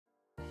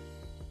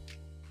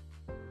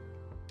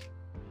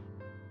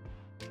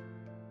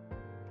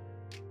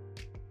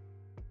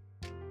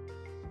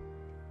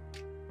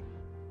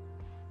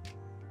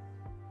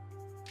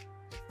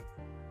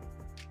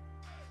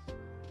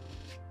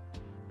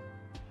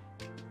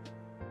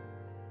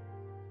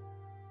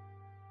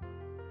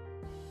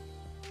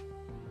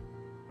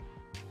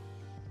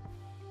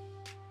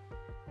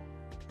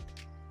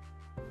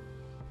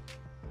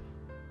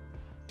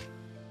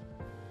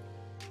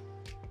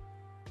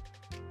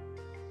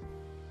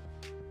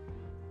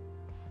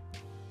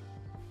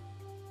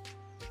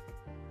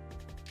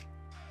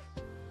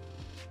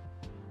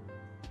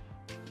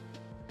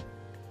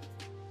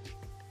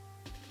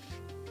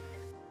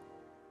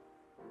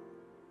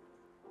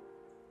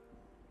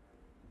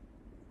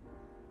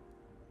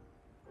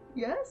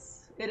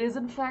Yes, it is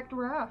in fact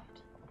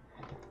Raft.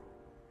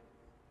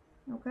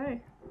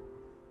 Okay.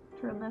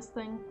 Turn this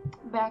thing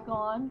back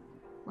on.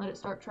 Let it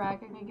start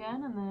tracking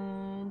again, and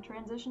then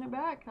transition it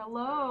back.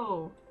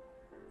 Hello.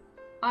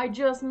 I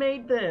just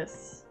made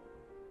this.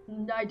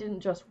 I didn't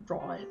just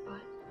draw it,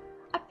 but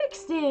I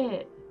fixed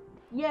it.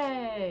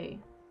 Yay.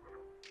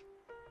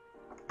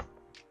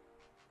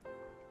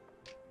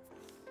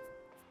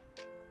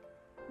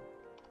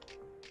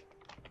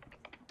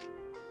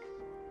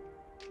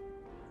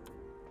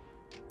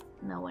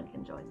 No one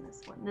can join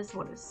this one. This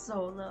one is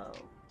so low.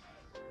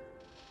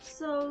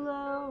 So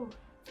low.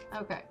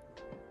 Okay.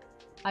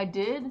 I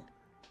did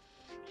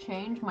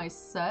change my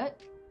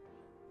set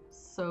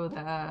so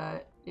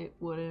that it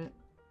wouldn't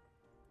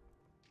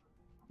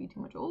be too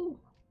much. Oh,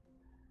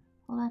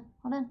 hold on,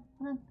 hold on,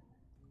 hold on.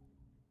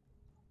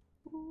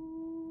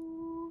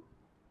 Ooh.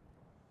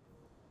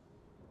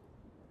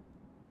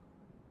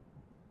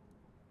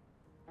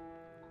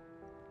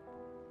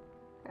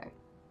 Okay.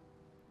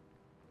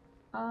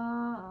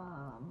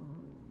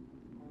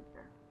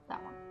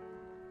 That one.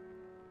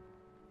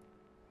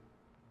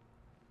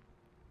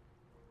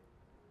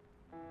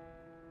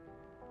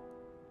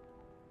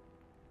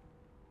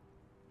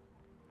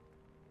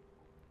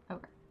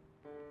 Okay.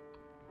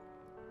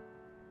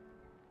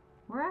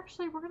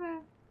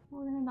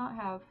 We're gonna not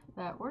have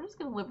that. We're just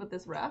gonna live with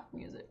this Raft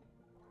music.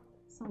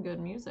 Some good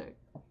music.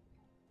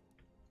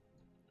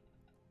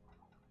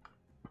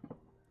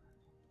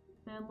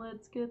 And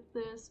let's get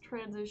this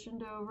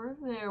transitioned over.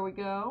 There we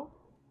go.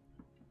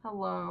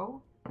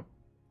 Hello.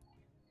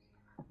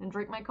 And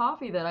drink my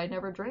coffee that I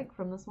never drank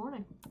from this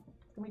morning.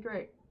 It's gonna be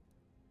great.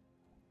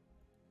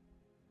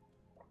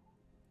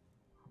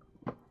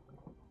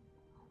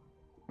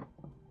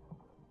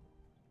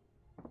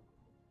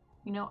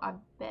 You know, I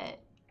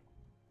bet.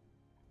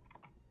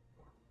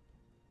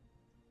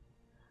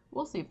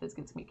 We'll see if this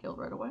gets me killed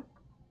right away.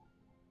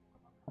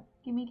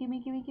 Gimme, gimme,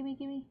 gimme, gimme,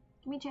 gimme.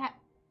 Gimme chat.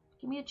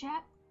 Gimme a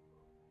chat.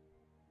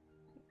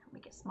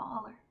 Make it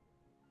smaller.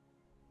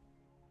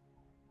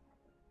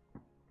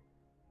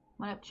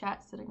 Might have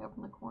chat sitting up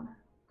in the corner,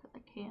 because I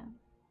can.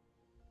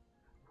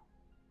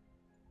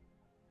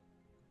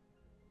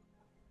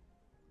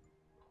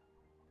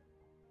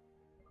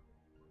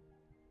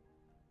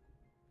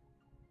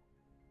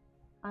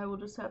 I will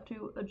just have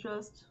to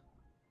adjust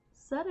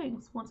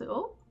settings once it,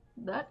 oh,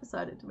 that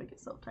decided to make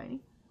itself tiny.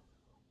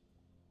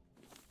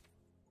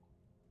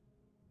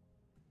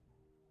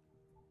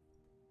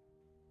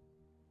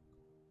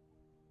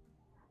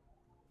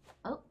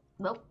 Oh,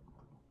 nope.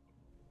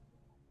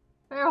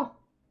 Farrell,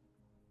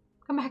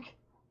 come back.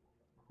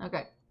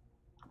 Okay.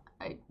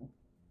 I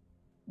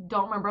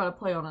don't remember how to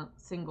play on a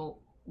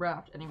single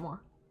Raft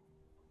anymore.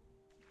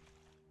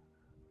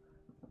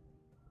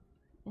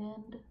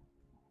 And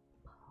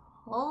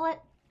pull it.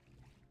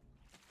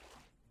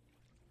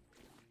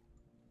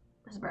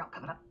 There's a barrel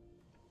coming up.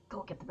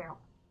 Go get the barrel.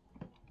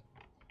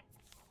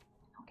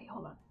 Okay,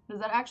 hold on. Does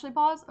that actually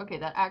pause? Okay,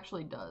 that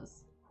actually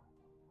does.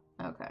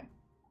 Okay.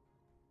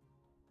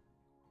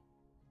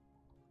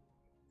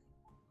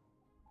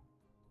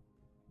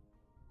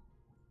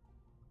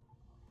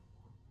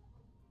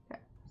 Okay,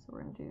 so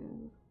we're gonna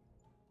do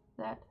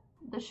that.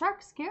 The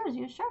shark scares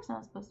you. The shark's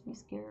not supposed to be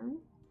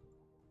scary.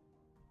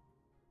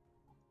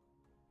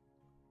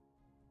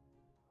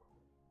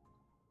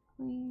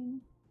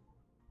 Clean.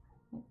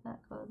 Make that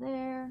go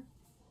there.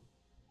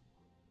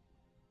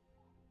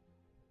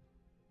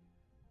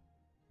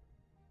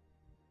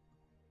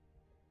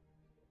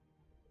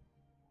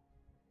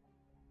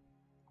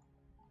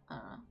 I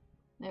don't know.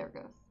 There it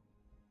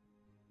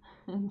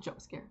goes.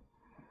 Jump scare.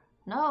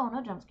 No,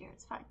 no jump scare.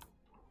 It's fine.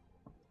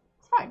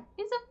 It's fine.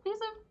 He's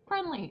a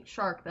friendly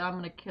shark that I'm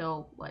gonna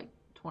kill like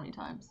 20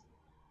 times.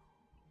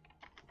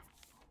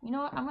 You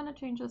know what? I'm gonna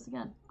change this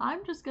again.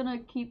 I'm just gonna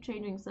keep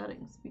changing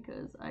settings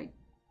because I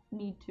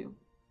need to.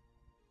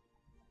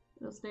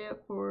 It'll stay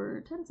up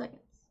for 10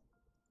 seconds.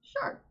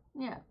 Sure.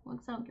 Yeah,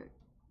 that sounds good.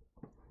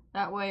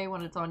 That way,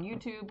 when it's on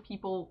YouTube,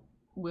 people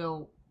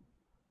will,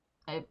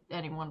 if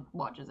anyone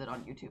watches it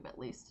on YouTube at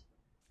least,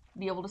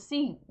 be able to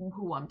see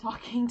who I'm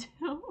talking to,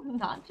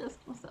 not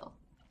just myself.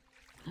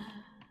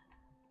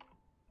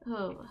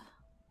 Oh.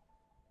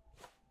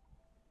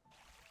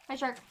 Hi,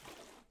 shark.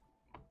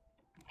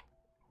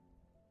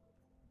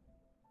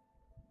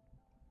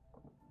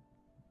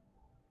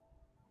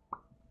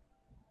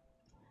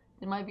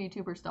 Did my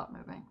VTuber stop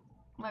moving?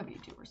 My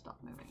VTuber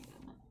stopped moving,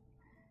 didn't it?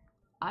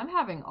 I'm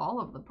having all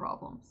of the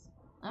problems.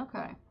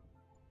 Okay.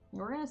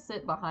 We're gonna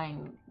sit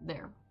behind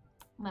there.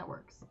 That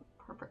works.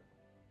 Perfect.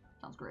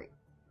 Sounds great.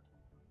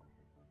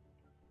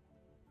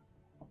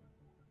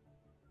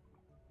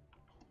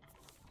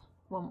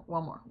 One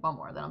more.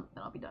 Then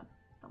I'll be done.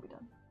 I'll be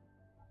done.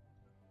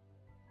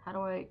 How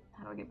do I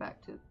get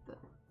back to the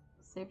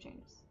save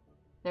changes?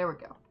 There we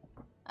go.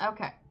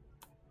 Okay.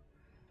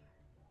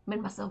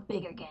 Made myself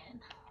big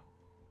again.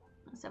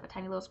 Let's have a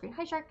tiny little screen.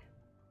 Hi, shark.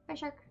 Hi,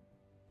 shark.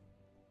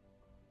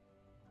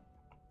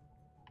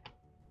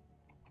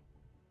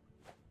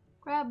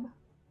 Grab.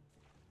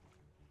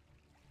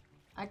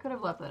 I could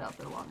have left that out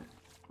there longer.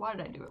 Why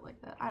did I do it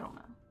like that? I don't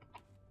know.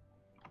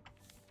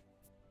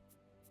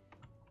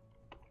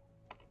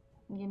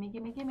 Gimme,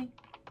 gimme, gimme.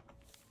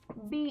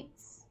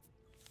 Beets.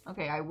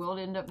 Okay, I will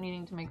end up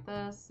needing to make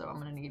this, so I'm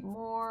gonna need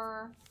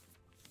more.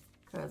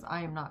 Because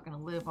I am not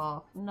gonna live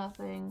off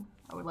nothing.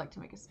 I would like to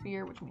make a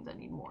spear, which means I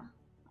need more.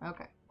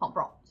 Okay, palm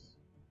fronds.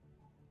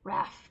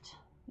 Raft.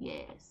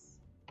 Yes.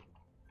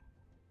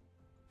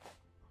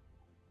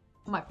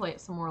 I might play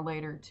it some more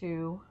later,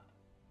 too.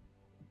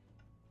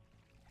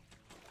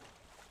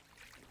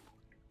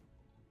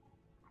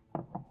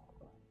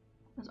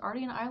 There's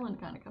already an island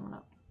kind of coming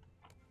up.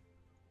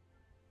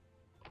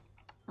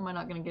 Am I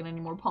not going to get any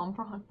more palm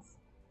fronds?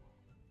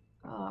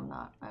 Oh, I'm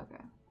not.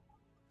 Okay.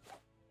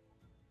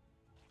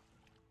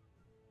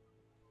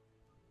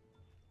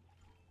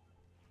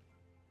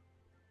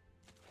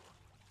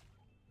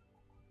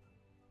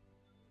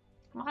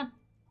 Come on.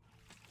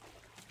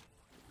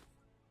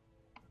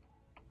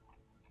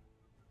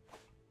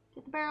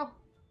 Get the barrel.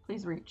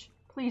 Please reach.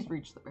 Please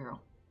reach the barrel.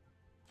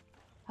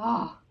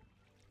 Ah.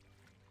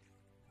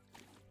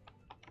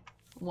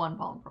 One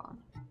palm frond.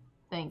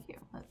 Thank you.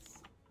 That's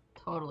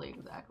totally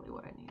exactly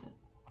what I needed.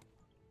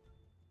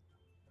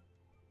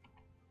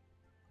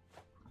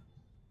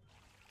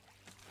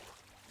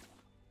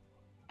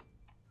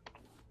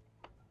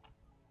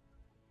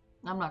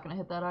 I'm not gonna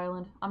hit that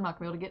island. I'm not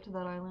gonna be able to get to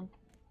that island.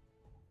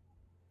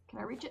 Can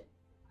I reach it?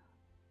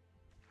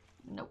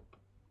 Nope.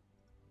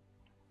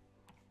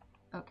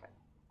 Okay.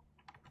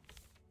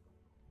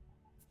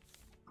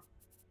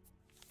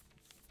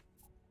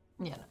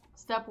 Yeah, no.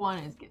 Step one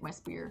is get my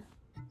spear.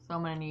 So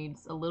I'm gonna need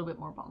a little bit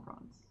more palm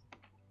fronds.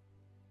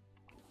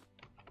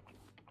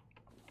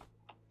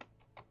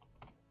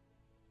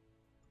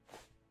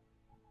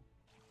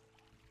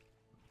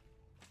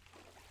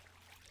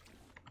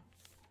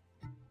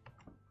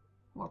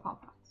 More palm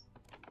fronds.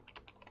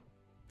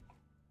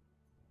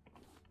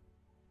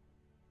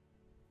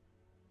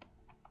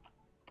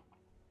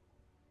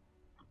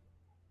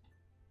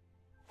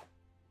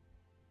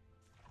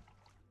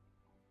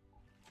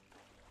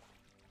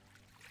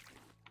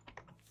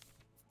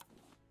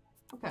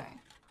 Okay.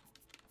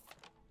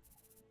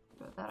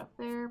 Put that up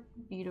there.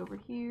 Bead over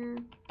here.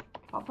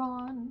 Palm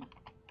frond.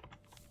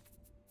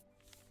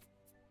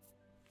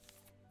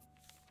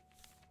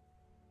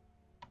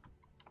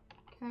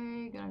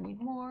 Okay, gonna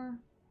need more.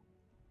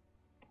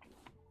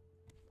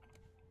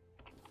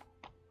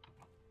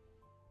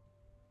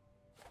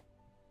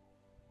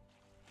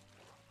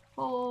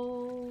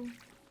 Full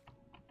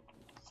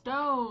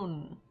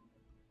stone.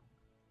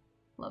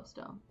 Love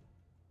stone.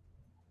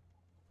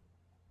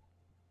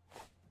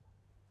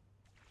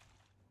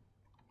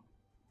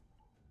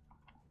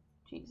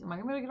 Jeez, am I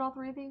gonna be able to get all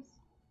three of these?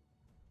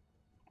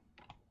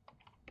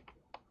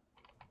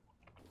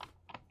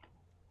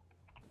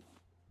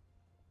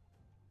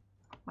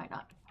 Might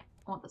not.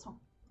 I want this one.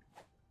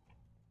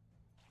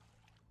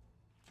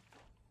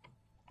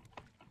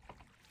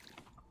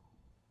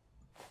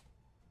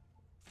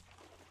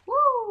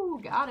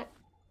 Woo! Got it.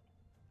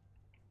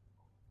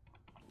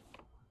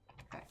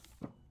 Okay.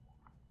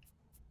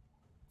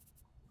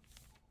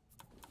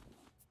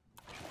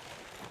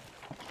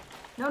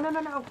 No, no, no,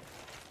 no!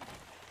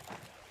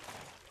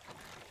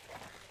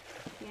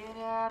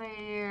 Get out of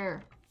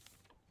here.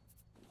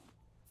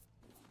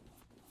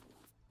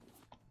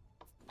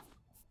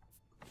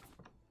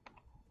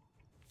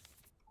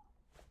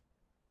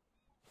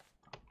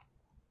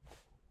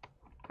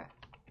 Okay.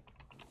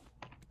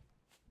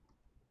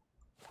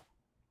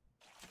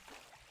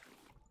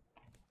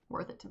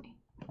 Worth it to me.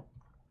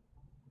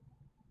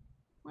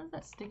 What is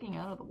that sticking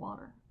out of the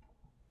water?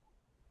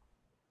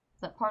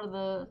 Is that part of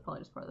the... It's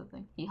probably just part of the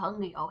thing. He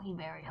hungry. Oh, he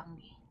very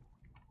hungry.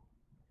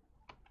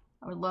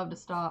 I would love to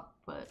stop,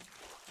 but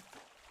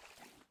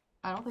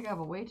I don't think I have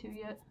a way to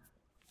yet.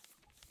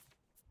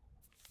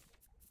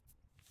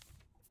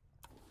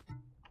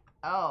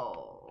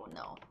 Oh,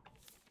 no.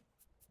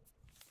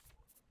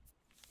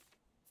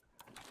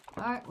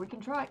 Alright, we can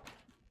try.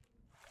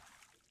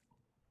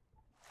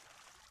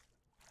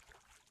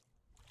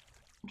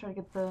 Try to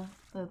get the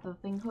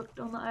thing hooked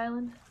on the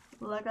island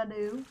like I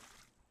do.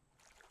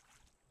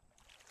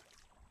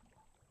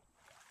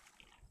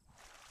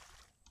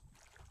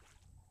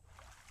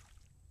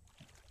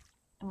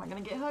 Am I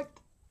gonna get hooked?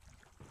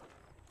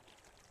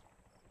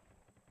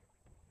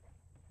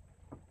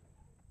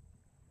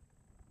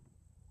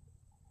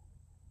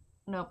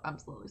 Nope, I'm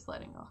slowly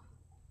sliding off.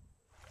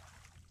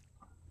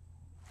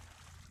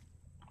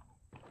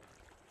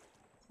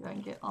 See if I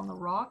can get on the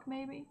rock,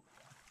 maybe?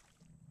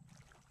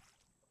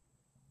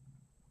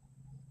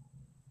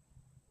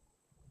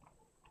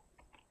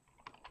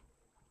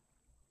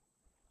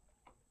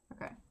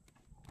 Okay.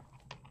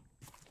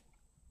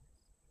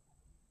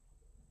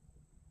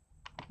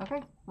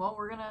 Okay, well,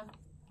 we're gonna...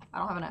 I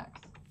don't have an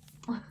axe.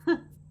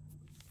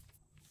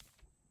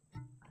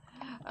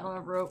 I don't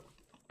have rope.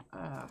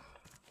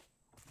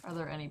 Are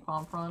there any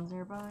palm fronds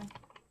nearby?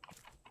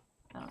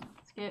 I don't know.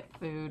 Let's get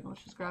food.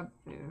 Let's just grab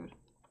food.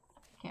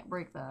 Can't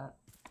break that.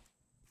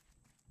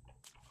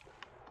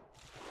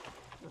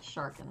 a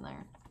shark in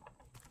there.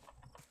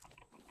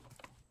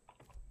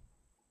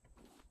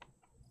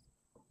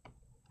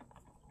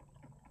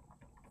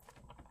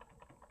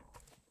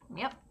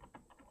 Yep.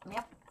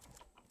 Yep.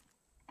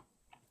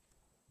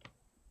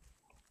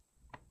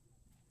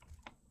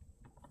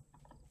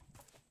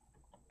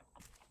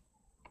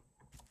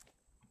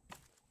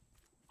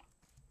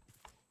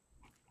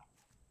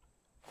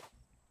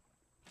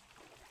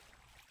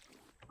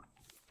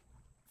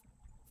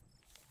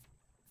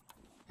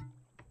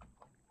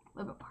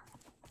 Live apart.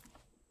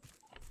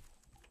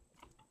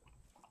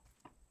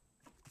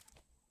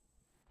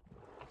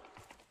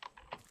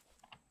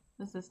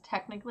 This is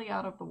technically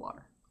out of the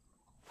water,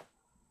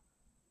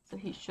 so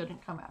he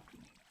shouldn't come after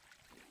me.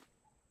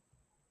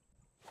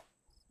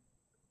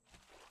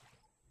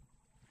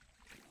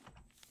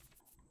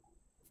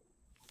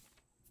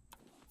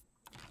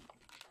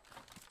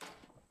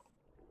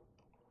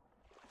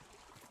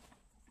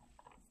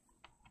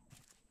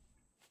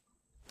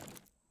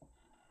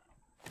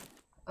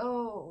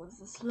 Oh, this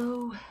is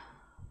slow.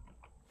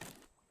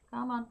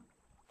 Come on.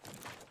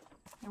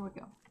 Here we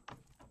go.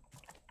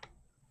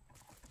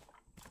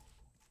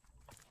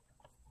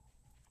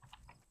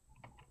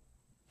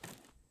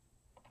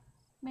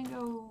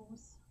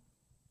 Mangoes.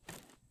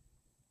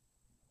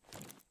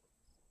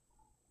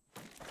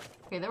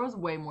 Okay, there was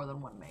way more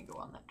than one mango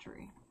on that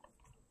tree.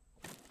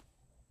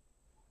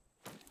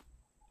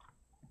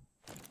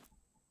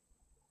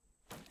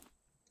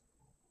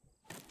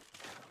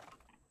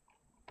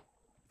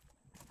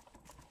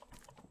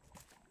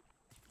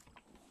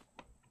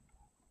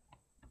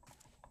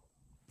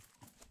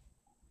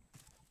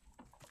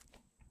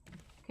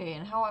 Okay,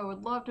 and how I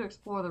would love to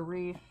explore the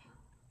reef,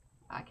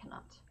 I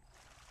cannot.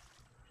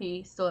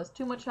 He still has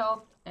too much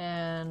health,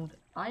 and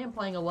I am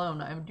playing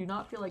alone. I do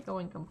not feel like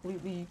going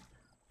completely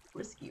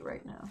risky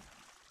right now.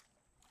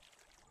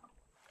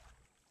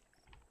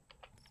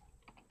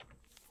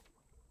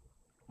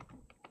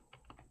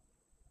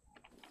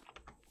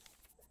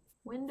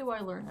 When do I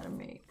learn how to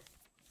make?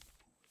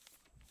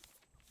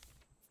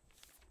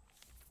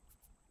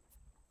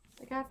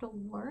 Like I have to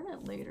learn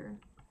it later.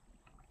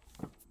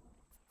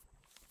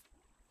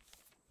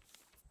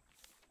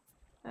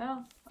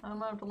 Yeah, I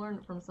might have to learn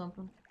it from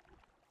something.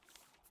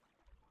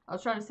 I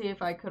was trying to see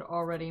if I could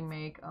already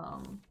make,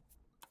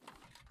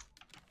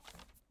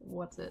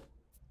 what's it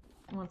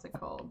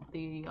called?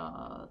 The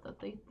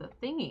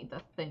thingy,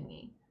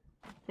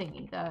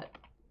 that,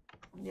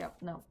 yep,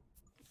 no.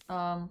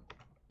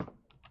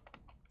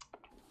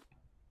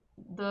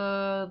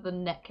 The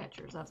net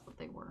catchers, that's what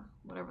they were.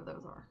 Whatever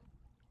those are.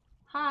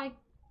 Hi.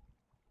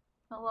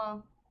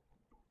 Hello.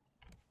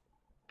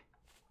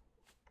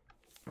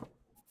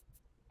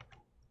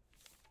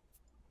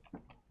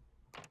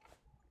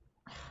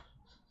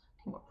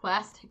 More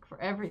plastic for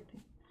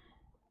everything.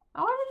 I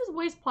want to just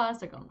waste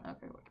plastic on that.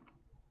 Okay, wait.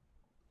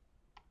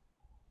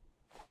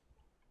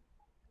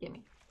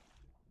 Gimme.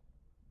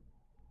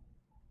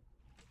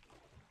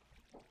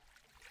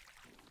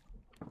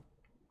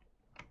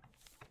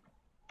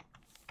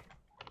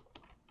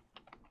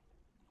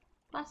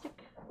 Plastic.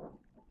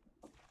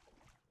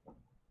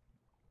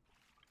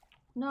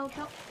 No,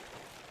 don't.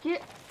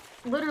 Get.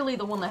 Literally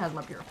the one that has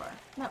my purifier.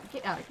 No,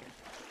 get out of here.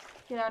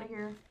 Get out of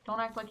here. Don't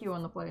act like you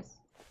own the place.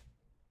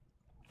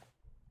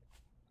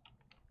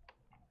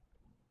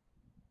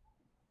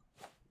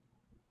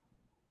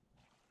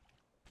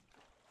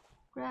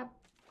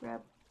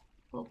 Grab,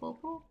 pull, pull,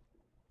 pull.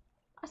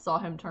 I saw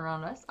him turn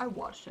around us. I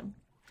watched him.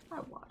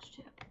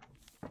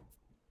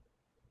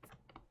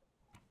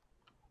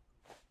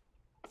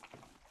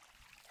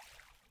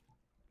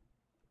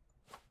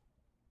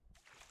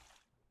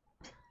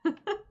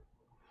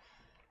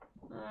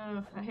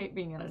 I hate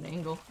being at an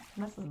angle. It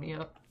messes me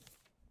up.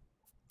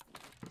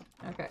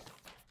 Okay.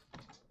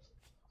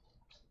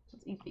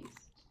 Let's eat these.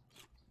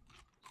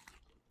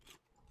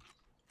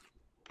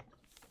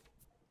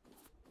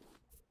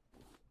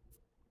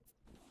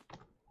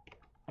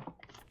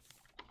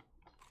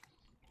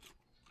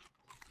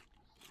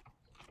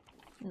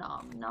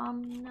 Nom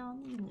nom nom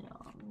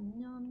nom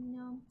nom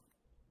nom.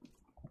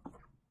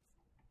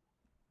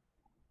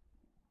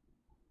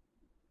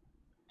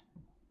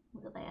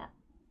 Look at that.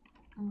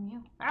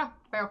 Yeah. Ah,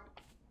 fail.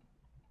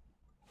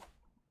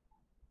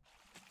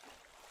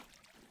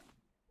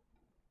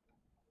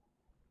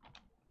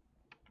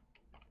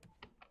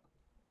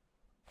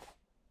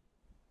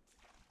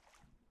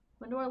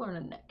 When do I learn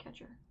a net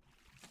catcher?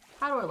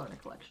 How do I learn a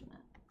collection net?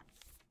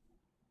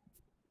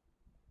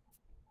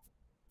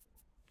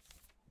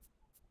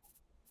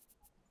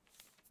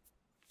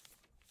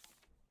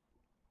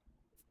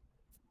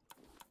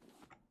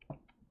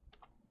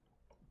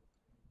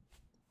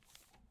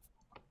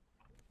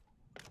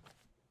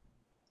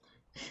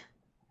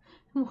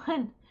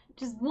 One.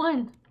 Just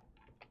one.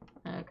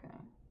 Okay.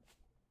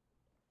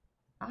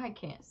 I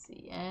can't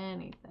see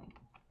anything.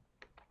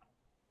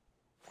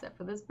 Except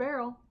for this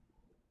barrel.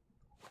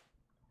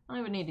 I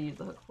don't even need to use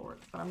the hook for it,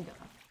 but I'm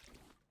gonna.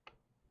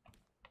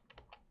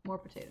 More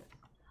potatoes.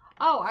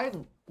 Oh, I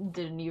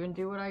didn't even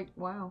do what I...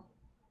 Wow.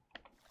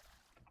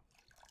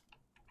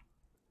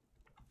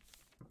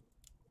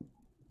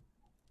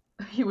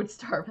 You would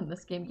starve in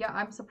this game. Yeah,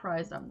 I'm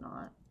surprised I'm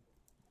not.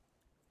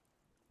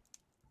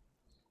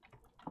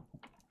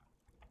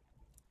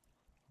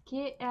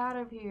 Get out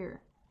of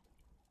here.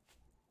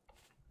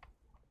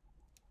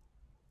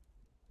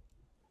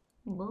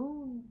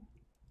 Boom.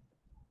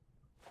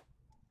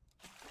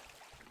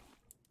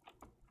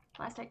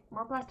 Plastic.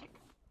 More plastic.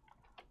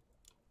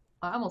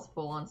 I almost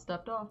full on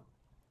stepped off.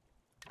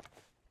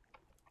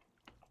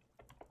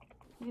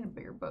 I need a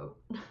bigger boat.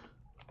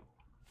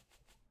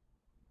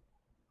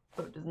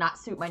 Boat does not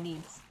suit my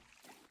needs.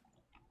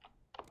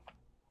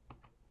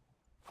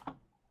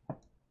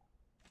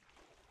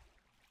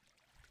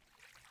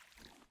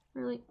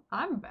 Really?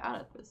 I'm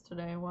bad at this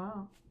today,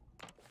 wow.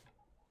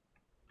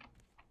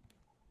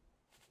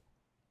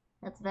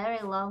 It's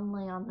very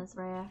lonely on this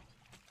raft.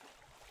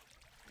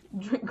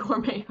 Drink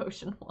gourmet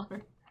ocean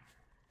water.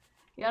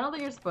 Yeah, I don't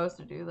think you're supposed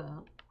to do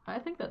that. I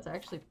think that's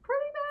actually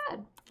pretty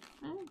bad.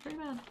 Pretty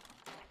bad.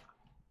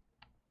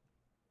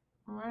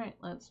 Alright,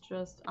 let's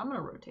just... I'm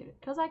gonna rotate it.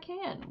 Because I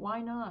can. Why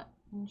not?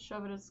 And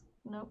shove it as...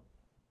 Nope.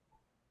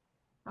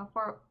 How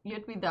far... You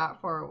have to be that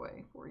far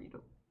away for you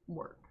to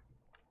work.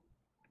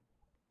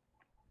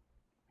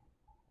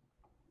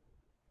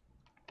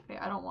 Okay,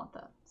 I don't want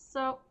that.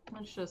 So,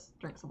 let's just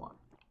drink some water.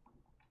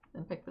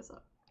 Then pick this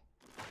up.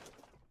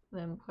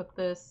 Then put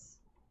this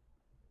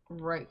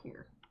right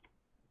here.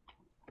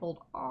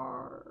 Hold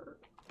R.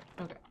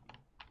 Okay.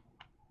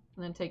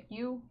 And then take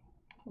you.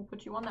 We'll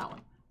put you on that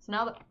one. So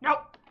now that...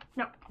 Nope!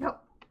 No, no.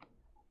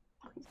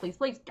 Please, please,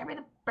 please, give me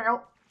the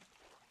barrel.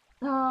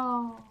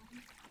 Oh.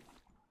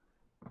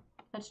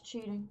 That's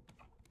cheating.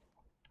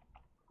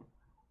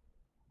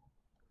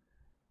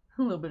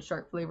 A little bit of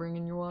shark flavoring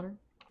in your water.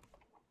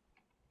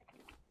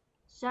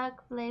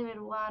 Shark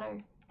flavored water.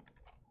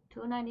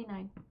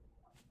 $2.99.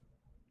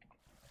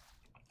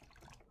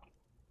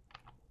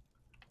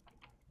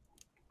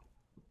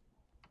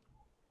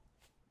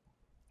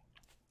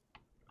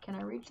 Can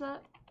I reach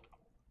that?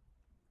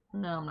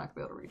 No, I'm not gonna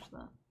be able to reach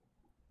that.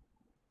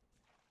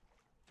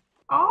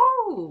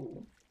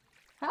 Oh!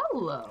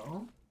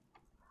 Hello!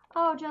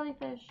 Oh,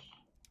 jellyfish.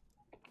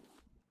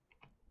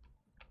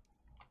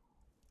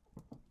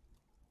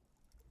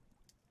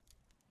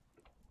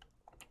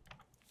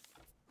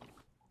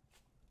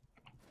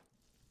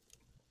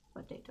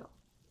 Potato.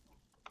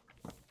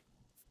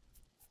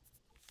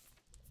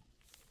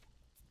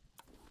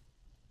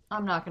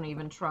 I'm not gonna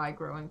even try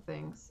growing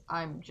things.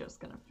 I'm just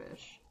gonna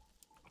fish.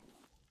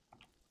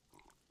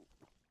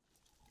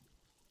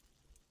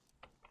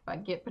 If I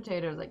get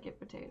potatoes, I get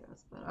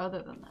potatoes. But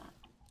other than that...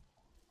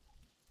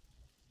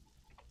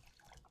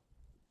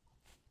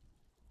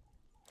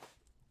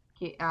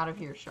 Get out of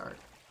here, shark.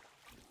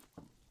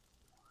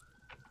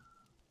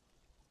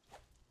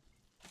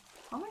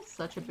 How am I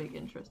such a big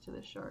interest to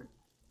this shark?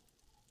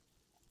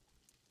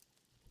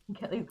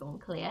 Kelly's going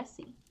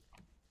classy.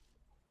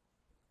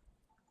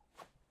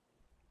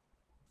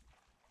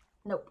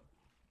 Nope.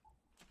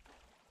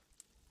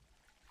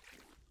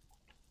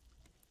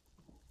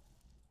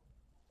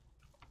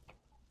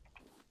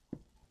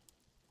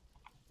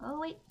 Oh,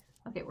 wait.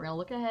 Okay, we're gonna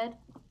look ahead.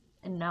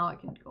 And now I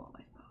can go on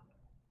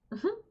my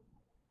phone.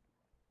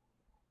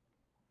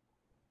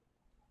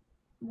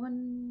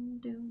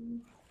 One, two...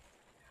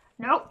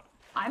 Nope!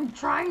 I'm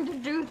trying to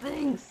do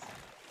things!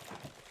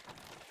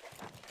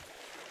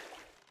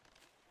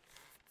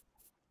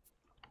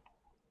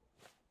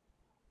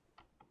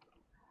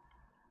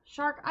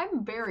 Shark, I'm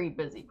a very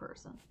busy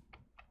person.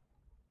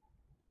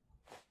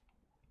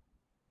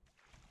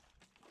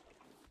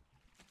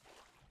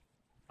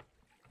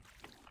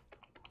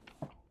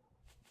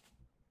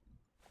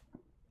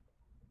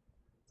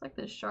 It's like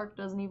this shark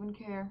doesn't even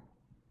care.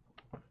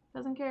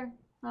 Doesn't care.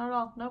 Not at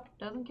all. Nope,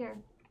 doesn't care.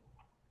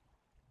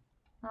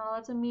 Oh,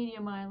 that's a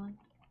medium island.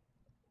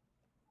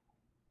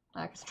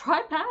 I could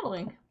try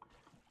paddling.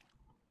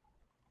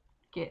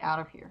 Get out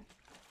of here.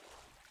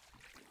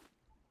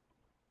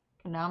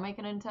 Can now make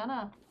an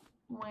antenna.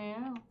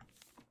 Wow.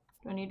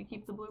 Do I need to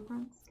keep the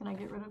blueprints? Can I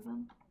get rid of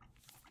them?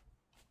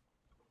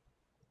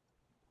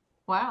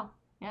 Wow.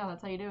 Yeah,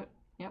 that's how you do it.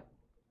 Yep.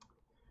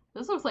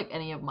 This looks like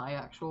any of my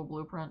actual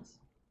blueprints.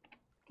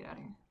 Get out of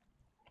here.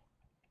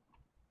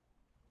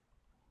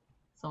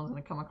 Someone's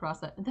gonna come across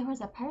that. There was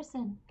a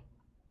person.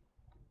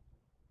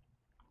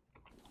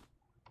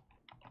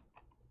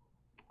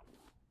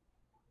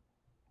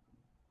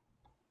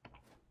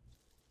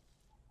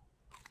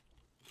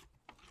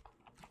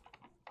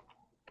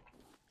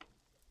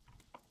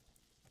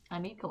 I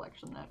need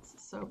collection nets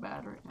so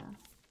bad right now.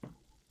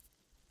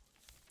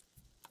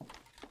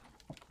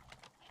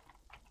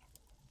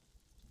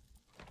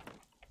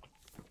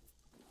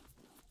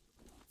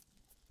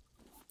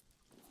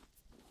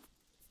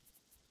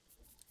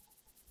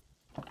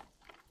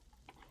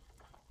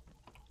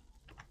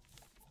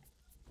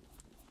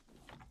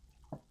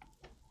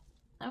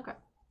 Okay.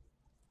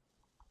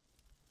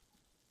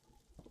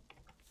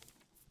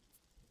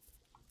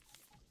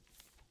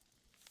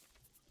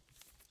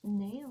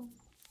 Nails.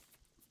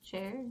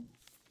 Chair.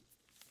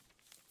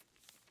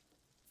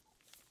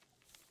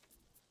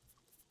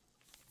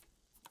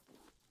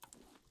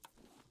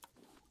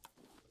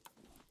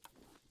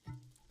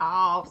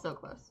 Oh, so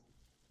close.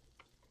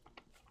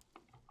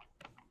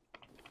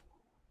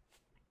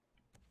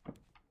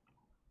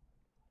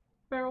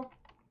 Barrel.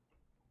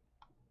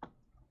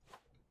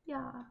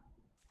 Yeah.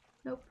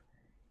 Nope.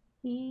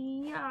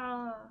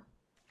 Yeah.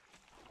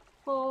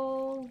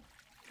 Full.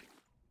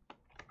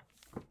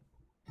 Of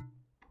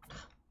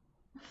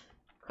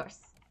course.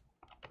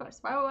 Of course.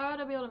 Why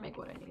would I be able to make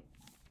what I need?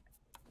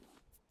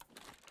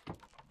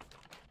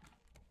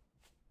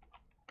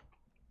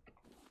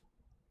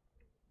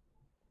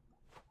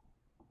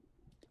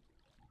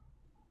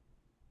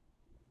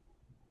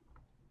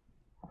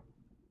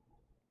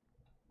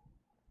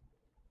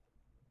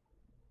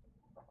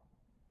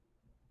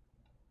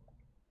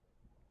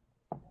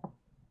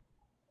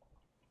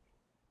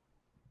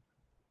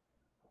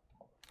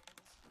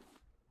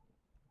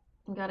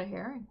 Got a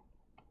herring.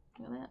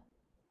 Look at that.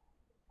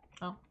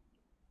 Oh.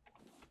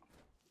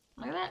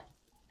 Look at that.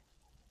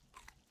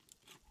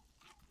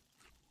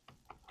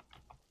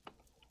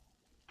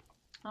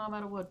 Oh, I'm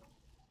out of wood.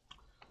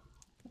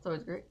 That's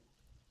always great.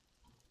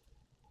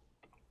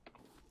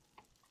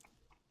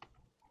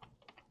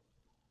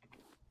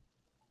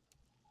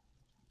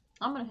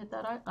 I'm gonna hit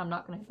that island. I'm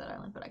not gonna hit that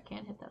island, but I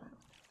can hit that island.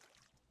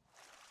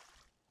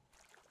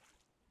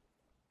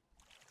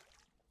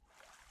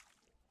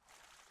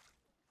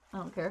 I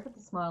don't care if it's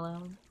a small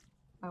island.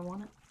 I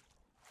want it.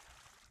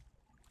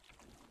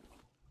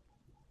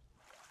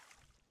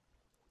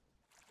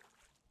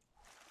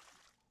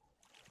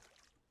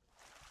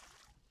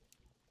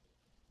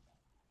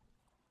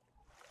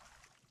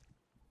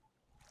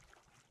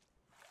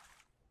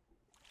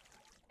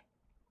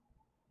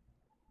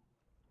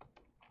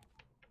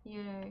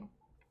 Yay.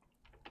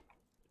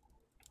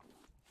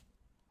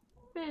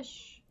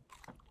 Fish.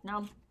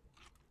 Nom.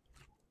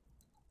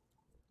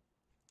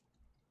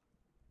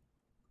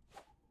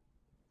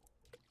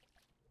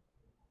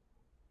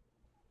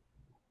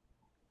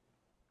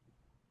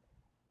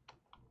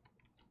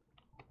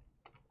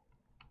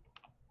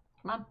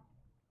 Come on.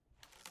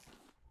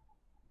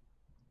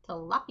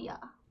 Tilapia.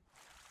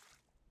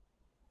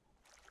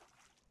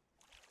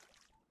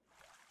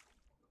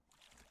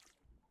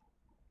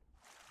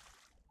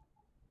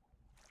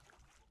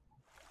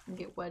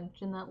 Get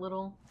wedged in that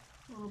little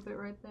bit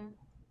right there.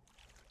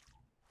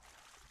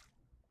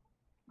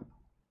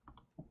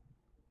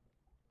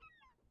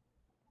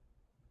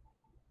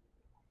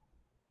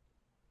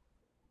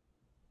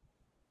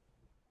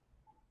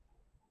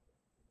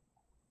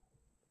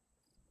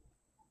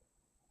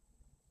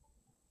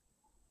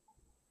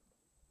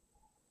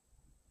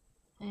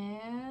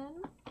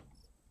 And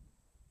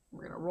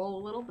we're gonna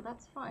roll a little, but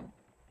that's fine.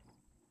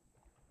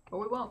 Or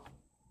we won't.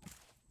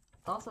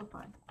 It's also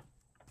fine.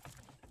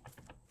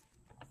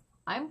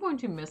 I'm going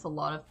to miss a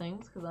lot of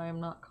things because I am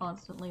not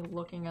constantly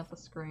looking at the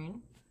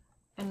screen.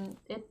 And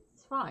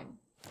it's fine.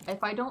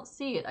 If I don't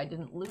see it, I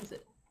didn't lose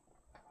it.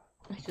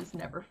 I just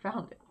never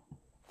found it.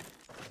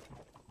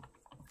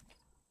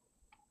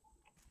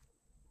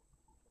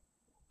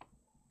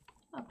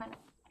 Oh, pineapple.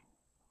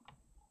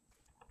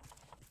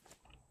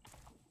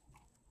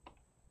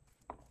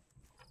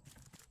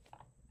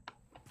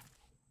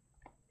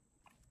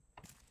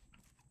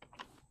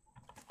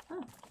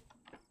 Huh.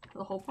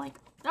 The whole plank.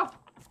 No!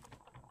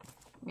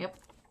 Yep.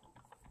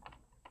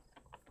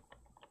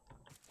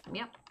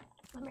 Yep.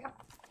 Let me go.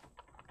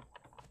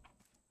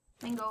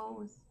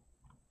 Mangoes.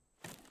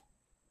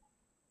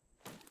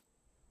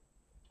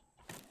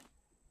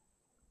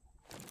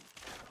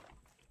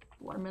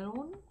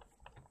 Watermelon.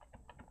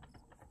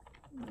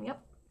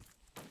 Yep.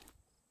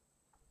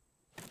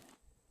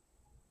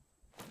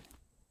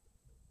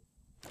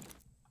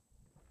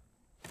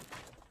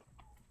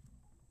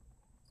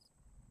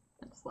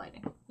 It's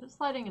sliding. It's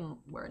sliding in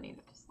where I need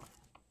it to slide.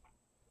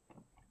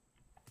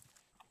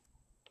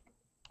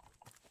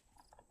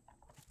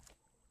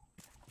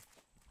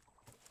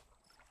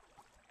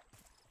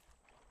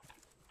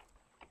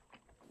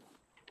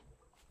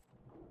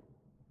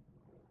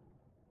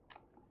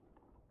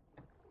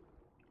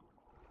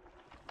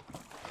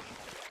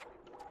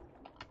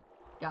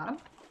 Got him.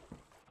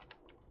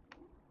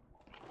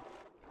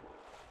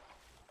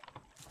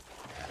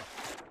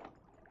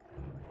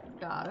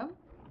 Got him.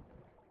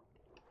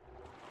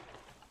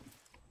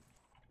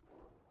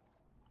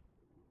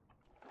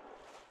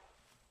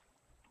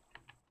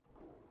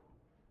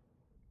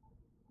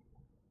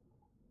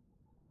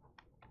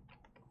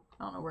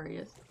 I don't know where he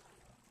is.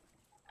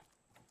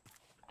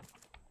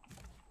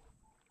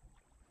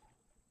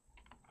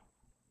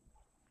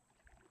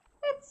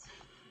 It's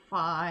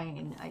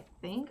fine, I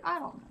think. I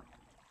don't know.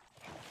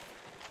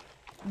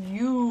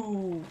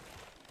 You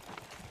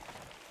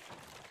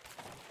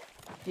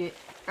get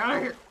out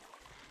of here.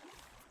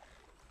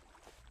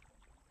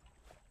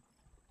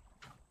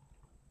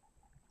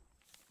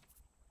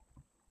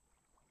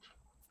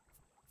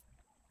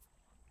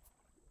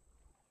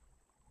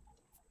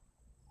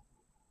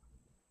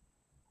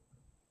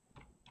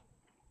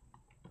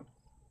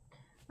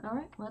 All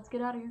right, let's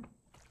get out of here.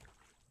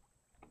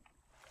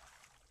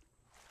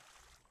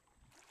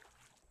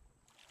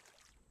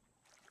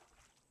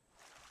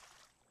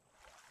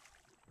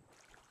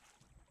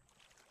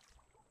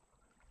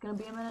 gonna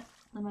be a minute.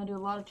 I'm gonna do a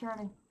lot of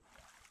churning.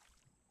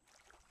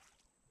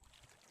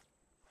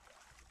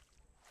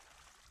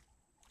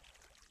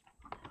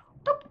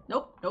 Nope,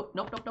 nope,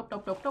 nope, nope, nope,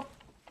 nope, nope, nope.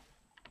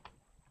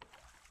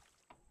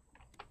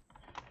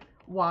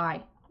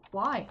 Why?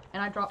 Why?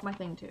 And I dropped my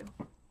thing too.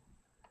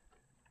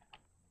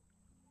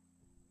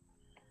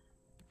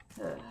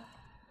 Ugh.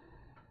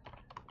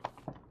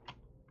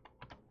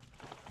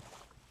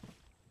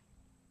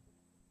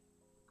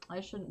 I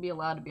shouldn't be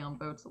allowed to be on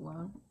boats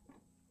alone.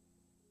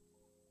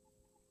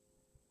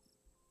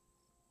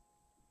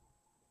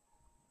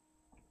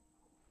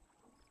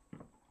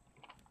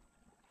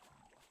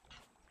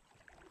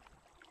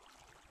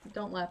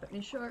 Don't laugh at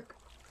me, shark.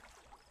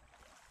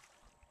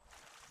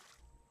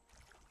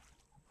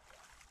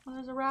 Oh,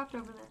 there's a raft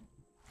over there.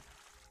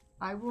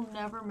 I will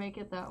never make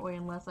it that way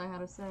unless I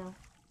had a sail.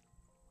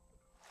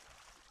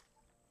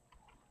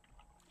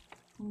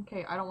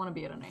 Okay, I don't want to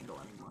be at an angle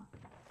anymore.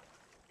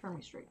 Turn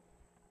me straight.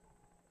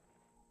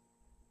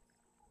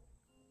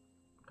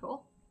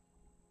 Cool.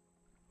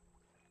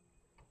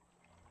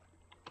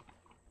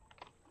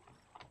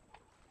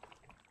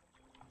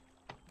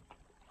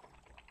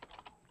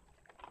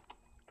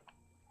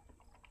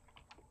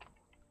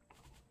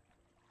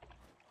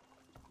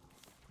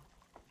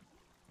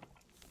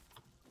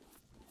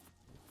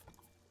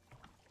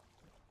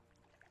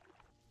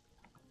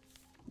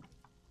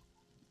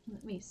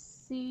 Let me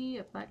see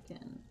if I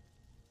can.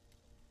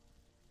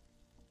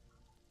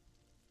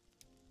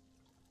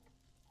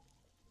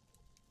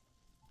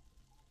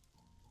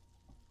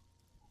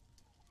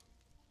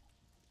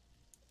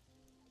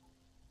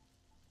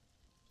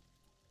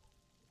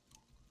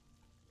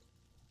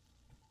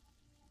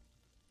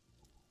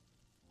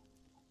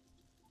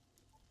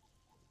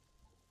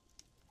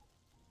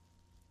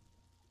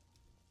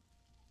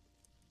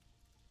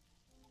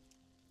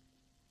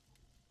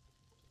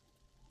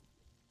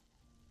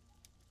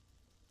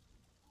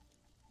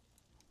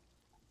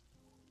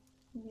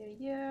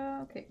 Yeah,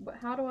 okay, but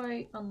how do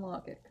I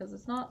unlock it? Because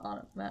it's not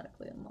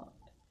automatically unlocked.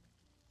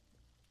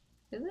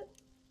 Is it?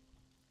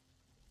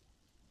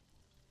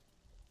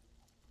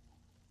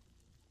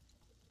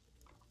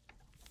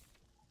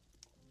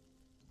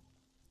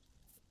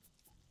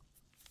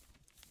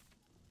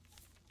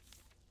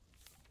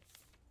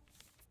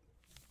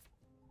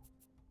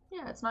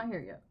 Yeah, it's not here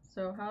yet.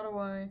 So how do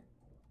I...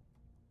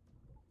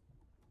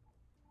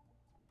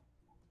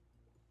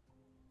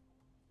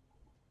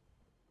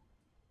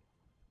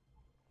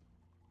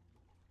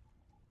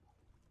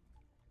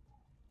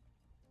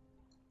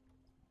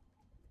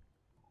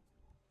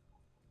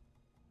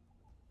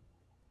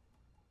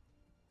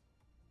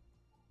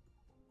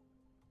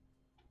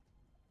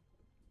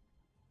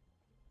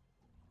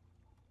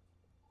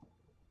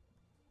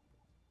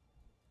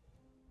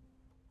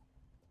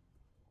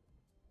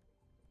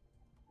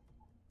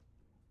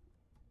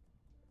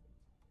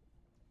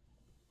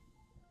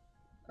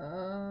 I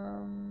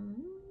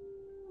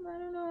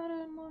don't know how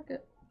to unlock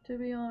it, to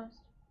be honest.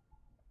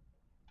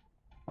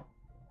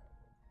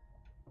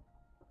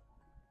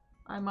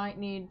 I might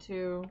need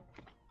to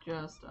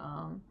just,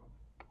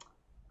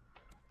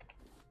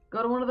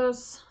 go to one of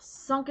those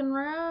sunken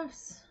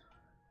rafts.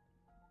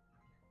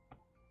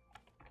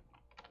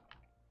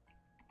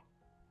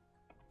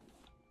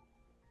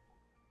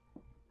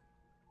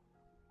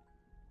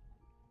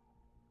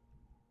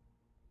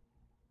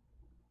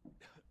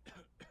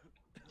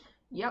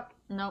 Yep,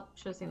 nope,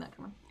 should have seen that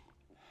coming.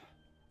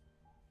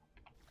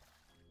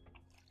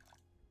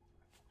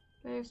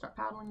 Okay, start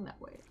paddling that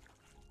way.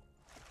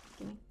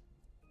 Gimme.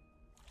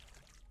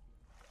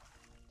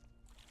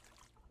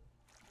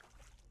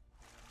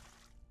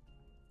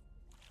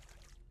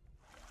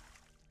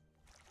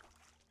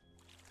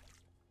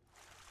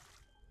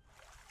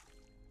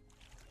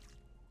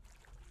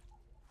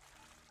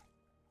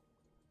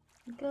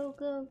 Go,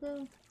 go,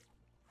 go.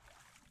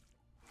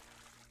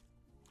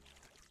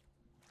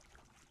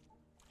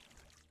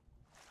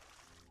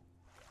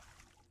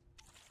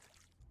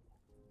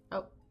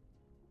 Oh.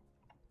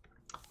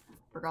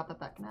 Forgot that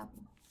that can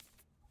happen.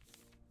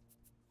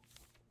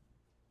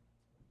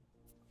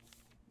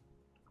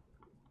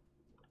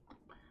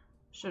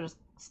 Should have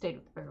stayed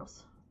with the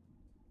barrels.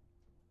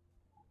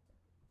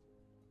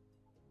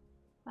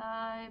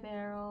 Bye,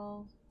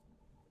 barrels.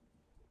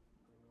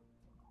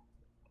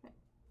 Okay.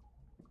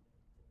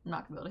 I'm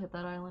not gonna be able to hit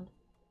that island.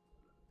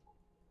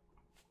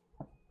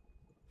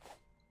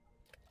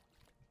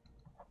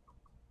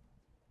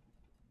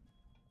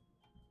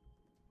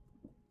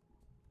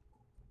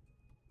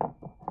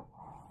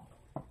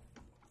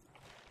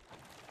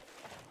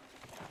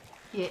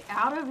 Get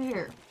out of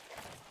here.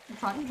 I'm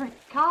trying to drink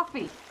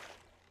coffee.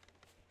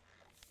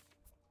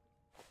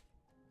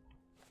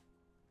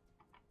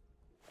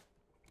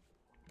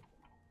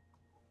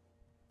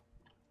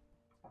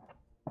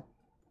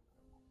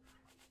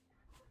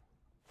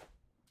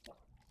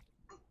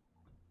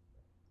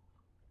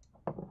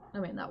 I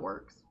mean, that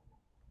works.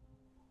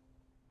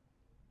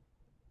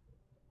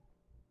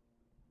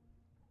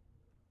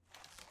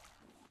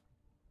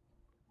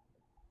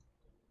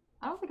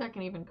 I don't think I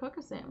can even cook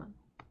a salmon.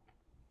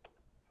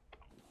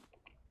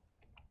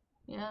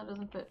 Yeah, it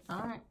doesn't fit.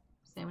 Alright.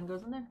 Salmon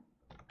goes in there.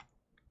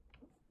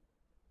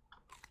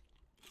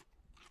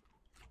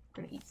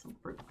 We're gonna eat some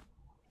fruit.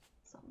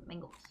 Some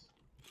mangoes.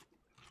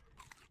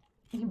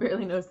 You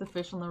barely notice the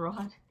fish on the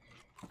rod.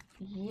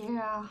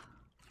 Yeah.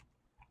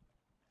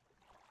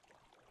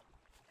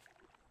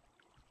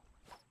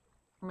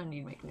 I'm gonna need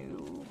to make a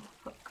new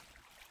hook.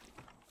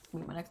 It'll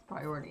be my next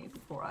priority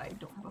before I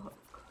don't have a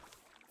hook.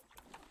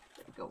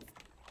 There we go.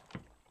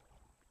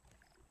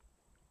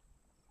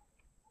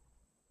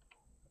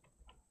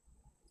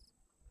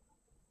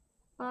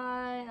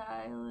 Bye,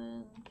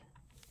 island.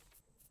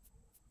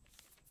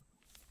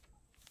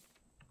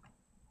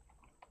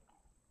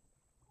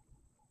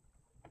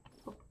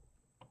 Boop.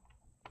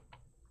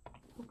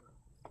 Boop.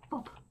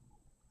 Boop.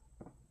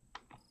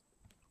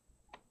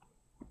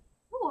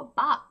 Ooh, a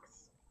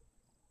box.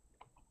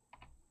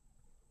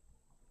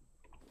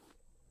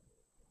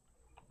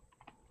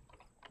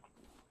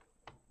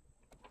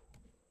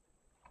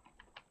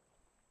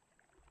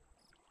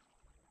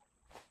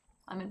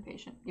 I'm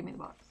impatient. Give me the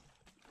box.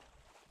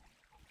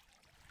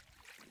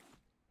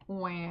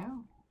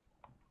 Wow.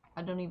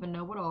 I don't even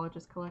know what all I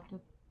just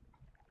collected.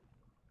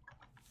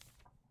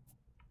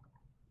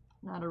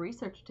 Not a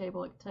research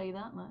table, I can tell you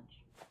that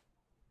much.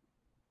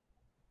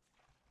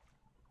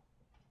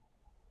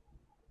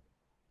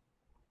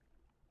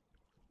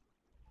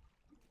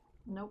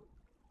 Nope.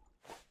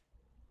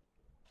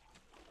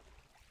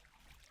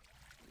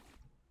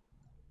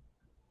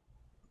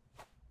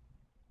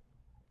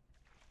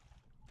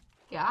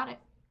 Got it.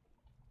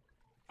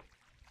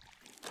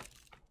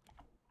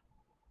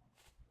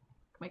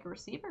 Make a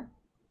receiver.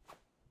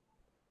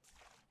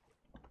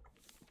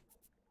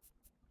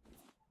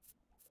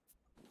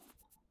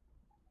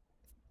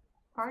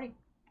 Party.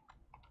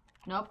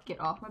 Nope, get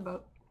off my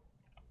boat.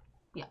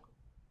 Yeah.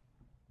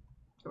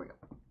 Here we go.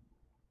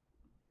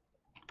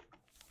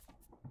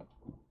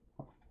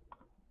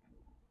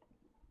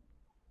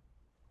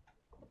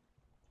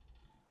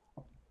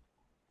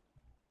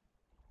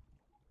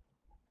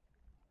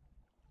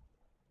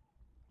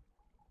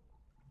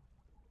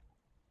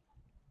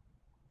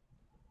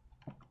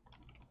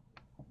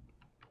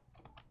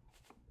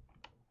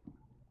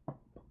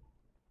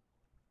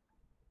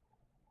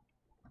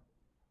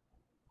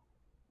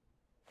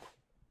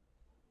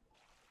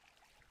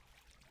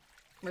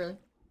 Really?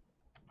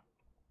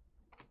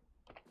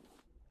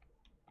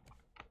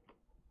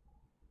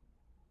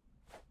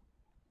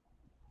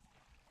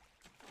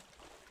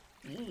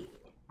 Yeah. If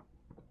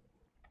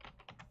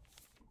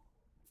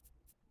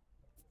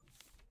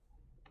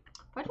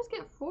I just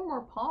get 4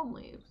 more palm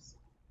leaves.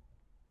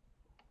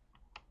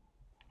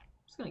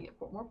 I'm just gonna get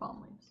 4 more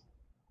palm leaves.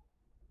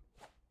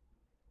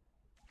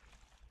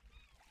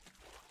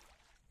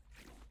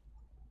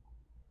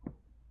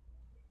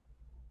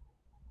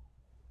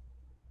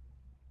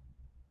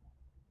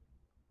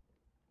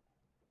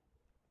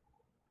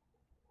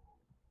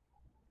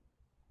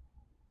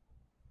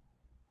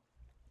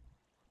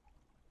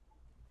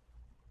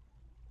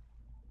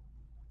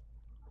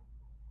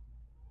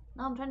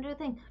 No, I'm trying to do a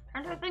thing.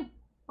 I'm trying to do a thing.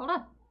 Hold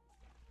on.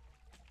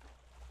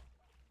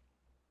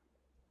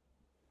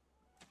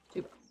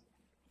 2 bucks.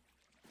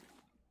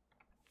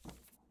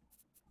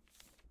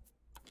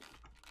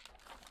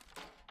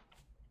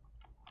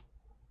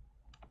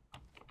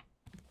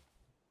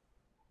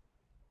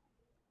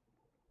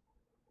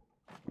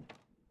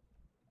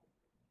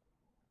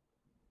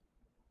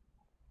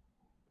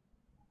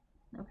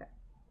 Okay.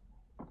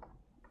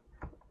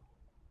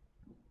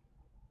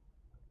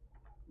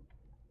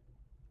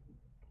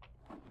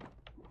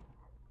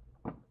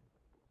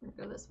 We're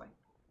gonna go this way.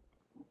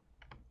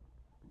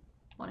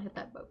 Want to hit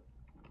that boat.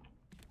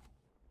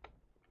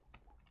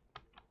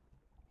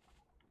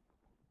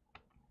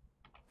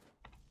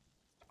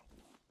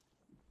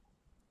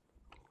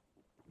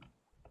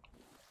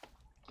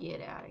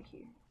 Get out of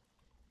here.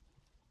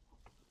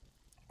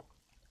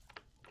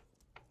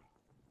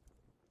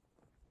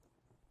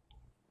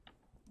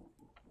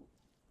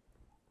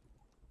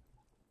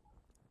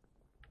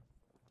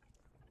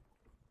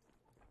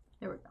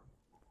 There we go.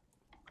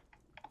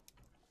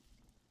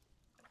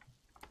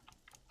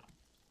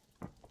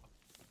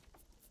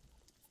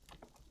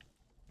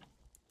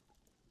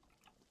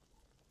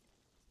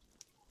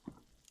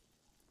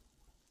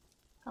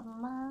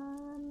 Come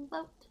on,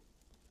 boat.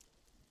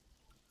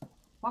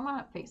 Why am I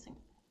not facing?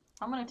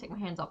 I'm gonna take my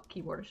hands off the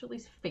keyboard. I should at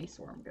least face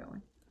where I'm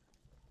going.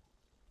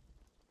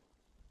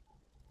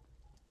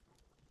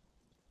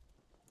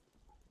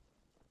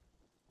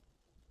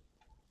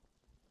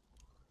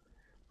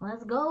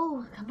 Let's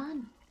go. Come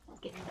on. Let's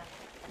get in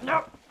there.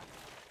 No.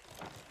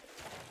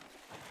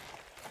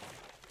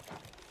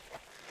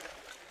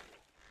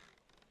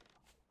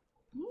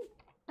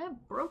 I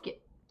broke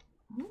it.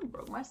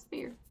 Broke my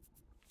spear.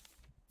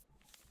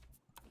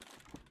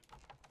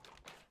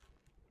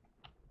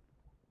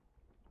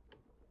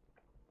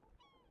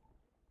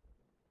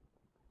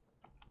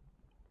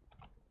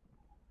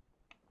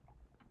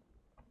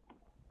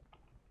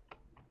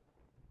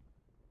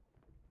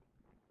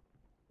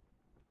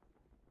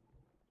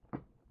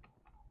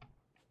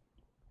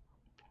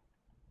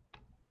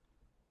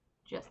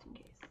 just in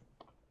case.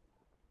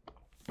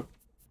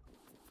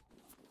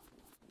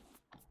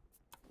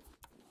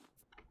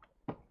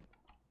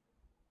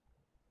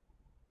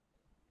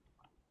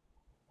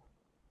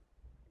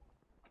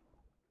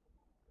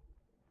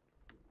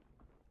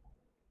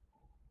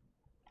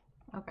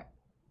 Okay.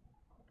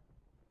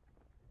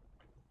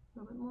 A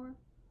little bit more.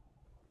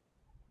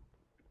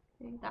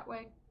 Okay, that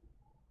way.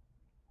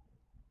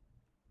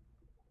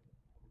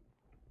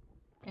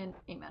 And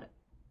aim at it.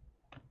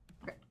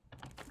 Okay.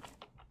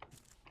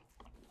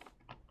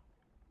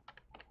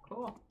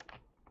 Cool.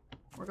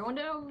 We're going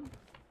down.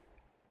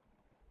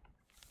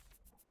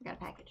 I got a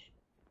package.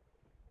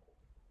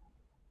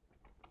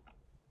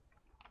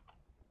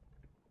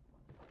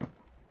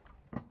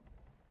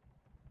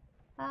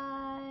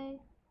 Bye.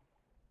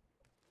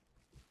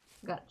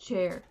 Got a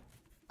chair.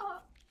 Oh,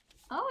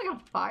 I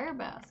got a fire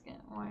basket.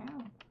 Wow.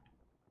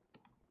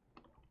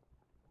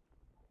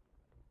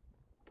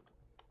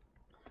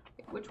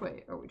 Okay, which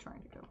way are we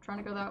trying to go? Trying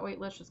to go that way?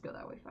 Let's just go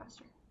that way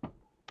faster.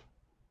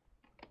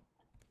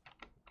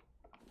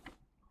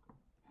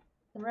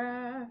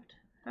 Raft.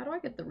 How do I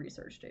get the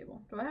research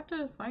table? Do I have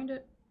to find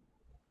it?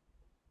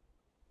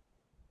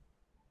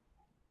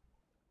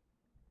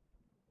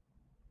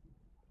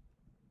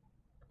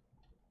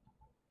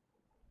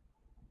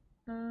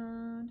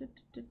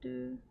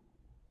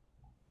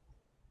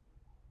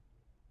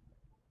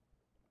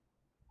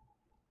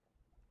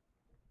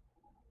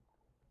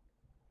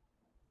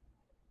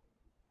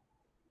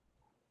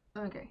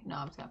 Okay, no,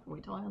 I'm just gonna have to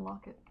wait till I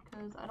unlock it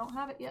because I don't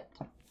have it yet.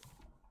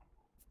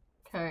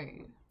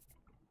 Okay.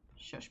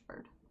 Shush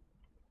bird.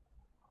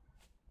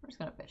 We're just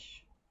gonna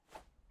fish.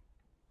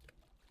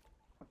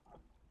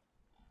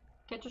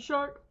 Catch a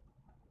shark.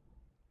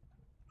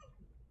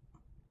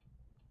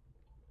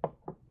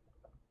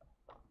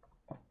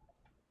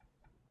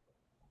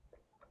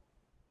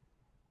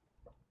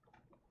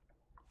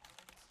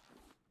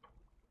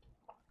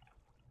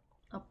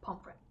 A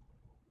pomfret.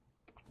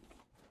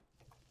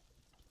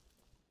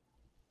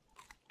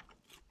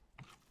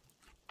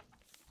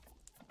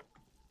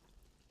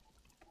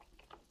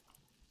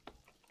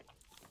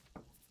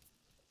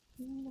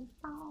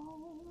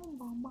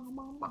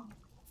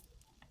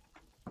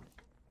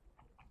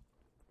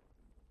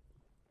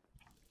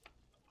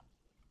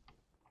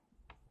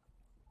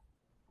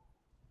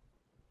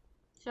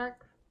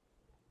 Shark.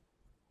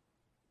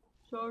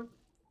 Shark.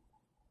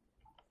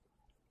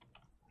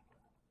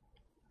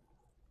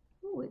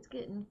 Ooh, it's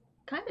getting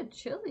kind of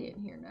chilly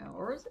in here now.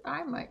 Or is it,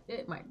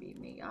 it might be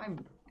me.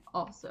 I'm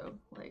also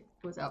like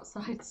was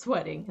outside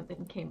sweating and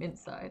then came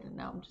inside and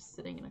now I'm just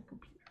sitting in a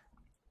computer.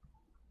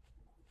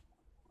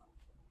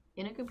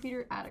 In a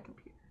computer, at a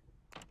computer.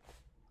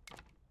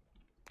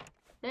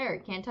 There, you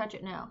can't touch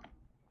it now.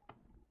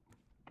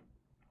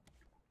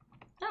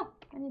 Oh,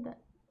 I need that.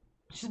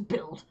 Just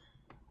build.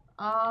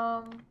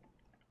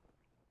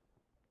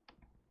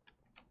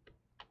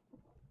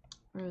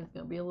 There's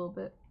gonna be a little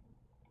bit.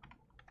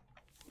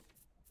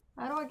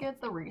 How do I get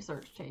the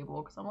research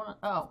table? Because I want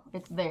to. Oh,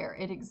 it's there.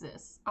 It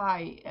exists.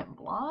 I am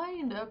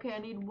blind. Okay, I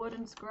need wood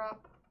and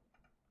scrap.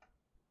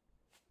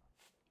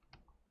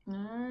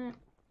 Alright.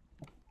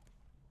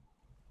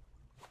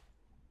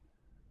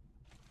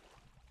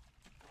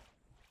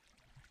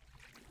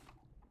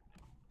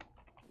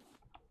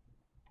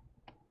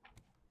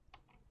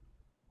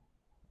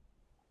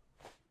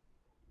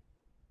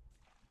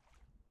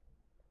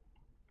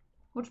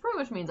 Which pretty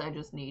much means I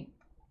just need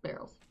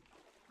barrels.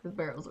 Because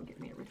barrels will give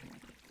me everything I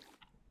need.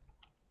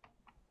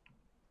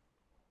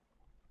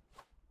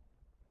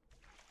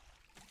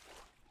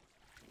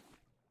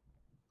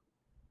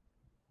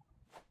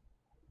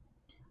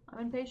 I'm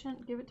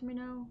impatient. Give it to me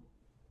now.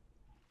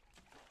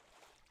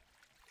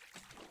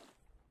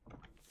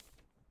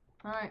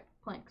 Alright,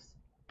 planks.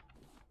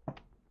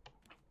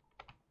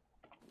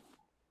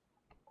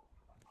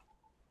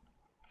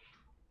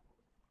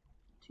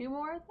 Two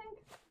more, I think?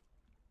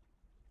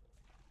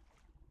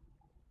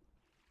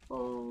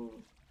 Oh.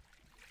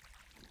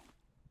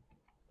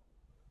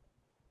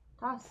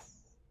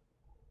 Toss.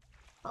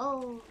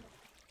 Oh.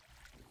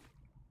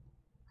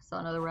 I saw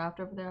another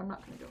raft over there. I'm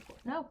not gonna go for it.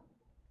 No.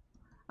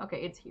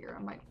 Okay, it's here.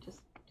 I might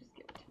just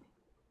give it to me.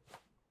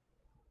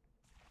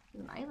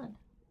 There's an island.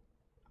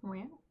 Oh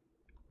yeah.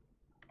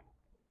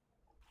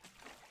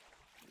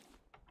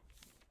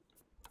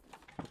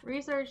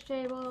 Research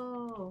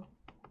table.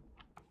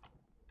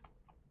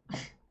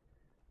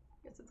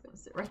 Guess it's gonna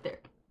sit right there.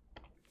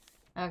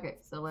 Okay,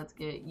 so let's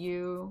get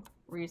you,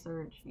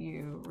 research,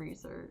 you,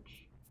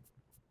 research.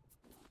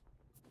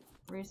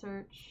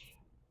 Research.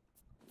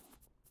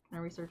 Can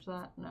I research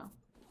that? No.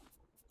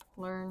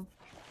 Learn.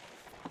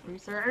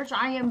 Research.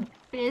 I am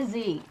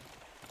busy.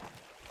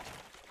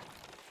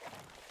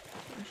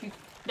 Don't you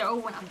know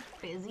when I'm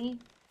busy?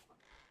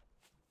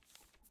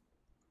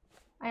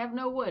 I have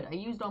no wood. I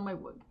used all my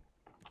wood.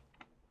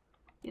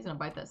 He's gonna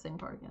bite that same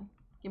part again.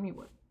 Give me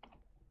wood.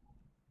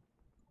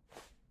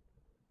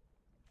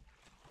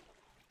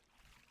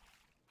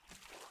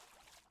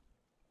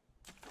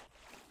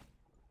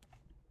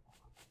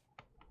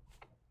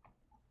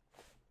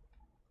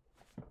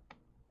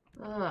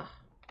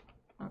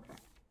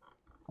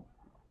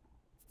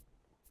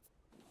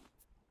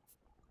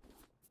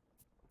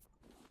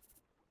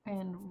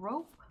 And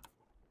rope.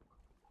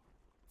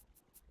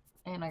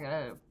 And I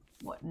gotta,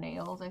 what,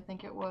 nails I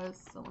think it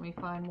was. So let me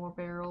find more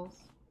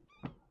barrels.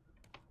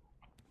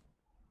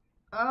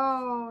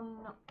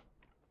 Oh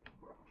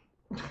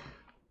no.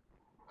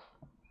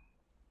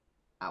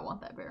 I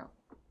want that barrel.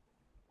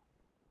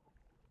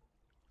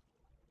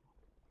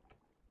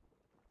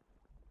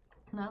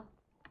 No?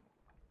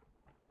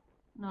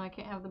 No, I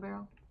can't have the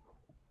barrel.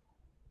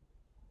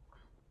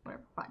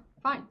 Whatever, fine.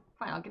 Fine,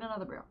 fine, I'll get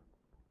another barrel.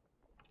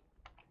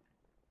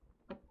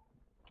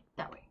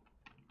 That way.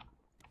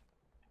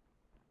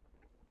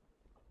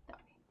 That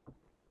way.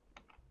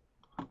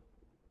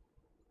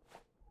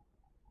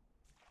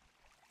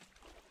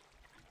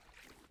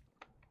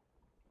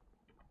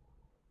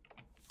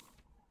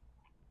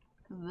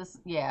 This,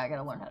 yeah, I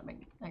gotta learn how to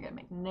make, I gotta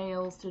make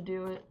nails to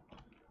do it.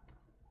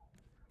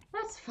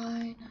 That's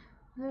fine.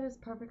 That is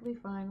perfectly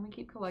fine. We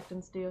keep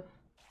collecting stuff.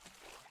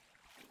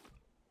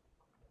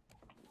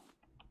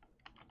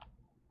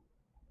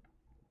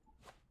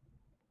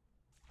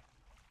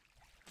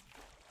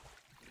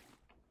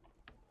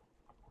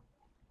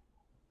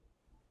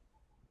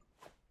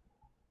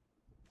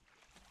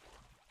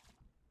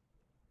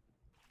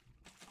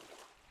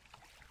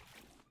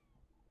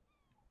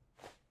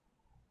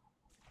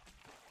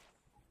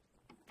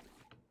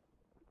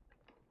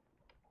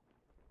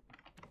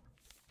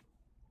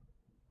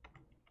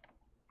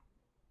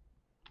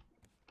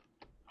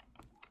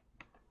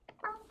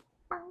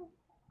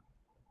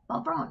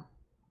 Pomfron.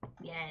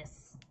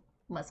 Yes.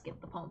 Let's get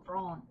the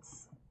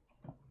pomfrons.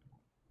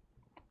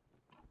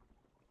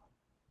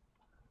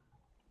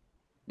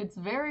 It's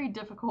very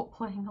difficult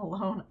playing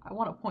alone. I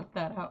want to point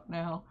that out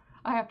now.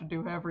 I have to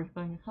do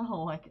everything. I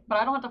don't like it. But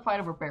I don't have to fight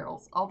over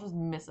barrels. I'll just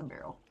miss a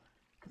barrel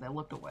because I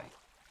looked away.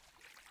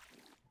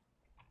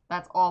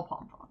 That's all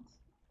pomfrons.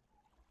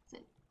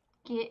 That's it.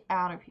 Get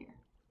out of here.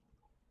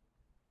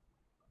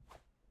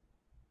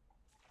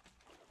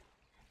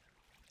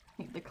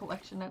 The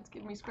collection nets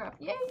give me scrap.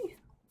 Yay!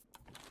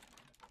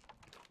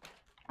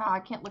 Ah, I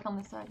can't look on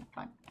this side.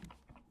 Fine.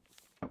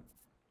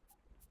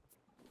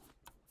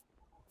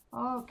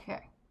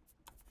 Okay.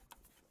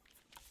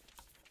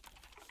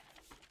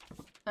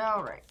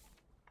 Alright.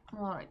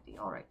 Alrighty,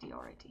 alrighty,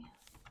 alrighty.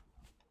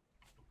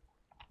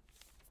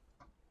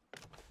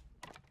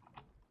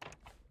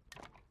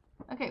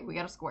 Okay, we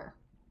got a square.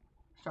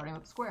 Starting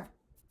with a square.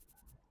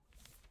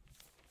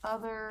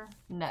 Other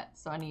net.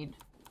 So I need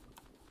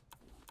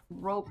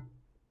rope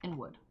and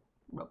wood.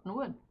 Rope and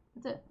wood.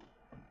 That's it.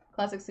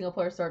 Classic single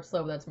player starts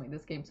slow, but that's what made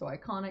this game so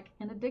iconic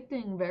and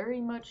addicting.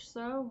 Very much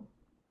so.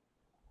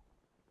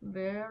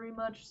 Very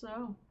much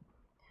so.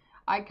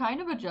 I kind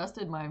of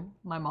adjusted my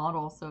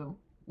model so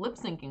lip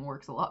syncing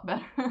works a lot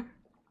better. Oh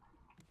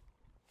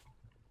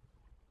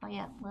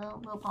yeah,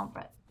 little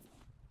pomfret.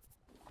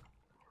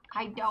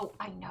 I know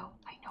I'm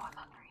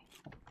hungry.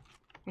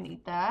 You're gonna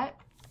eat that,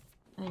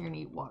 and you're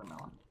gonna eat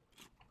watermelon.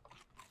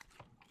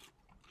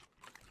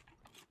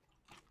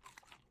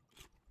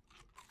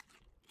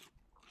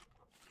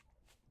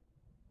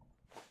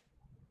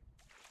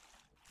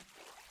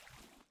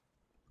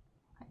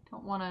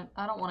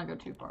 I don't wanna go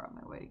too far on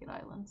my way to get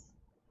islands.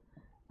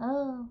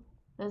 Oh,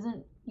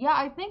 doesn't, yeah,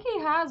 I think he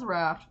has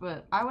Raft,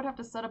 but I would have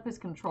to set up his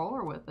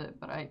controller with it,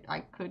 but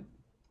I could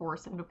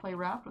force him to play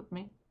Raft with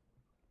me.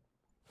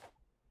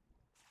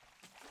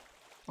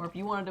 Or if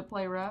you wanted to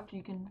play Raft,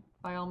 you can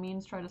by all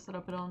means try to set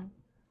up it on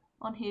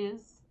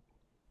his.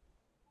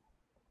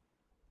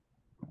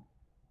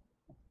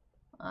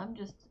 I'm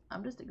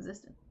just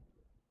existing.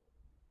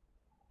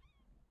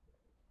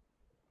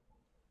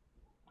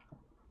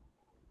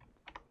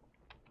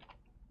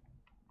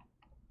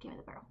 Give me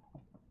the barrel.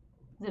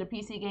 Is it a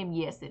PC game?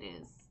 Yes, it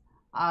is.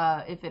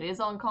 If it is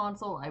on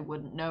console, I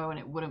wouldn't know, and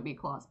it wouldn't be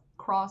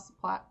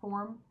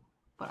cross-platform,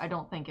 but I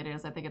don't think it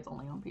is. I think it's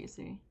only on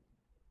PC.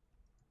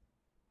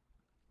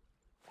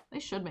 They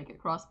should make it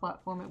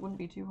cross-platform. It wouldn't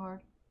be too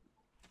hard.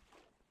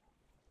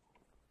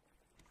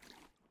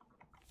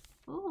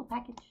 Ooh,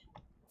 package.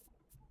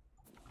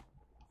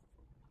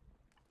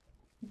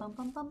 Bum,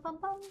 bum, bum, bum,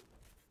 bum.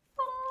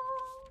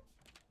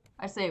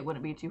 I say it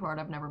wouldn't be too hard.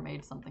 I've never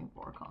made something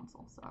for a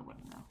console, so I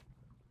wouldn't know.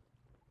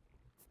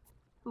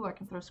 Ooh, I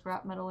can throw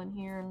scrap metal in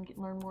here and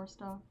learn more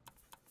stuff.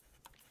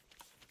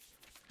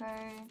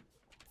 Okay,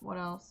 what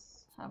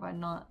else have I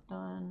not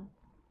done?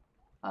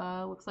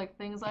 Looks like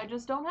things I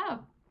just don't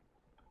have.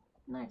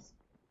 Nice.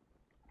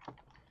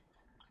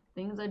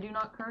 Things I do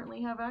not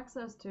currently have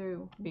access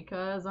to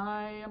because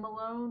I am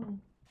alone.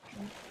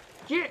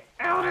 Get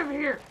out of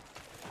here!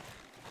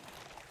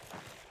 I'm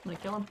gonna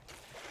kill him.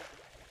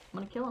 I'm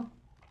gonna kill him.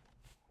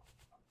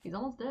 He's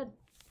almost dead.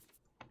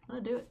 I'm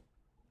gonna do it.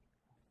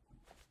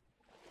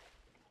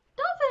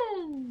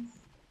 Dolphins!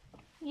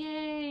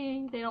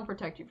 Yay! They don't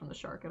protect you from the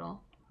shark at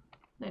all.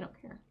 They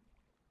don't care.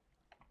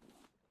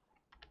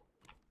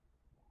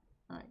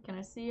 Alright, can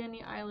I see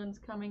any islands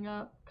coming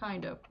up?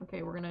 Kind of.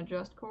 Okay, we're gonna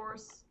adjust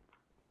course.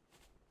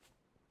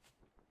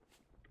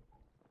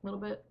 A little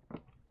bit.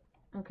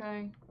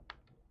 Okay.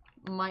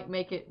 Might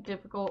make it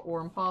difficult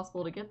or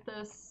impossible to get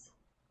this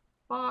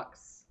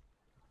box.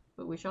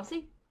 but we shall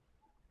see.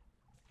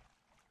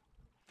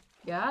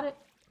 Got it.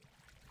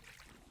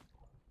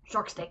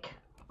 Shark steak.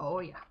 Oh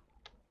yeah.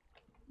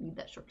 Need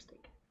that shark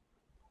steak.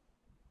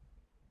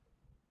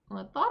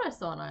 Well, I thought I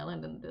saw an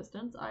island in the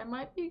distance. I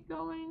might be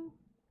going...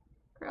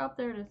 Crap,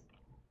 there it is.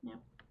 Yeah.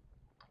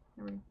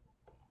 There we go.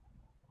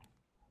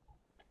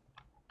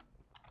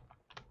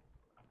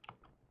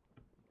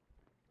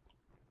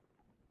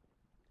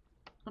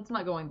 It's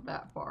not going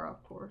that far,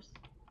 of course.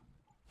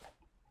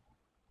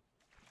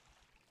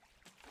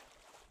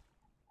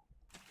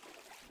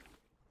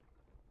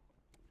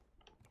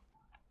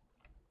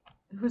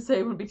 Who say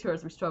it would be too hard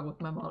as we struggle with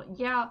my model?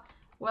 Yeah,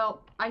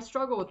 well, I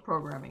struggle with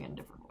programming in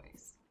different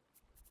ways.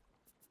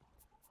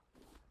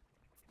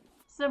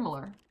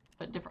 Similar,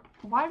 but different.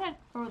 Why did I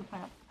throw the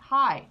path?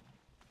 Hi.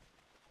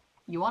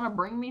 You want to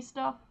bring me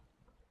stuff?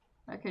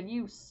 I could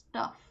use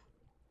stuff.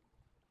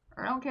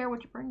 Or I don't care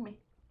what you bring me.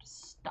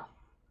 Just stuff.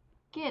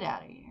 Get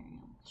out of here, you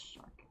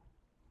shark.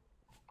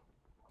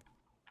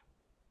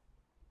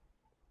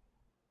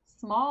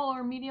 Small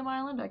or medium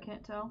island? I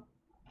can't tell.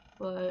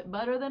 But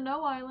better than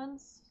no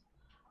islands.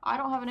 I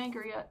don't have an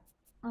anchor yet.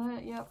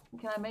 Yep.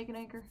 Can I make an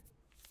anchor?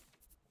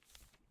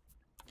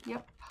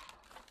 Yep.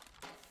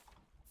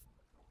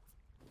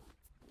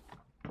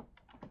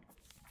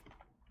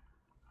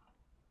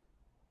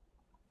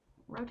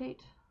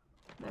 Rotate.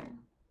 There.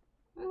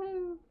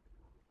 Woohoo!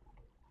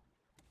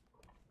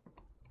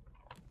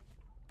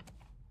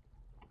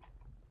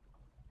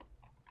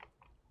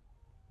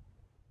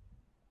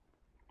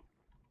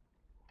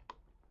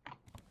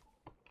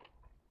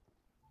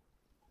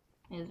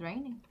 It's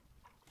raining.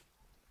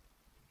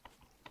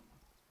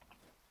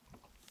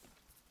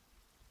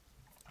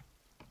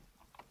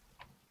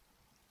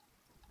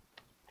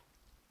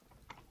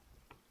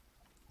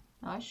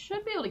 I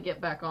should be able to get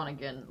back on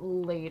again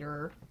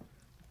later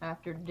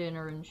after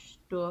dinner and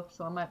stuff,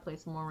 so I might play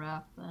some more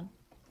Raft then.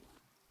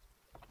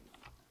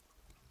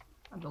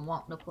 I've been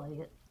wanting to play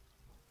it.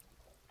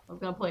 I was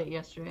gonna play it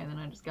yesterday and then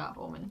I just got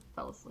home and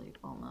fell asleep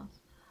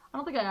almost. I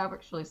don't think I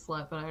actually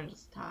slept, but I was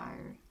just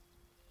tired.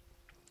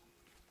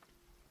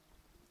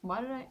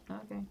 Why did I?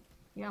 Okay.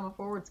 Yeah, I'm a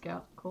forward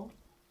scout. Cool.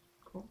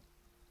 Cool.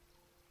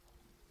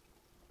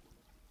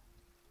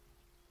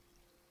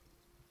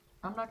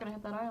 I'm not gonna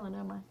hit that island,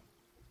 am I?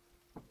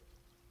 I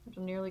have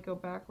to nearly go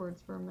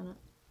backwards for a minute.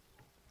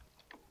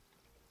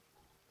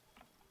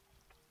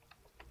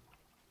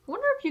 I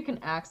wonder if you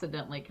can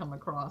accidentally come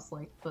across,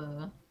 like,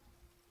 the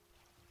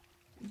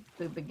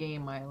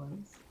game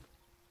islands.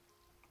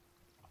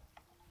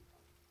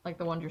 Like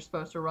the ones you're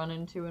supposed to run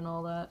into and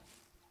all that.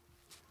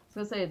 I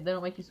was gonna say, they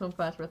don't make you swim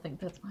fast, but I think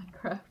that's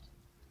Minecraft.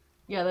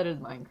 Yeah, that is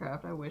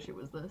Minecraft. I wish it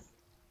was this.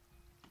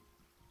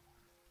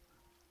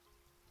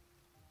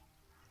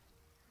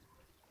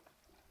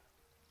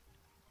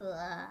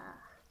 Ugh.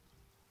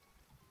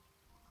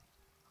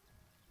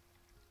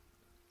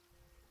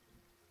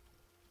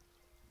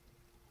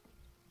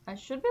 I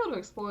should be able to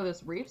explore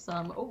this reef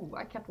some. Oh,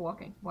 I kept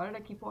walking. Why did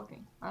I keep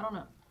walking? I don't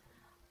know.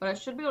 But I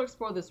should be able to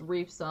explore this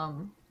reef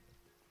some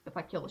if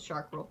I kill the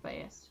shark real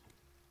fast.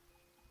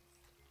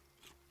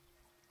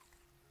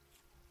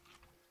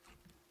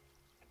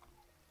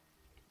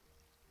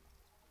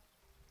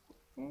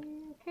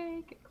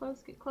 Okay, get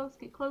close, get close,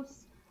 get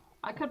close.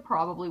 I could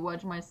probably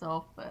wedge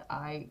myself, but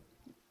I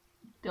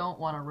don't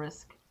want to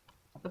risk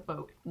the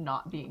boat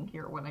not being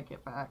here when I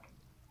get back.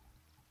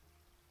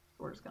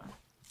 So we're just gonna...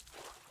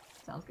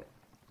 Sounds good.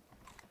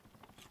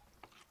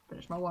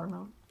 Finish my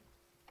watermelon.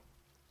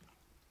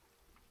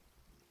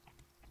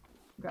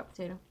 Grab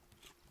potato.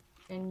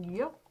 And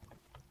yep.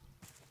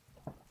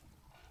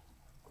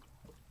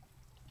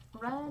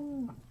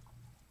 Run!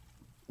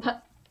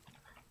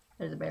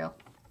 There's a barrel.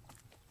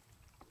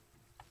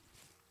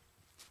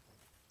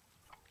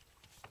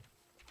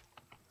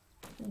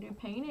 Can do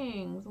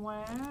paintings.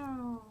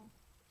 Wow.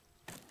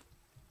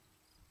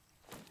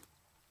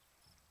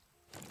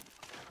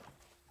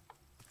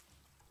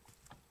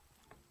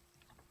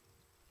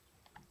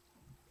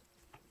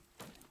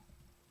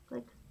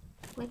 Click,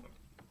 click.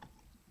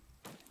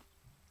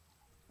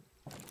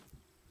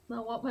 I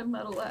want my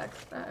metal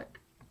axe back.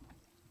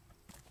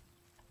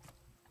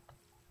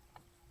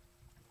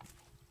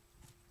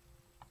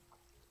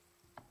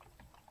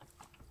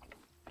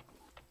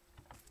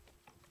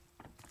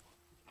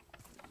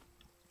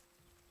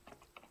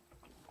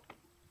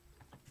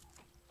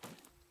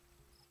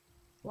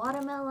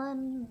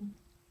 Watermelon.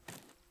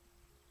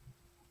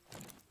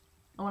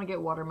 I want to get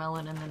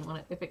watermelon, and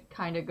then if it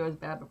kind of goes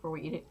bad before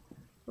we eat it.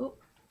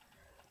 Oop.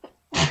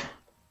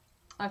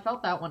 I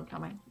felt that one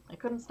coming. I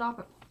couldn't stop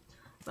it.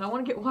 But I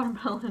want to get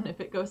watermelon if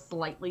it goes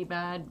slightly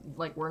bad.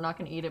 Like, we're not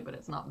going to eat it, but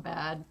it's not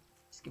bad.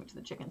 Just give it to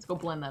the chickens. Go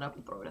blend that up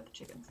and throw it at the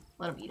chickens.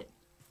 Let them eat it.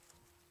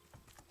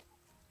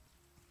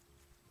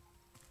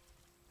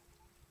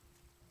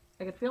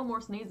 I could feel more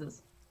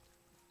sneezes.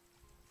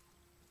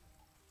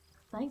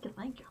 Thank you,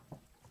 thank you.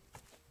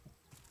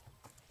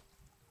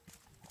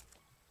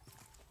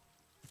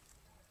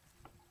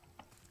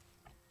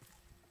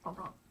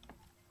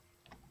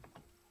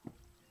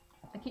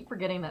 I keep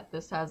forgetting that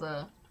this has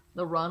a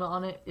the run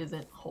on it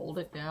isn't hold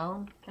it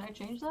down. Can I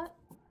change that?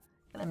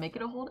 Can I make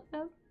it a hold it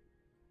down?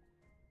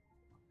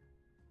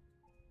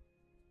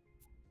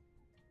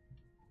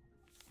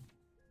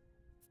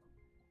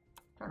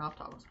 Turn off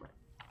toggle spray.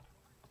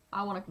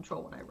 I want to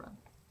control when I run.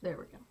 There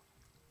we go.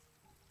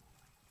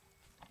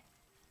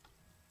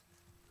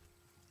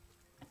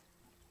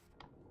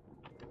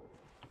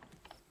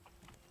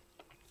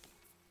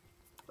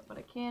 Put what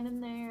I can in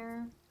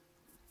there.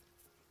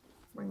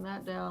 Bring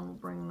that down,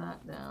 bring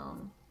that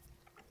down.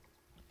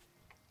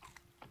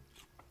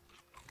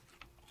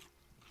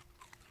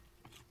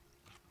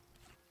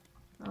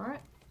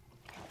 Alright.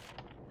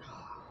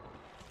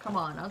 Come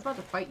on, I was about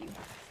to fight you.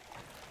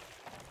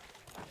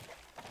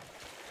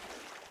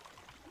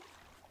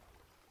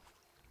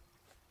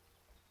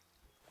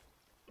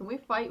 Can we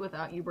fight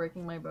without you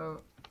breaking my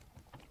boat?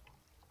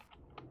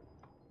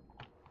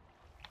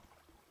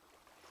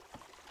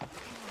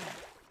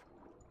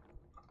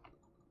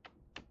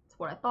 That's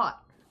what I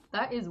thought.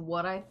 That is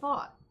what I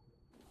thought.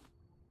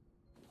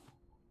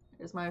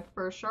 Here's my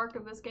first shark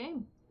of this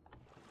game.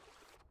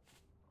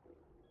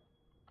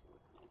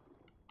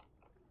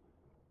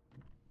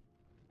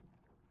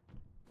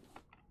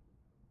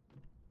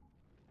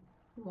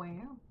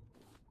 Wow.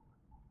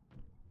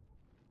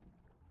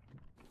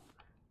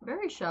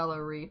 Very shallow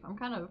reef. I'm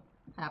kind of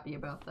happy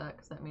about that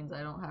because that means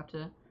I don't have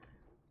to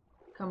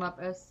come up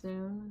as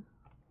soon.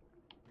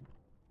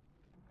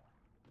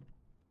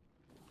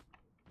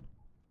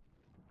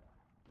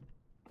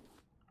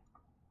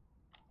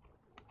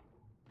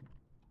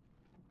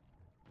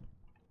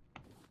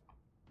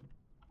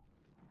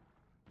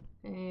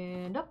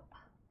 And up.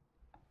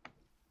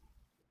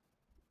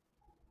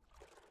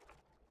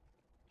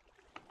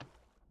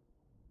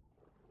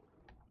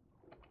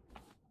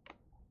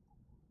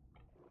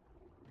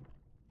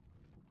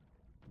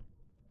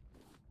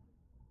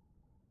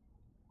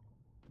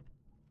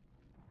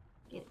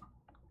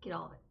 Get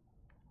all of it.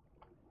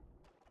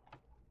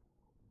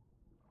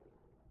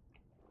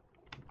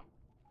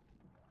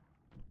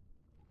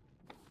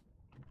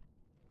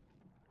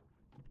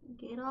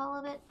 Get all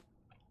of it.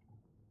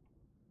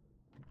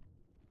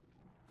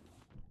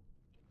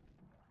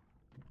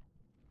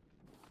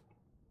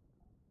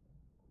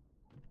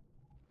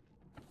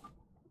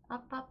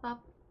 Up, up,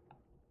 up.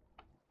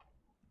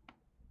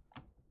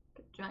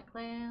 Get giant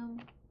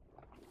clam.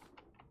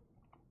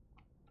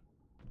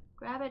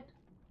 Grab it.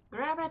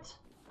 Grab it.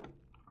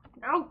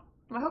 No!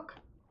 My hook!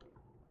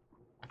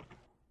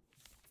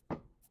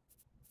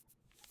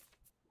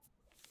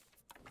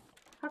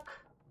 Hook!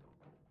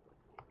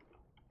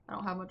 I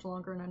don't have much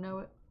longer and I know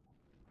it.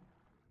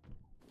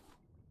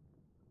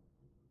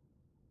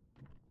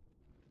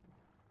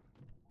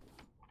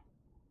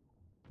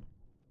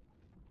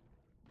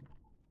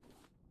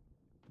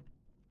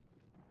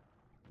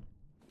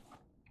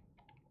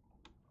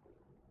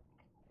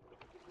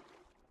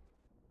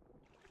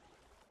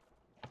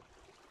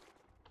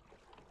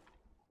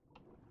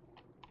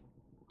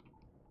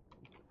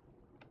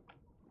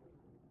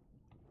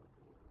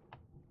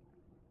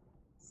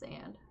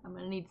 Sand. I'm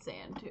gonna need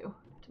sand too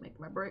to make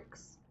my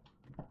bricks.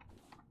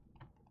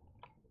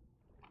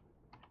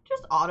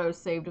 Just auto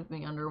saved with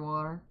me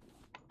underwater.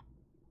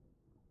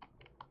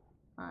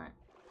 Alright,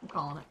 I'm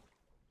calling it.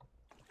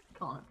 I'm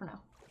calling it for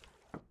now.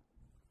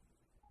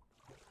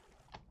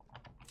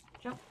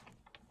 Jump.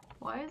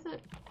 Why is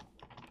it?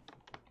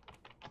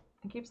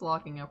 It keeps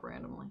locking up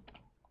randomly.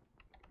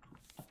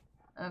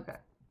 Okay.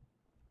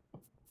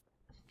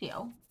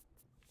 Steel.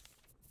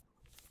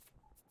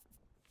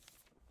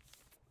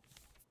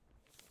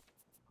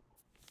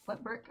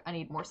 Wet brick? I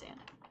need more sand.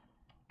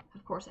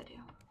 Of course I do.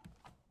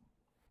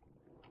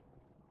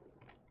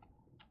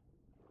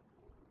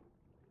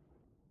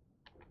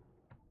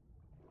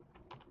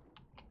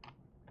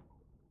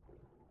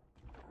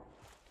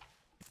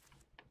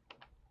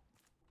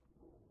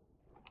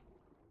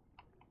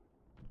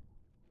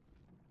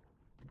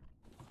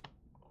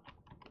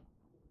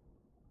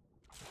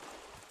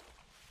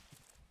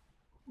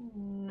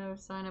 No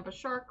sign of a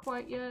shark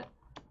quite yet.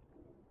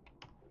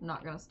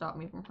 Not gonna stop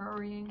me from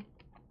hurrying.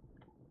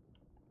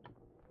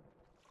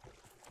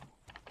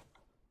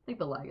 I think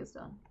the lag is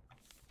done.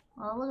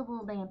 Oh, look at a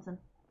little dancing.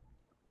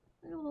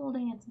 Look at a little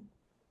dancing.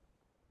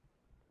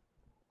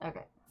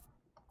 Okay.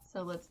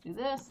 So let's do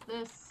this.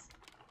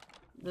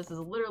 This is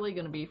literally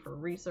gonna be for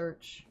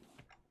research.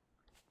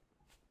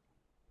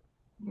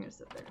 You're gonna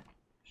sit there.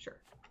 Sure.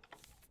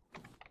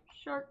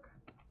 Shark.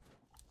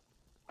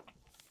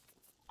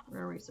 We're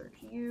gonna research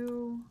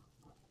you.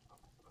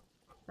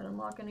 Did I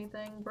unlock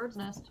anything? Bird's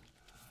nest.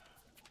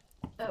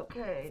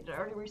 Okay, did I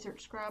already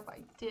research scrap? I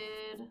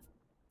did.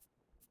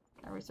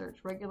 Can I research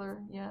regular?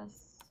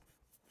 Yes.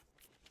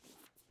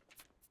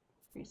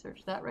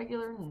 Research that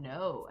regular?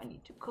 No, I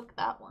need to cook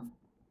that one.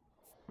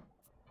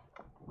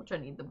 Which I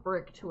need the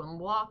brick to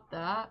unlock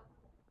that.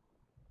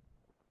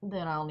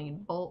 Then I'll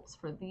need bolts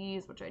for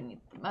these, which I need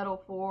the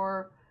metal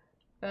for.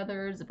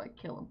 Feathers if I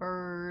kill a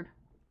bird.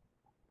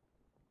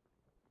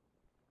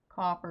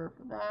 Copper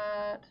for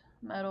that.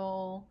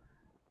 Metal.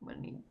 I'm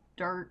gonna need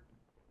dirt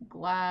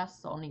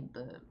glass. I'll need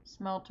the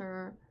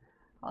smelter.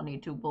 I'll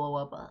need to blow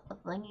up a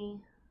thingy.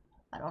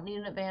 I don't need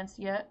an advanced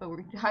yet, but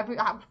we're having.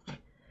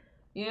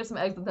 You need some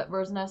eggs with that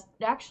bird's nest.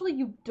 Actually,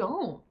 you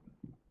don't.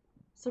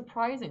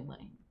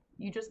 Surprisingly,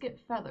 you just get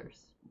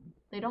feathers.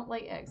 They don't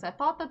lay eggs. I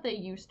thought that they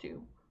used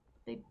to.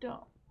 They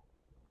don't.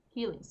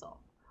 Healing salve.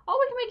 Oh,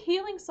 we can make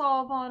healing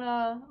salve on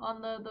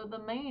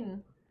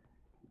the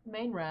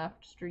main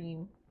raft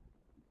stream.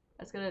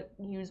 I was gonna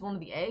use one of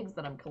the eggs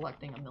that I'm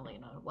collecting a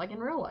million of. Like in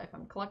real life,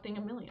 I'm collecting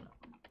a million of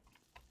them.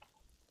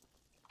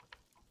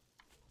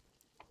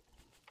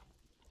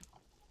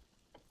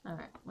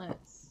 Alright,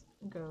 let's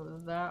go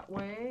that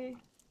way.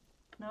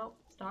 Nope,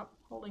 stop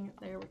holding it.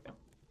 There we go.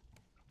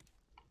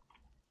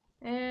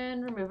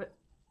 And remove it.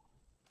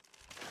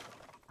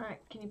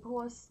 Alright, can you pull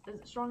us? Is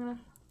it strong enough?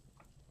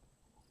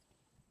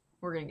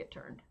 We're gonna get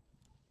turned.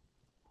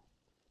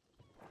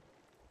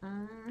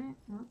 Alright.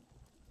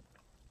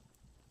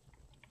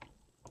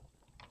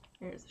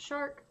 Here's the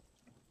shark.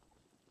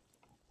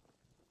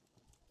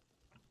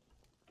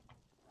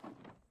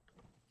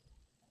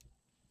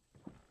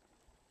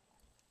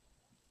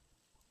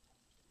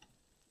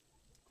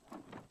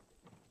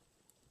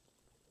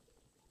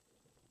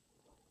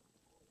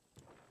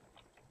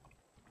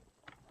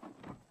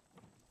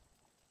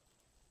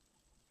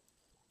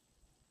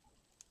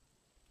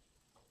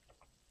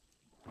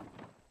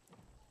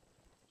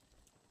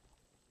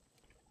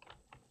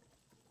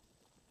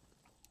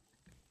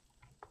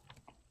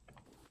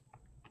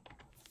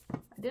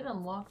 I did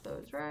unlock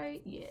those,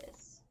 right?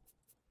 Yes.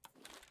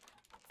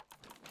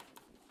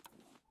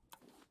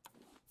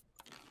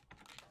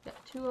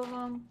 Got 2 of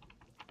them.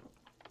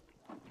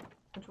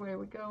 Which way are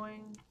we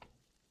going?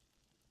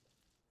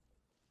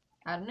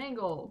 At an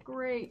angle.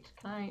 Great.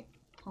 Can I...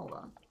 Hold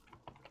on.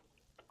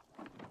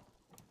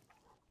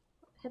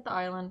 Hit the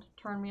island.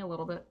 Turn me a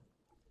little bit.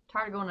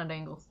 Tired of going at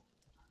angles.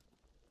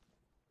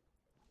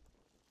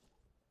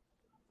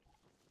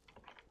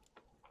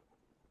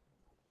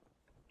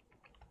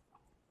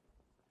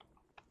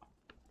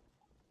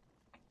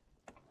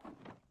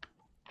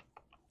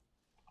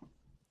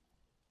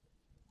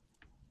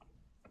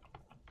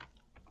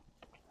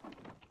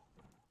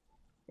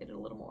 Hit it a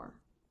little more.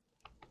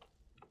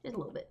 Just a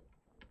little bit.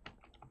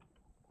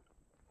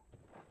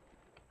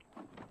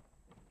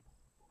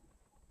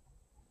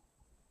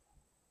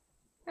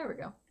 There we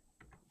go.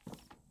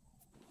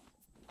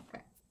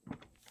 Okay.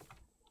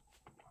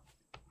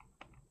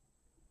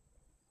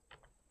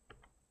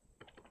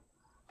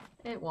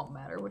 It won't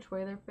matter which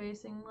way they're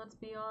facing, let's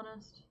be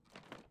honest.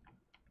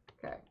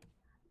 Okay.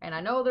 And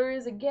I know there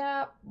is a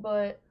gap,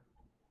 but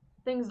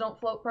things don't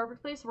float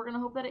perfectly, so we're gonna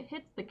hope that it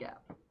hits the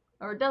gap.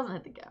 Or it doesn't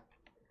hit the gap.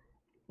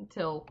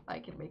 Until I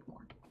can make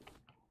more.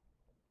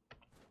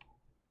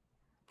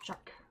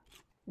 Shark.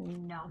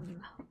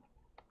 Nom.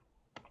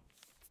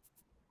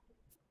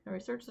 Can I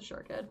research the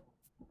shark head?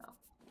 No.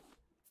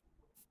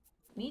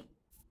 Meat?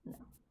 No.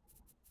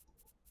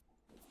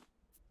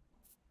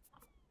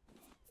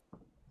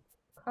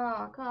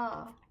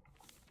 Caw.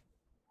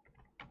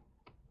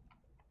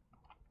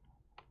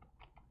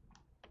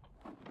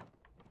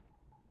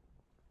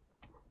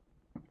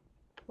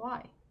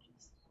 Why?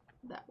 Just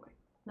that way.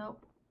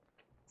 Nope.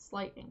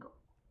 Slight angle.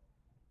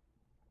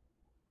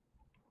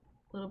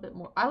 A little bit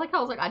more. I like how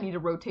I was like, I need to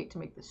rotate to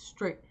make this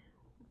straight.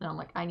 And I'm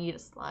like, I need a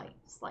slight.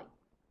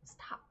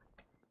 Stop.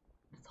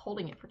 It's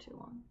holding it for too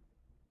long.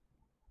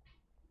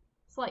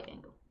 Slight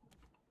angle.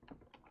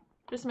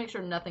 Just to make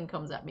sure nothing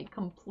comes at me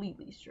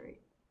completely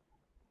straight.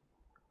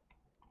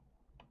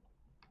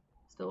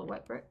 Still a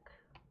wet brick.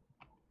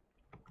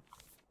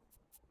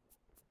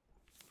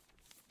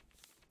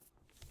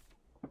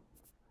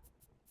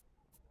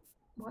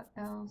 What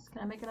else?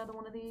 Can I make another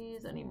one of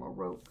these? I need more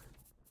rope.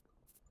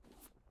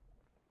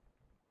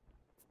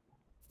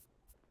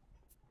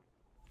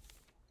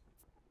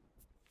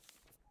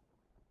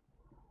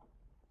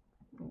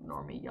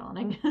 Ignore me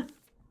yawning.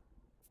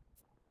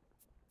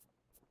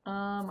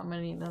 I'm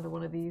gonna need another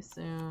one of these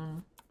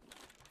soon.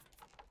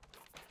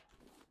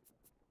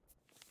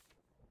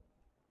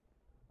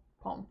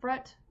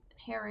 Pomfret,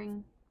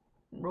 herring,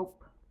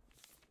 rope.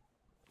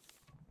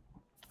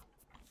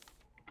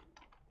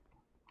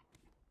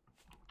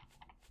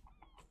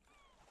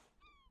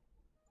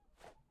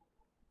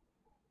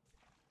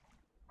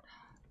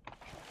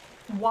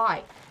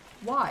 Why?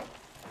 Why?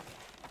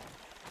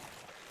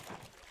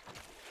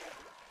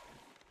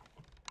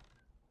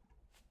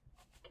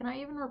 Can I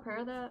even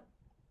repair that?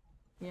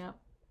 Yeah.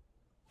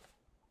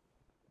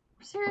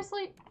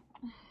 Seriously?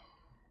 Is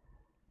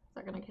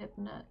that gonna hit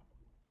the net?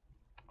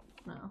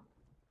 No.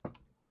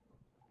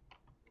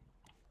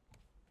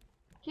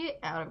 Get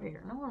out of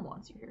here. No one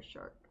wants you here,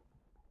 shark.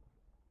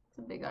 It's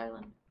a big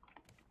island.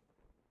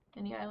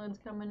 Any islands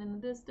coming in the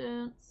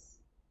distance?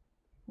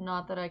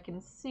 Not that I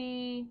can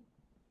see.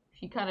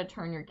 If you kind of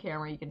turn your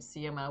camera, you can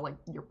see them out like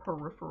your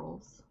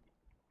peripherals.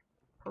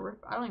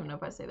 I don't even know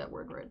if I say that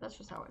word right. That's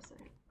just how I say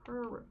it.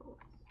 Peripherals.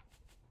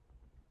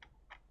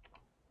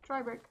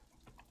 Dry brick.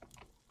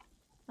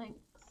 Thanks.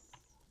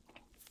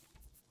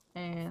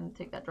 And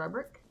take that dry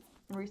brick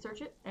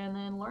research it, and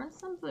then learn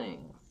some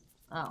things.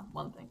 Oh,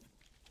 one thing.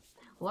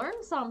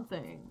 Learn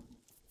something.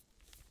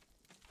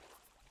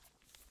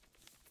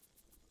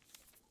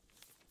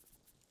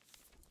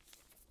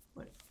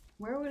 Wait,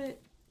 where would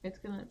it? It's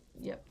gonna.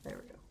 Yep, there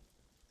we go.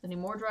 I need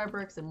more dry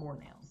bricks and more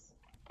nails.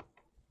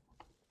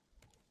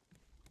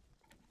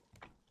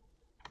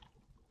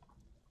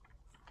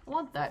 I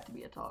want that to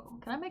be a toggle.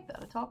 Can I make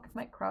that a toggle? Can I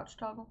make crouch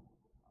toggle?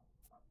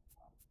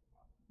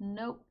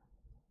 Nope.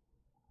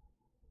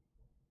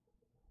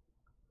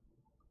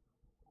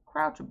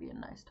 Crouch would be a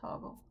nice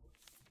toggle.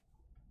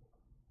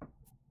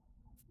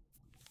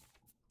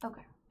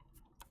 Okay.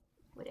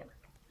 Whatever.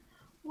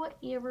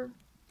 Whatever.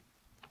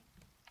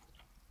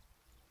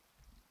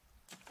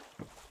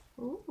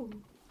 Ooh.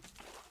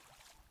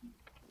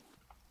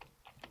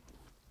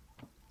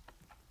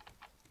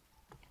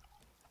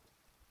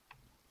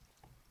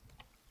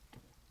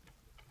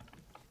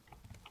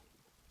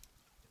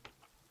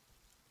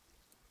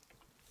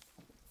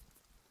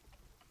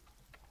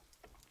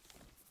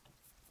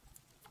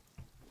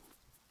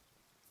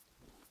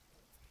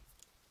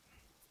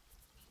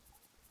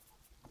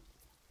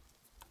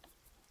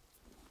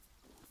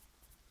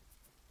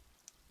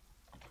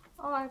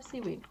 Oh, I have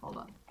seaweed. Hold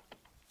on.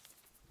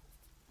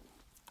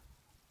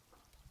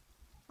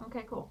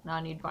 Okay, cool. Now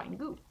I need vine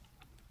goo.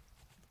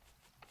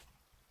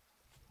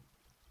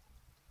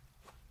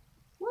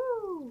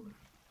 Woo!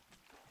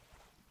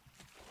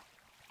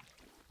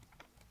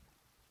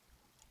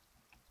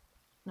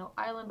 No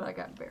island, but I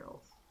got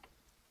barrels.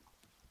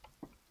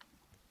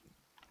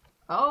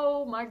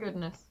 Oh my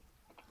goodness.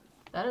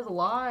 That is a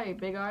lie.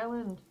 Big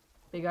island.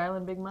 Big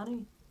island, big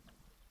money.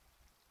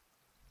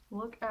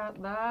 Look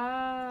at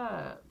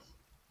that.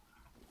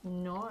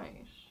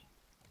 Nice.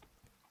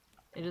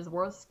 It is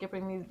worth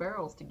skipping these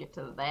barrels to get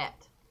to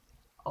that.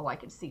 Oh, I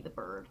can see the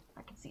bird.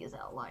 I can see his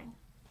outline.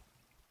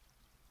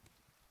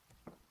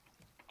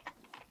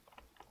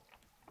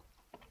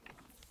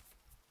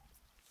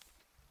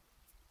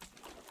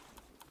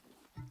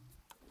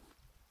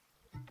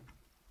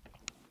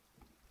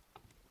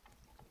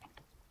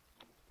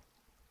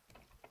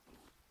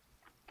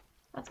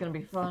 That's gonna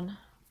be fun.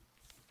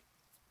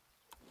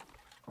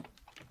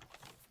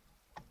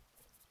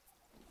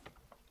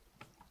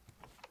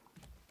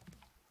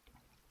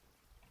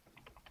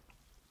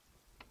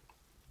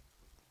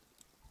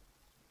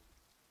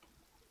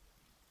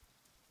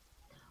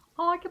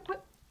 Oh, I could put...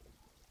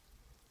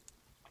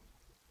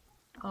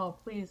 Oh,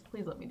 please,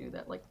 please let me do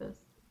that like this.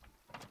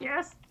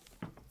 Yes!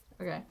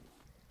 Okay.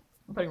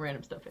 I'm putting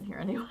random stuff in here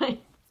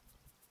anyway.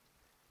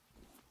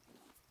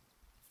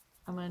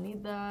 I'm gonna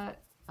need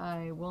that.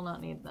 I will not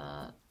need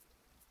that.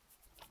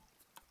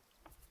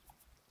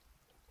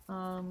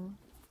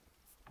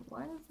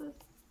 Why is this?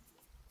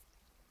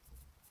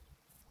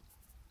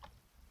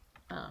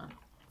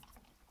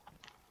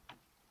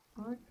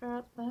 Look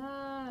at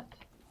that.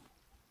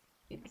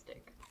 Eat the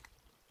steak.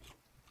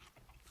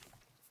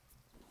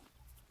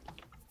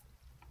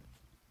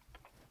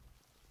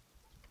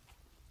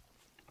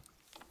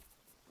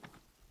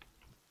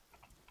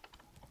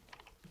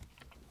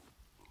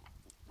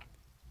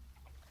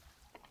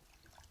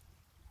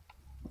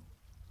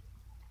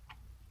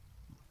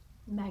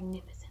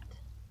 Magnificent.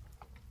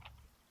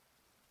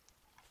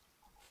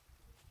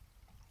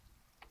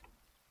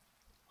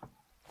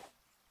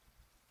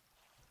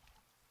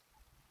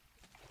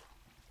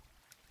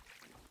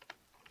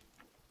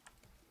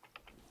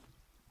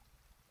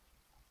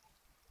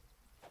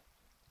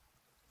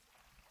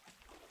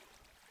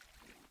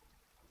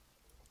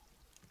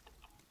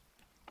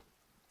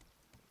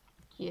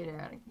 Get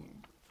out of here.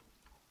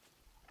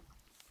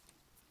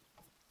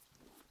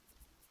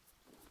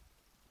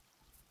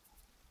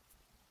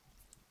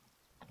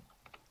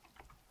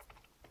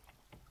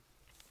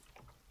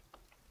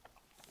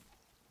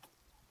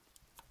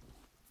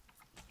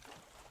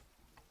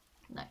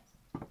 Nice.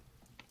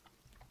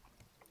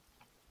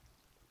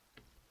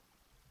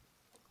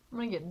 I'm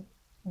gonna get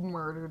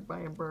murdered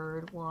by a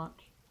bird,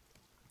 watch.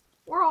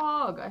 Or a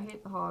hog. I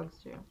hate the hogs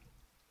too.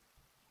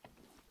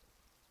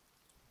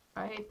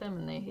 I hate them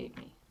and they hate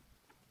me.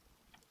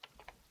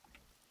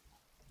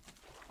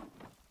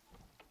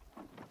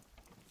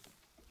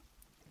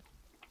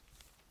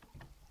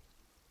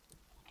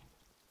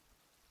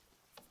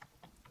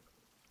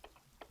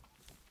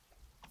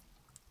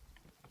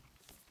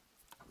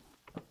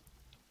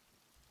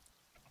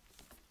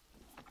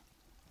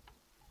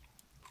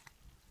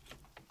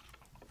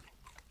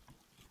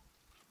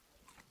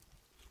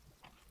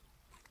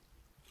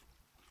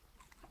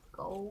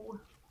 Go.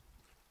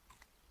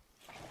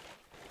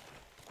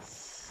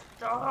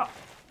 Stop.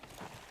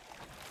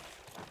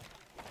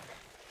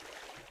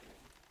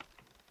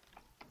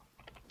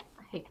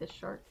 I hate this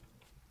shark.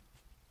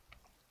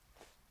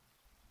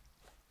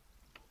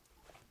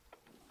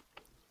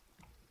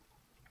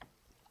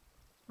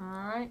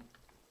 Alright.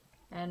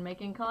 And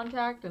making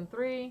contact in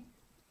 3,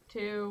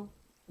 2,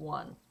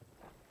 1.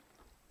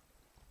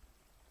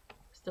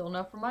 Still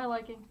enough for my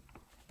liking.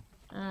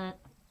 Alright.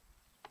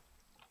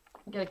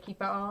 Gotta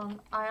keep an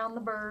eye on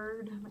the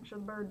bird. Make sure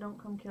the bird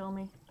don't come kill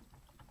me.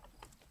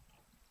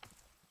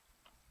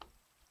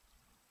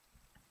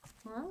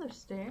 Oh, there's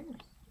stairs.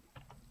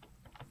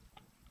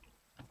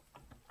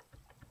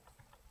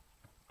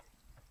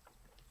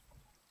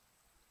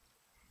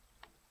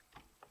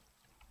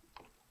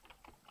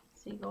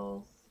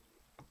 Seagulls.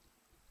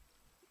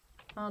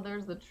 Oh,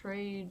 there's the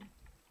trade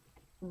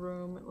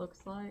room, it looks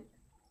like.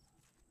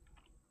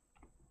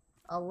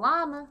 A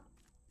llama.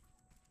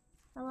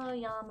 Hello,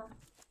 llama.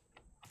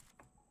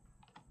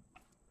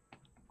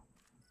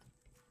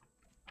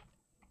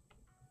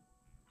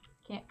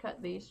 Can't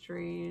cut these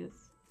trees.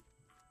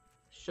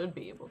 Should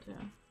be able to.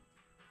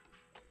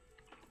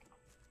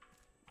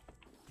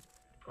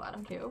 Glad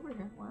I'm over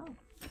here. Wow.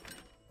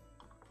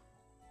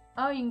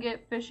 Oh, you can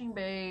get fishing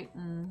bait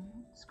and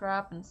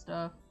scrap and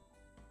stuff.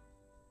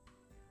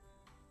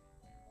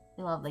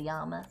 You love the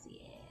llamas,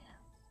 yeah.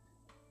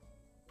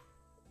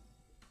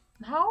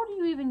 How do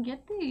you even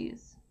get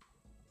these?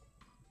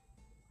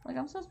 Like,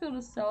 I'm supposed to be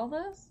able to sell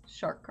this?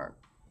 Shark carp.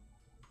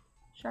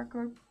 Shark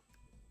carp.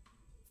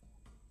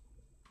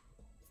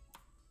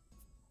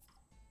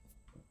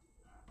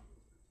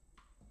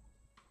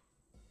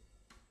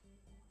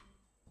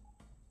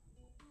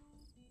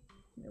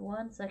 Give me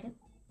 1 second.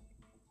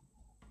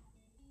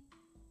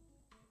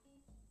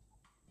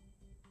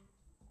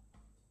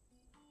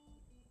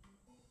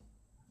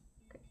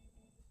 Okay.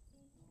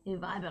 He's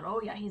vibing.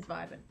 Oh yeah, he's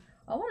vibing.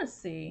 I want to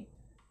see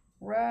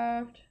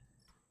Raft,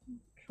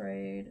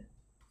 trade,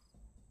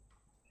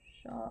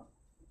 shop,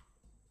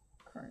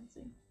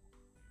 currency.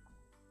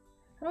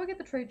 How do I get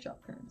the trade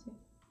shop currency?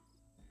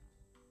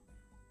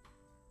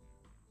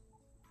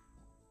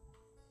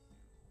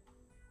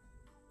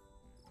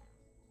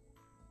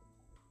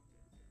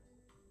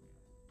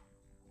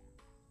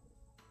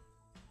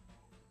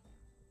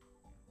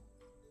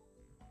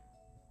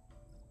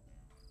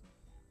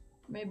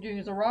 Maybe doing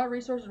is a raw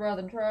resources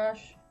rather than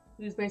trash.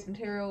 Use base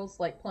materials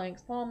like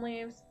planks, palm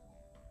leaves.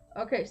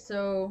 Okay,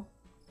 so...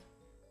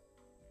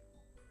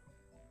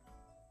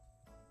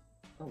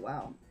 Oh,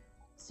 wow.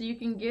 So you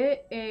can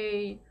get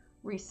a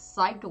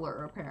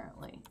recycler,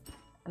 apparently.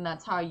 And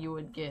that's how you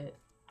would get,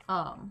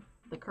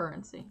 the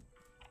currency.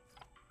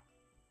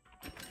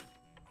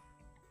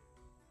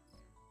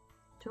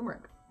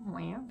 Turmeric.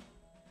 Wow.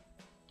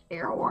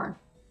 Air horn.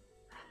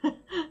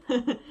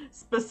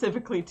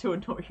 Specifically to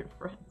annoy your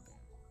friends.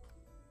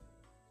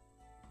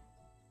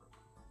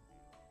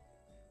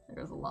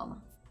 There's a llama.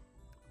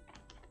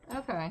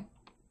 Okay.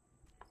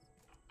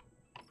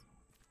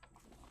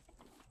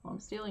 Well, I'm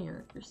stealing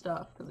your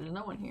stuff because there's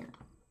no one here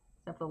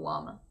except the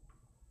llama.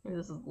 Maybe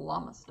this is the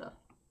llama stuff.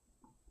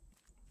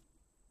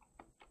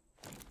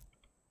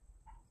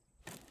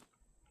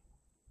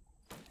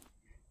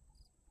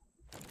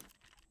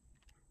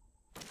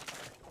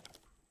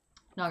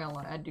 Not gonna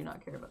lie, I do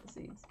not care about the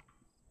seeds.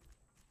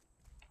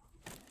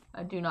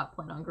 I do not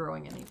plan on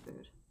growing any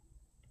food.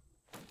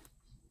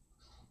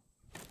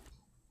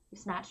 You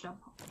snatched them.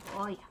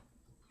 Oh yeah.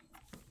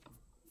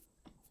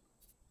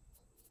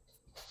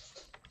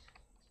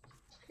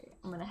 Okay,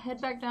 I'm gonna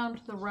head back down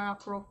to the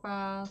raft real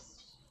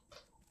fast.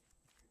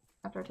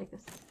 After I take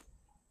this.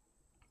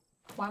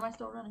 Why am I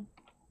still running?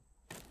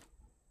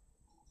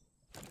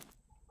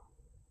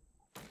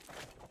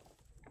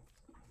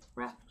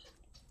 Raft.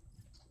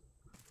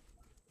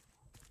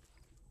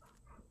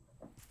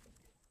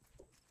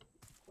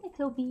 Hey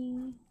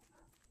Toby.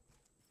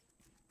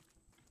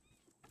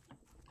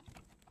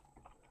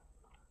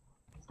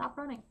 Stop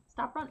running.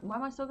 Stop running. Why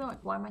am I still going?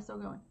 Why am I still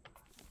going?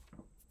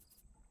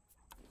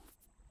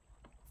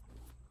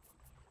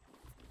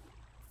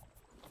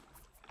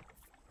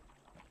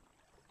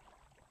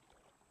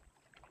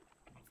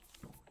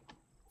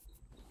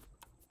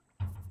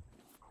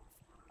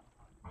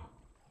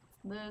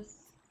 This.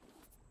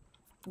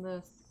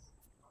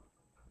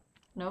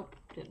 Nope.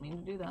 Didn't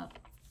mean to do that.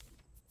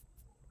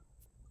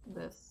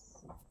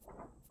 This.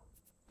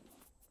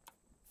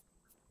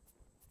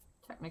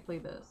 Technically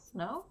this.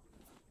 No?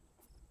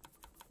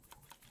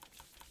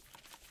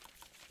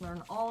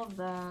 Learn all of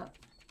that.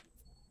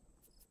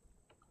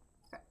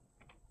 Okay.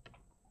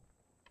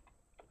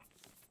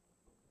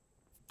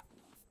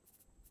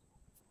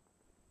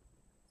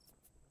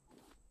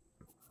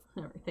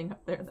 Everything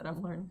up there that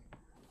I'm learning.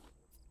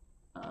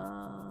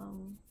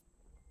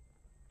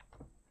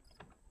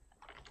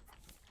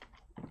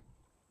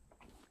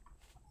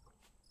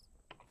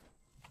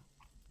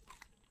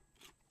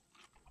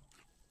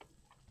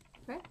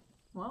 Okay.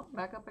 Well,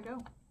 back up I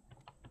go.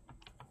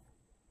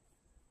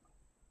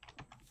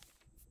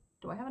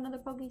 Do I have another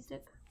pokey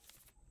stick?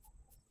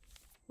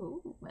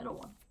 Ooh, metal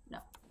one. No.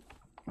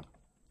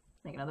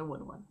 Make another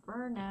wood one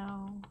for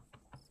now.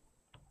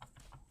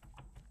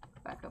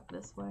 Back up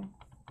this way.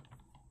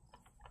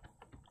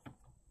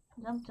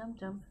 Jump, jump,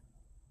 jump.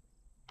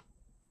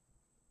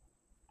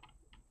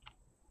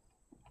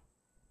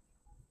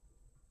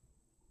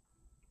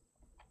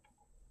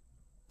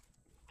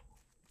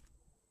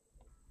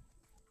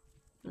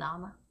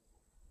 Llama.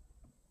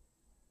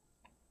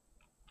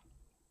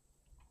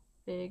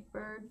 Big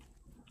bird.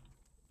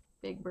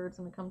 Big bird's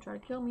gonna come try to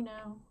kill me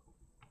now.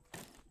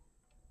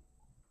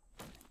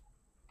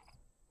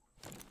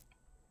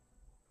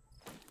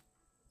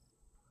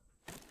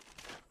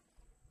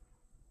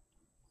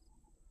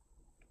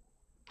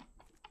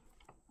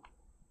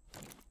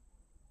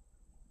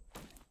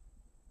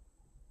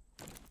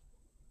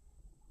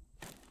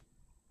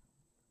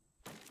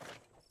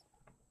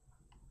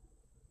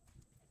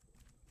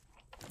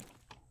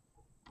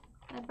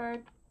 Hi,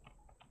 bird.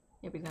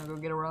 Yep, he's gonna go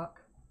get a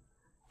rock.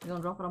 He's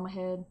gonna drop it on my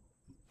head.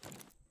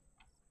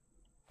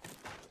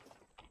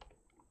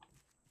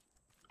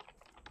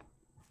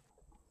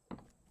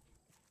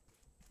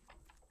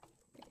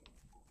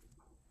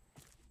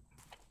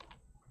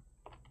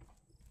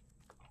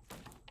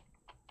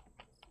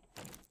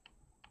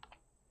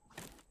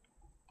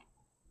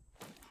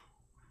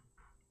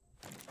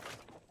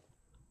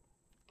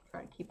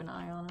 Try to keep an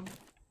eye on him.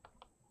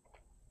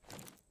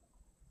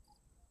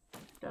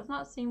 Does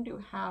not seem to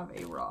have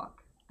a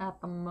rock at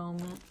the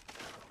moment.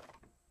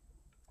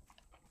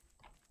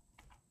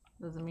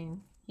 Doesn't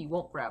mean he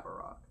won't grab a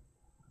rock.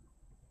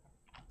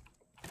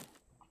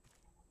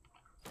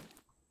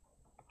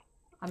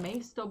 I may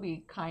still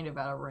be kind of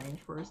out of range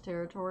for his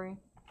territory.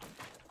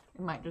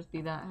 It might just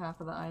be that half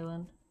of the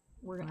island.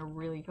 We're gonna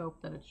really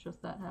hope that it's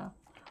just that half.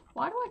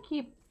 Why do I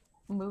keep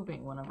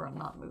moving whenever I'm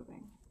not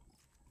moving?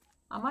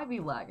 I might be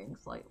lagging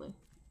slightly.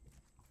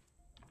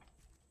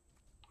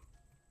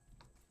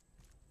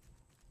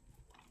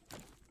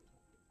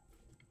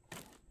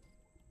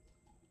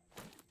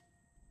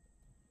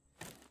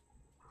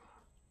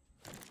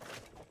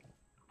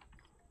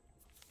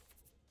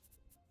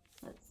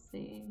 Let's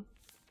see.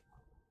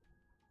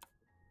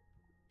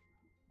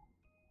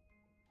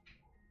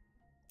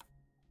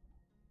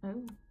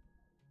 Oh.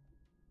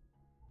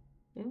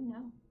 Oh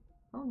no.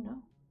 Oh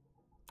no.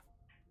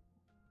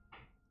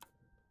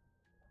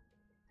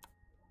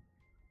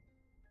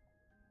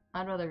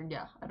 I'd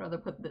rather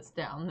put this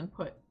down than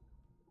put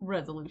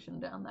resolution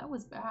down. That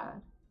was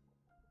bad.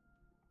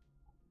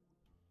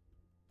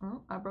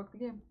 Oh, I broke the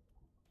game.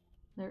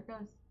 There it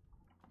goes.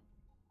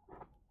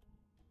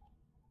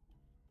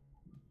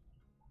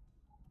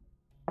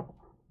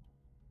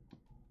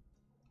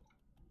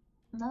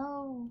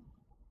 No.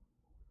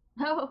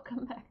 No,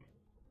 come back.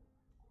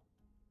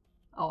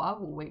 Oh, I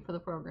will wait for the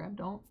program.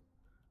 Don't.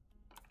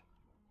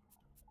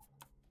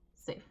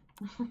 Safe.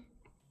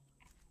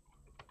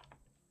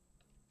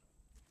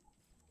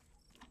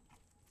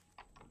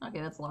 Okay,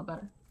 that's a lot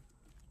better.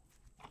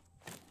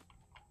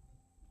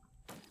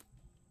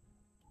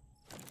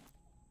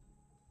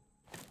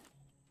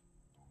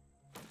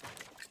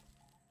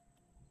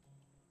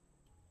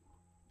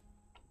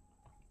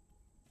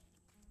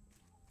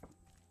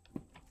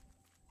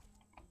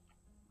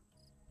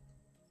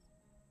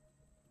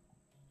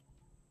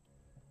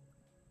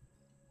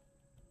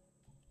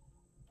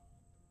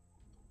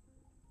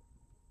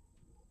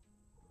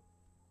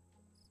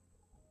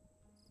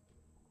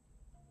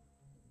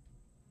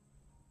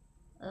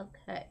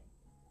 Okay.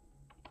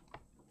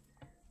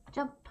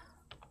 Jump.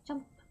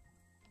 Jump.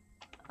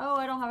 Oh,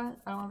 I don't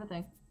have a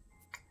thing.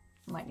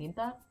 Might need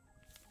that.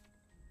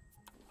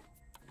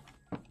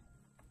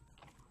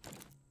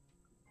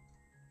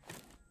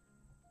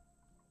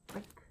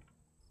 Break.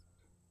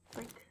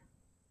 Break.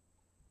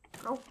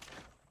 Go.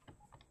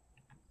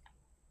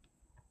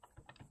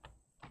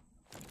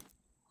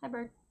 Hi,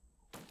 bird.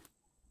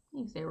 You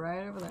can stay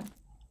right over there.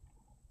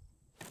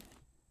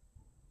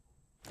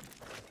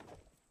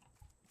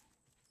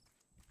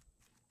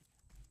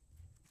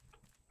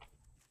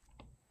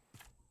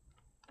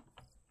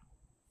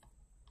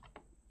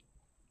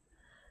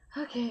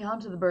 Okay,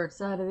 onto the bird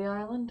side of the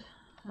island.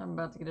 I'm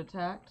about to get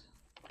attacked.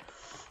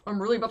 I'm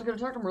really about to get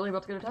attacked. I'm really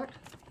about to get attacked.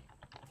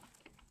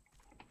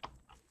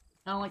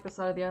 I don't like this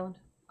side of the island.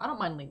 I don't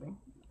mind leaving.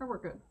 We're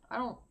good. I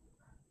don't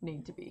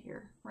need to be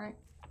here, right?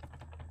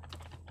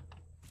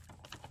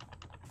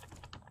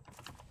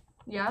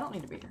 Yeah, I don't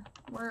need to be here.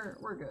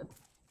 We're good.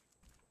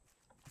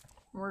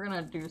 We're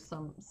gonna do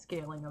some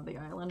scaling of the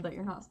island that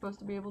you're not supposed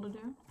to be able to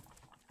do.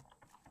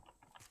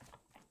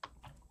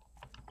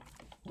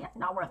 Yeah,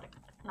 not worth it.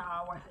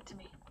 Not worth it to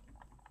me.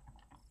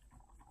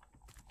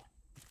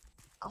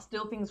 I'll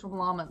steal things from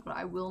llamas, but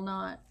I will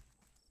not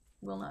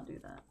do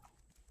that.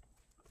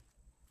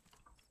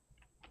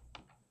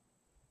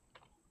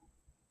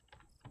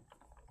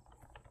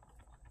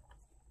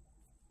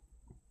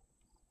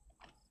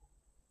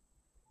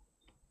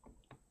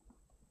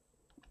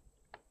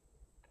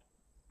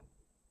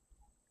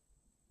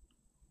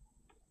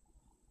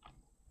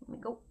 Let me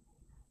go.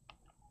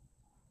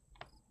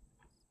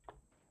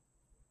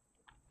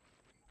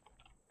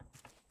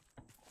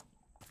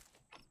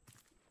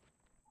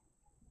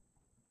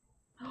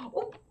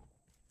 Oh!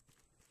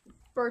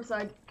 Bird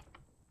side.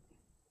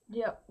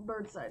 Yep,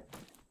 bird side.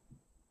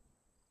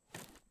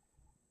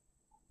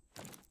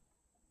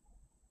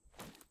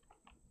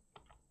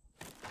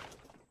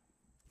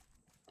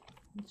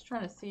 I'm just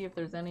trying to see if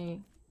there's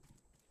anything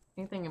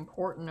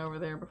important over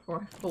there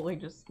before I fully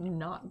just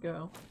not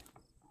go.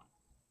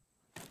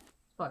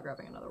 Spot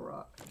grabbing another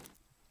rock.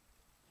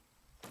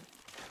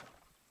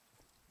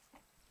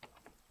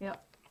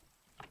 Yep.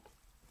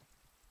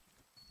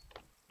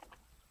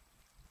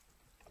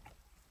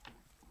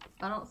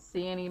 I don't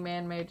see any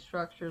man-made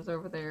structures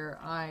over there.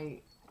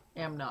 I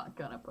am not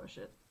gonna push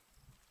it.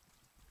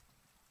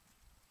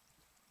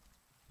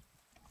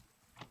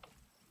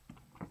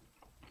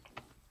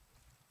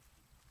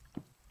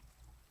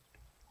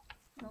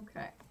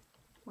 Okay.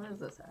 What is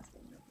this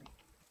asking of me?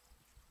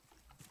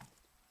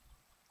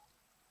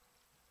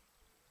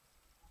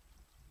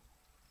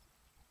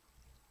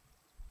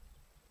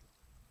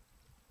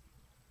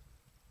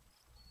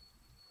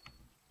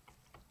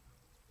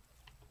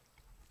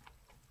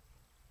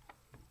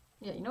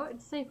 Yeah, you know what?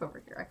 It's safe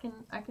over here. I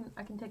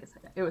can take a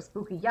second. It was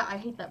spooky. Yeah, I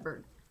hate that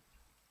bird.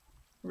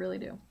 Really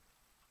do.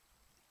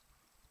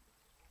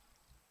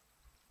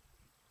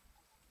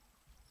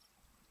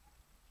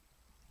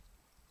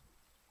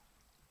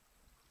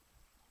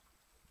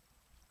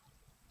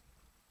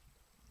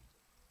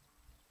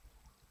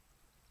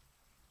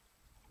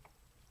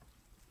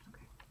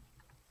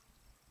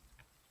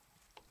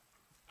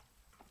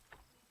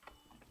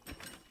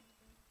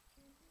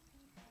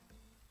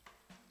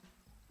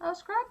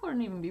 Scrap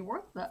wouldn't even be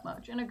worth that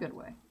much, in a good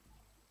way.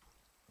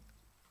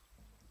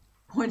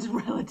 Points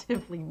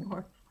relatively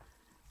north.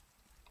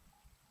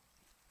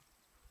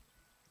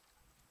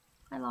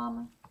 Hi,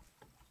 llama.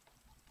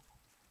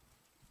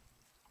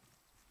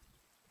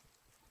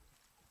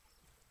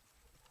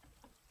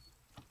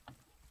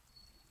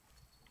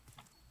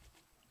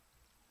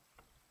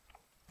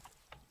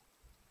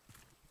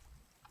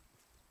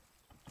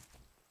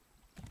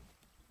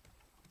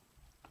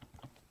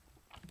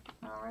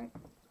 Alright,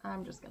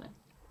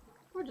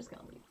 we're just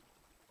gonna leave.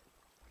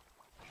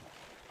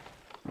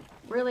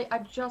 Really? I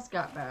just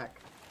got back.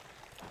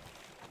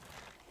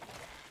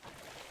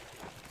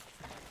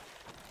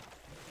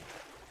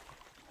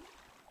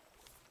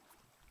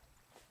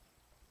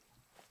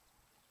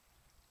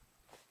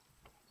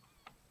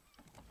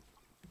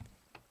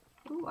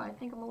 Ooh, I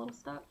think I'm a little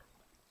stuck.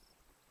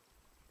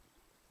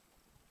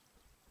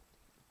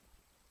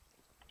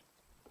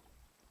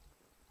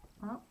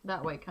 Well,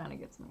 that way kind of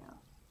gets me out.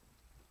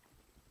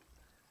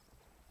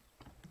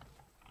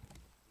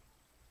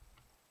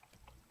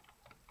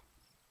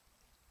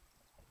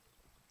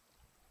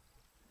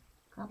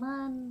 Come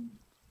on.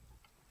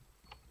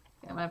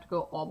 Okay, I'm gonna have to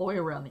go all the way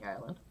around the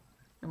island.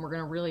 And we're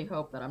gonna really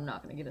hope that I'm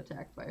not gonna get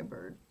attacked by a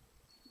bird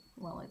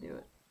while I do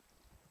it.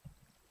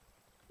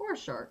 Or a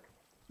shark.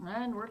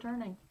 And we're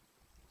turning.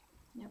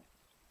 Yep.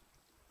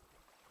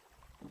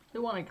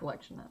 Who wanted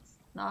collection nets?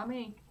 Not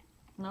me.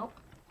 Nope.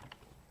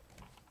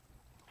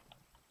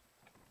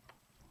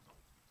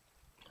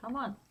 Come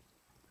on.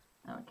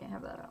 No, I can't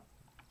have that out.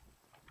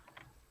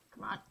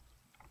 Come on.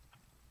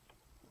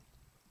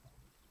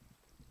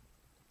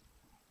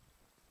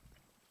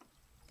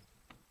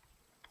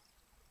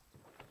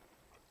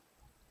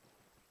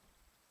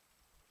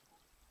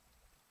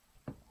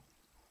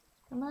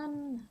 Come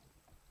on.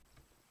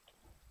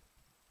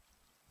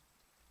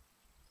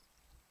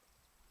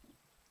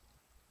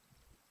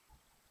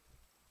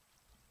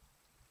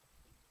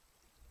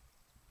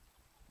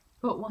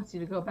 Boat wants you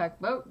to go back.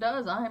 Boat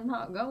does. I am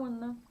not going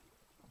though.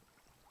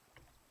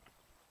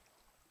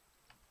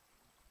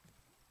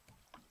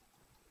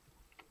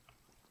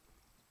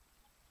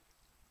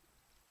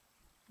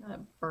 That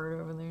bird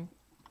over there.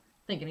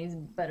 Thinking he's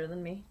better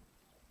than me.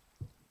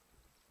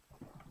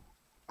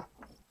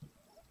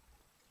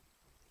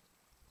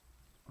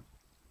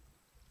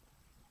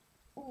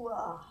 Ooh,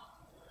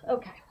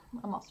 okay,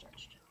 I'm all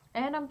stretched.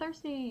 And I'm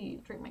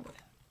thirsty. Drink mangoes.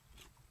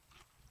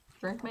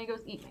 Drink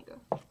mangoes, eat mangoes.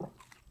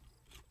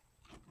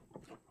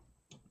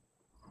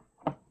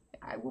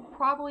 I will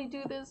probably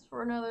do this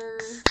for another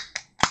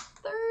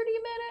 30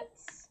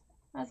 minutes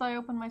as I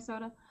open my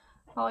soda.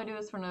 Probably do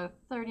this for another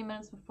 30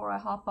 minutes before I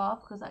hop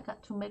off because I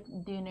got to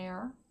make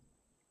dinner.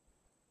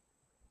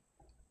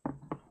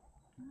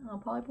 I'll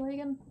probably play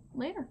again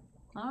later.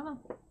 I don't know.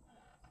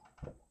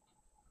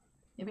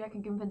 Maybe I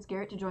can convince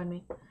Garrett to join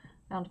me.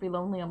 Bound to be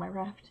lonely on my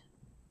raft.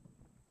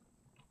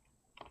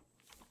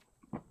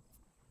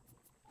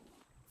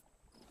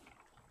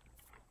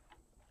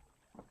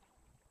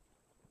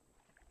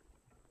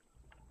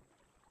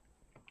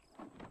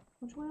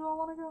 Which way do I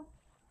want to go?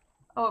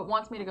 Oh, it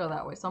wants me to go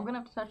that way, so I'm gonna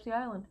have to touch the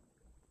island.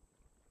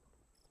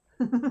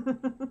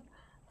 The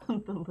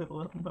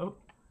little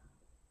boat.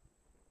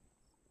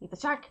 Eat the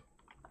shark!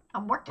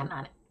 I'm working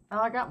on it. Oh,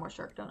 I got more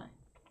shark, don't I?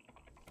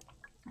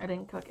 I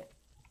didn't cook it.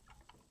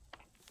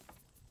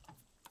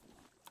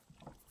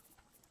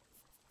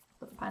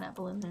 Put the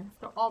pineapple in there.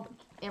 Throw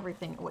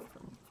everything away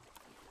from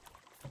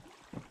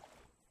me.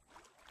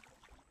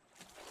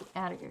 Get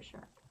out of here,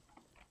 shark.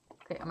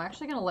 Okay, I'm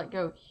actually gonna let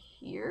go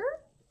here.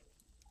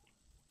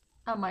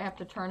 I might have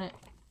to turn it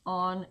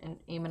on and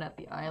aim it at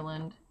the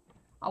island.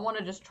 I want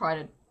to just try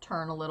to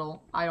turn a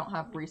little. I don't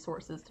have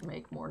resources to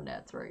make more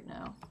nets right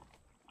now.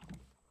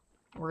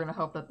 We're gonna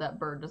hope that that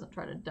bird doesn't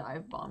try to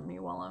dive bomb me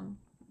while I'm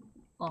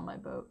on my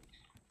boat.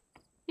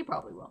 He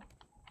probably will.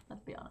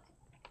 Let's be honest.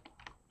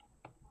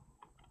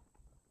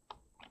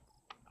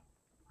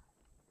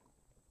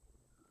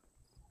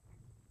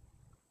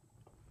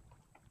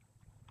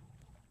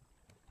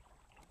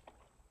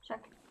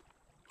 Check.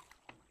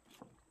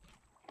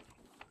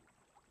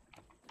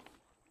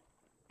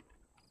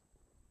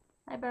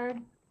 Hi,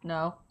 bird.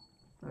 No.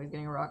 Oh, he's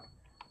getting a rock.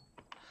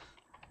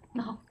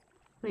 No.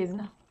 Please,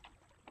 no.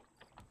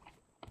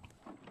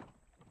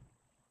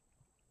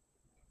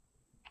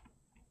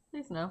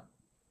 Please, no.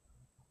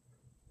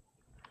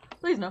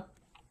 Please, no.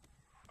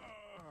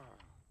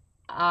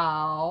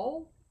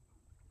 Ow.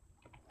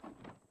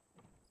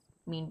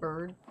 Mean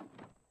bird.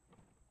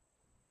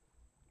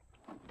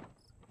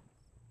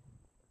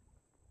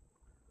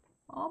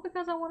 All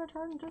because I want to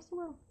turn just a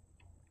little.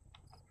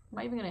 Am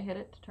I even gonna hit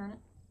it to turn it?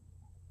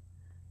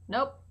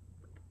 Nope.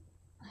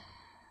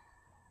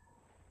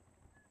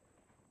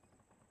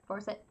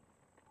 Force it.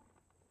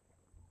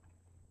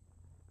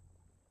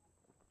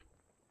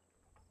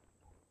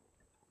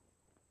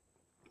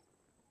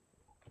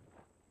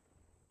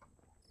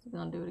 He's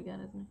gonna do it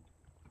again, isn't he?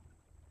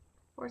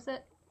 Force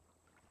it.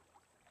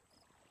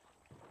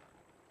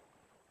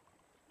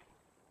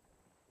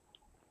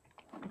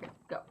 Okay,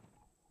 go.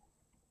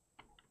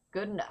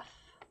 Good enough.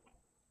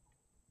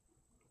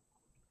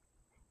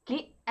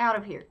 Get out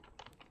of here.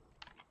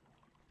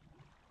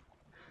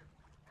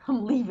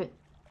 I'm leaving.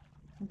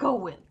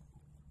 Going.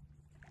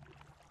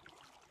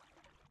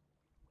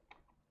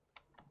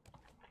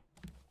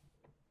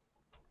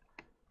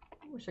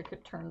 I wish I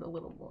could turn it a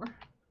little more.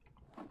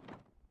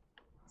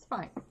 It's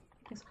fine.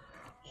 It's...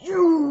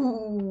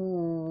 You.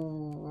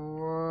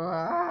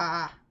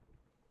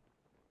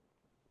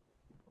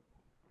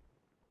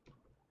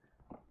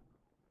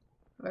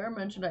 Have I ever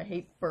mentioned I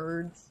hate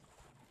birds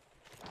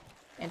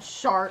and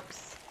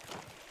sharks?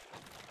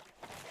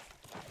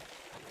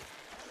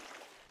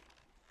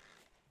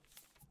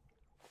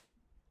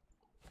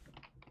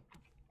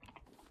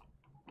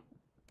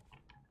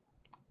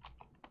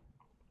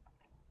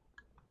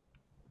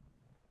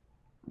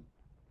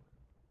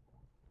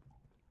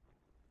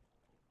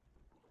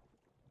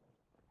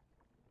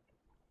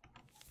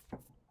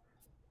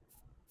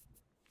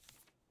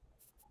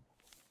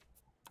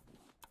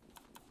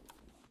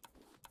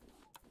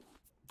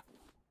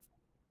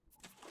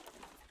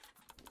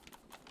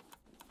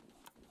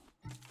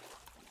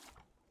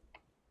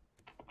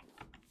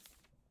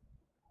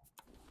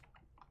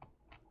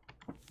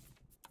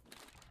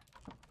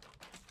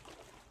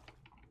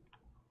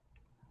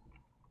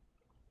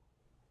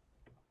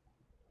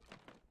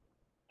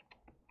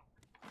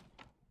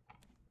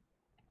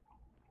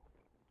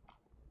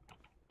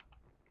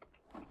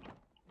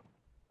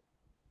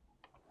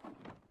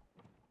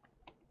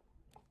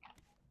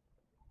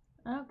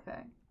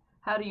 Okay.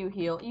 How do you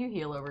heal? You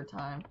heal over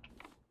time.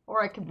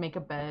 Or I could make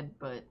a bed,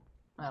 but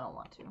I don't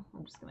want to.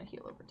 I'm just gonna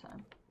heal over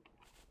time.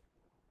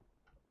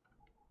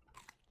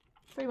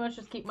 Pretty much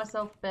just keep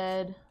myself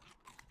fed.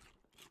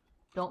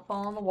 Don't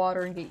fall in the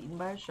water and get eaten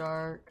by a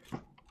shark.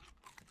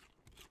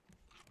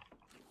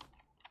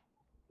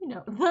 You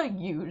know, the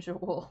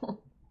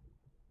usual.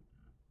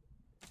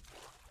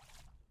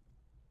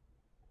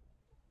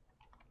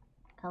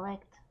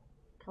 Collect.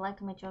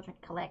 Collect my children.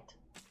 Collect.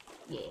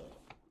 Yeah.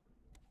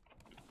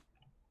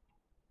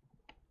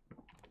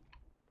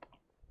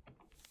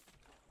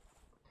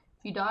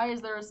 If you die, is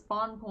there a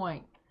spawn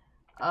point?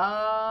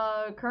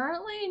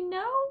 Currently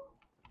no,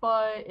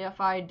 but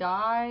if I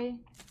die,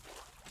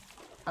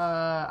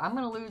 I'm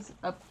gonna lose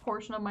a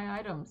portion of my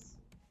items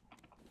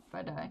if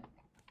I die.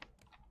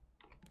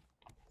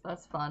 So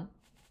that's fun.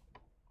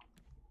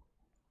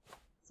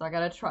 So I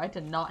gotta try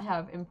to not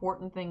have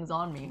important things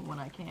on me when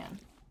I can.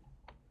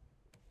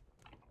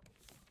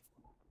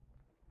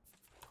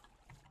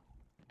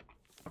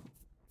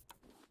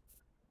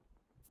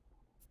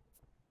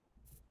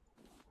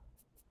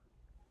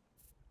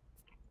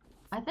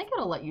 I think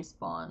it'll let you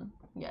spawn.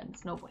 Yeah,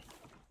 it's no bueno.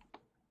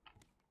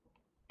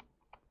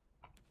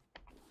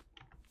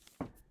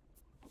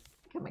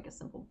 Can make a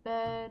simple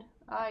bed.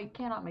 I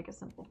cannot make a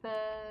simple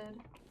bed.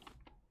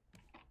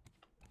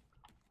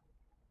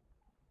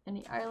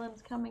 Any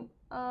islands coming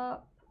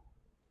up?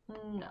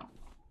 No.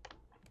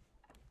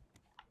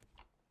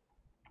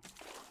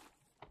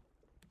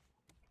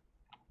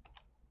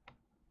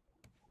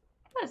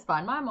 That's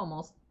fine. I'm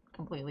almost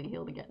completely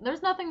healed again.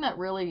 There's nothing that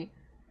really,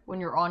 when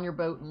you're on your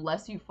boat,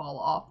 unless you fall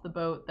off the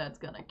boat, that's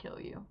gonna kill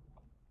you.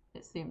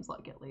 It seems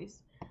like, at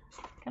least.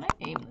 Can I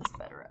aim this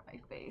better at my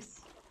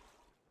face?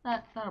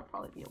 That'll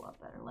probably be a lot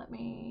better. Let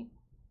me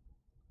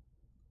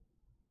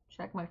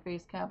check my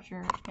face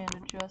capture and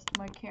adjust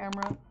my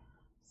camera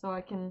so I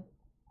can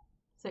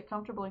sit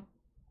comfortably.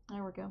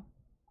 There we go.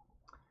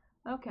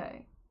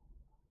 Okay.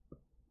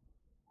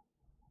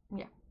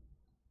 Yeah.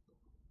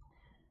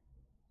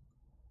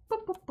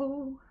 Boo, boo,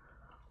 boo.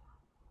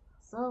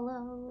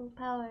 Solo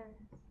power.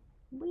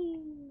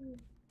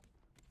 Whee.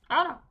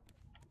 Oh no.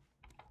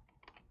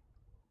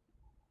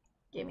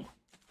 Gimme.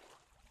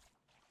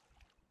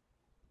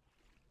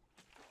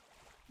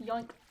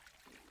 Yoink.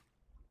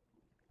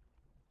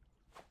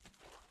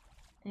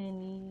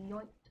 And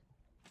yoink.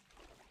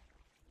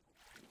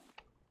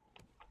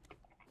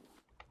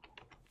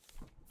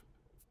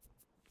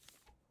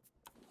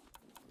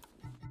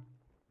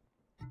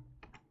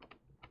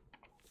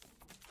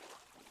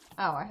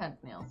 Oh, I had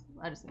nails.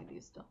 I just need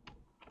these still.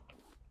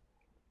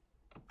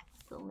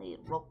 Still need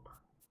rope.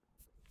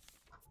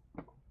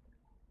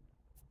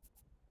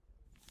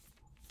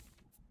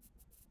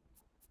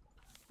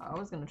 I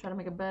was gonna try to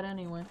make a bed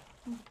anyway.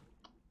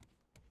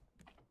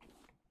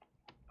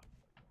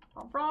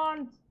 Oh,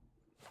 prawns!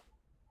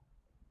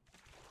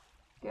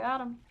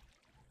 Got him.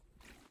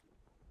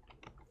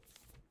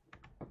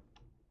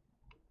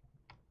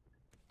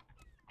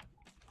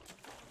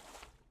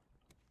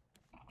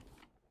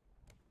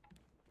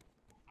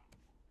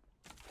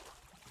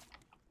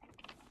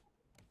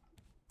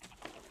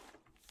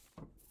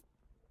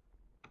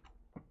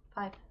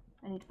 5.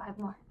 I need 5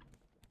 more.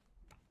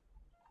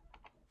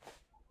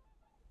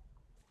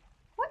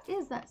 What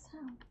is that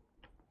sound?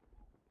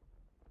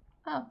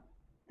 Oh,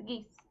 the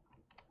geese.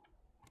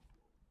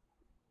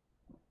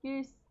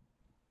 Geese.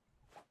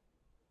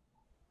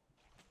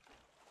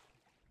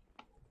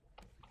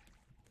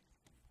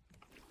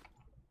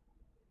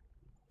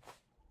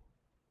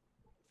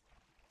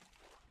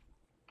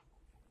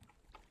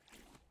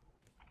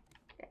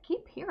 I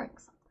keep hearing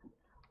something.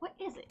 What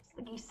is it? It's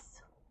the geese.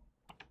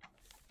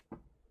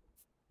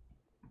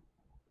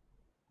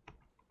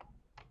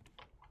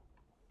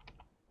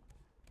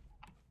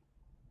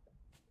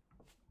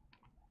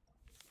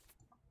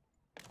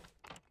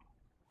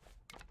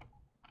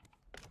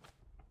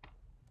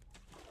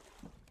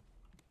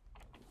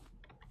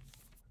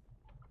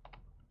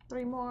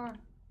 Three more.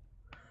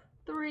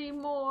 3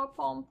 more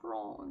palm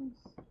fronds.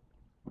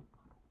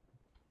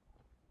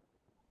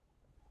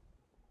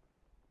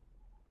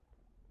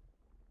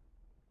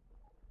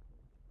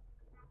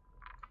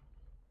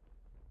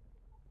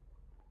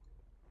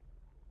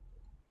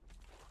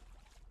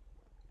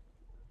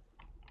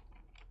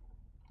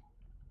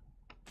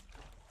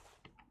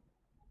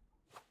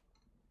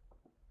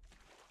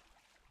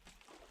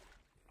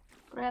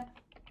 Grab,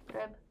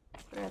 grab,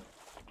 grab,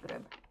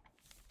 grab.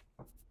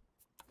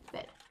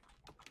 Bed.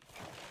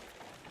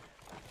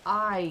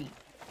 I'm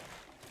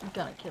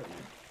gonna kill you,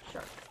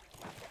 shark.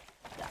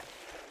 Die.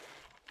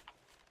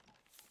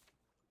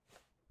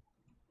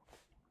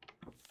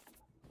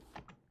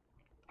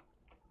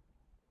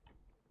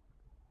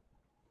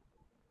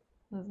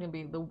 This is gonna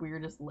be the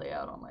weirdest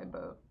layout on my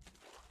boat.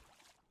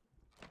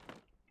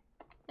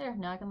 There,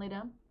 now I can lay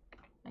down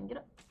and get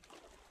up.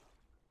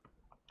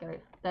 Got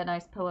that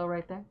nice pillow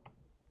right there.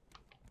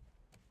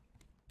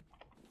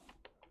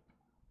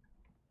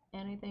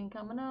 Anything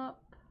coming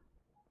up?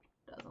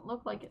 Doesn't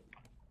look like it.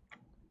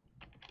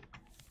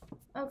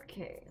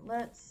 Okay,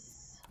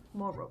 let's...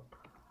 more rope.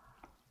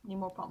 Need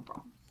more palm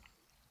fronds.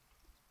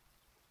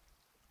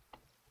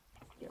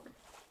 Get rid.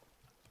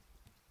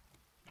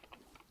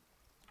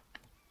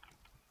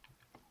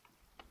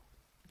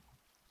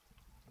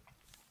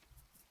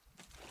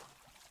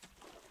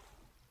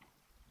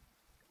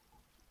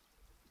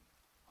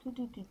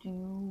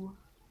 Do.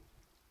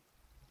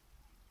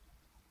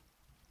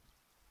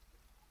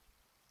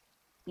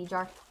 Bee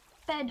jar.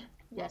 Bed.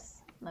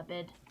 Yes, my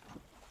bed.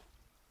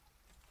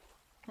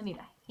 I need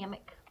a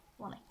hammock.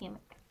 I want a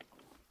hammock.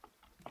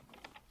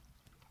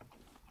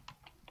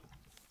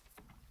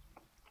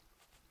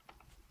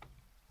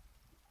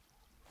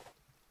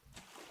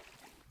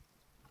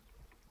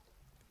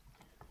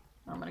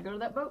 I'm gonna go to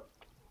that boat.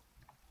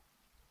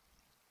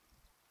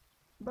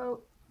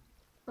 Boat.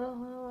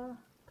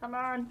 Come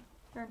on.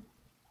 Turn.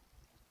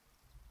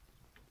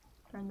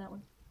 Turn that way.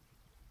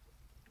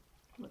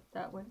 Look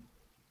that way.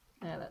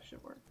 Yeah, that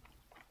should work.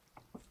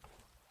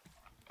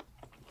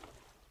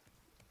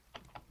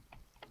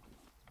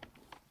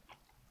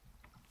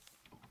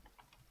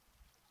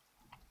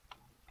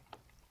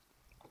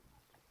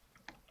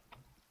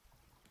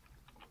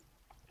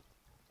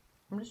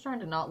 I'm just trying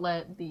to not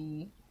let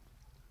the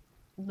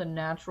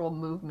natural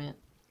movement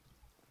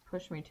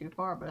push me too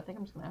far, but I think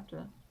I'm just gonna have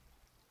to...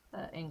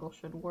 That angle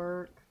should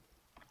work.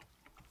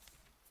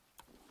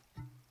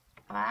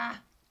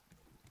 Ah!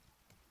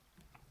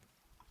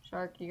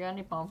 Shark, you got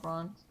any palm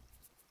fronds?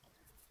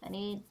 I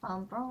need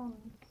palm fronds.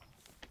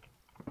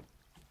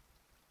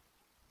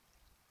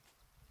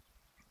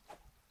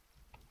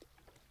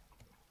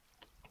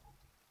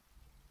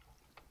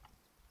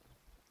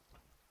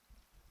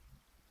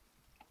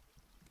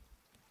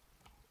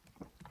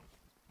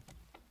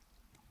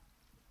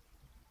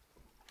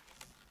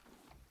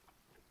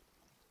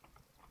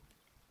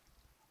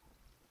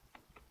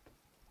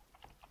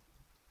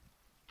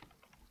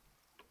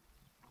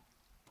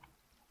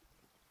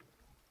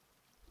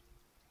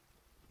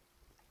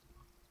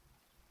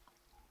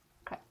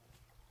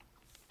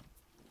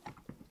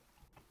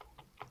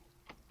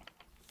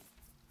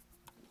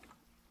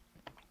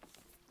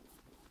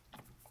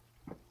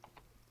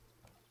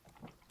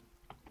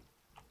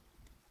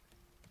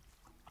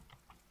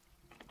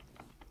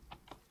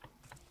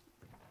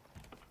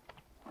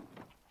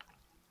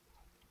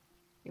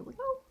 Here we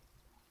go.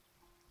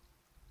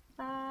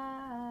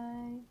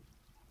 Bye.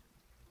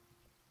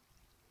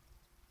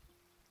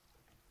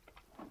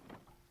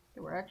 Okay,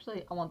 we're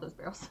actually... I want those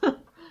barrels.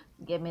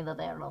 Give me the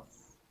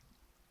barrels.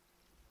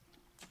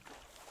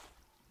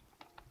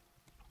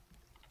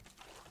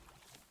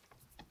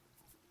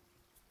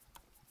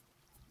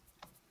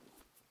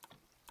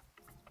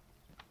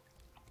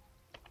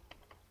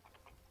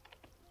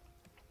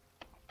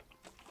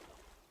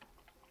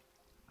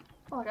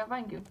 Oh, I got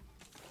vine goo.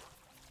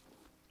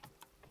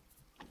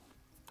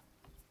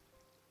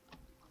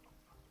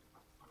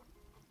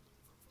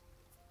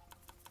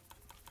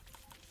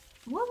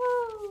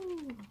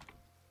 Woohoo!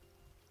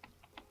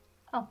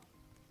 Oh.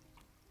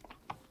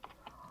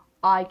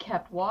 I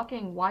kept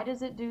walking. Why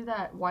does it do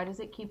that? Why does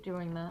it keep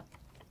doing that?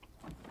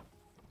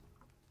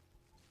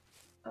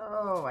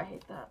 Oh, I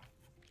hate that.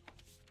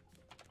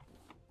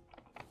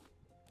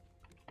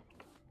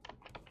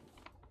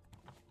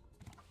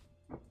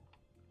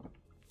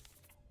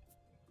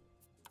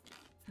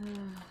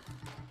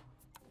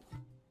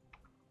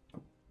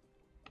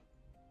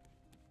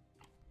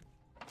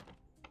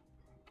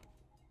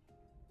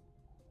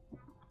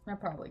 I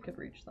probably could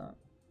reach that.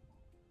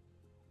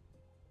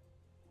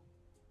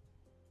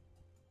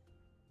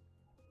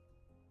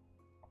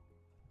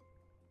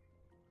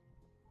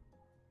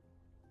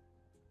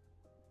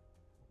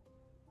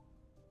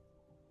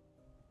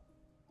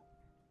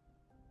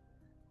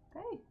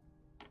 Okay.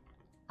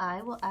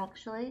 I will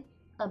actually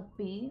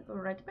be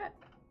right back.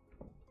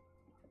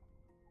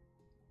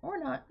 Or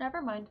not.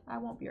 Never mind. I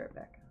won't be right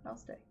back. I'll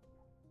stay.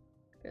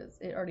 Because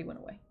it already went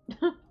away.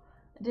 I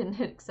didn't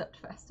hit accept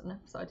fast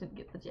enough, so I didn't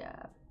get the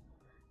jab.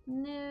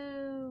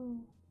 No.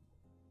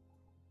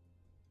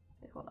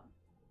 Okay, hold on.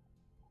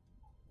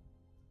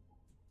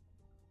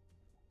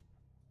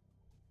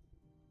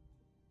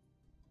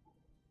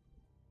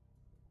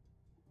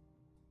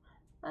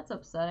 That's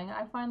upsetting.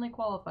 I finally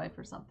qualified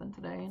for something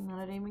today, and then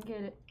I didn't even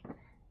get it.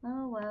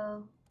 Oh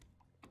well.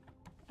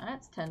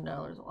 That's $10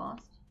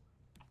 lost.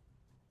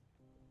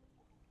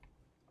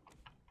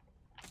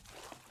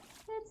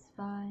 It's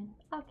fine.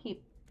 I'll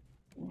keep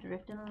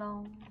drifting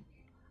along.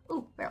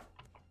 Ooh, barrel.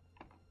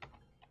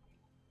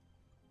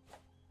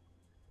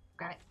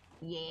 Got it.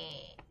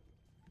 Yeah.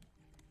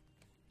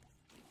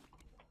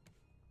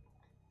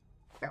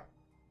 Barrel.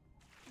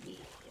 Yeah,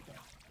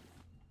 barrel.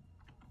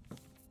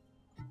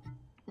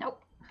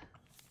 Nope.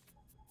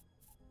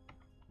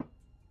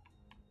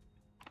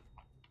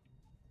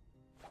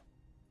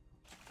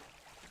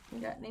 You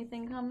got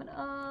anything coming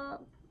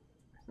up?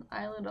 There's an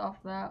island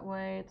off that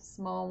way. It's a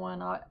small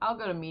one. I'll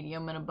go to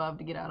medium and above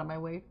to get out of my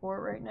way for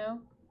it right now.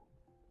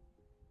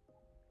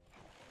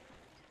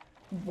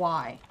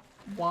 Why?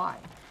 Why?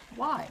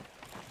 Why?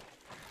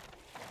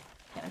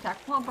 Can't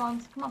attack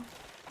pompons. Come on.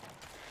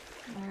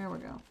 There we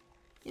go.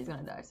 He's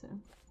gonna die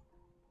soon.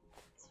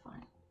 It's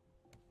fine.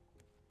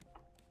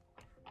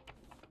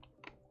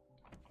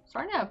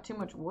 Starting to have too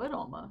much wood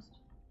almost.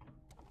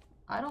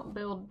 I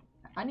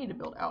need to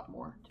build out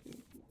more too.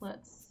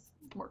 Let's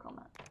work on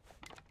that.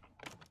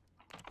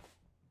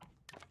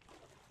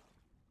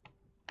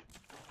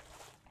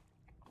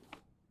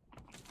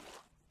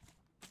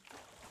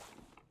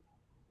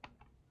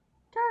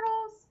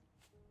 Turtles!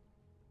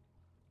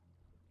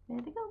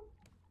 There they go.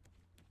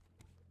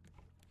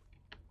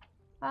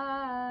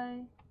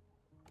 Bye.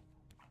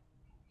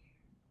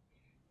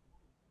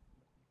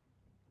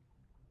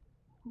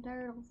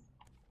 Turtles.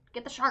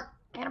 Get the shark.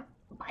 Get him.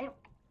 Bite him.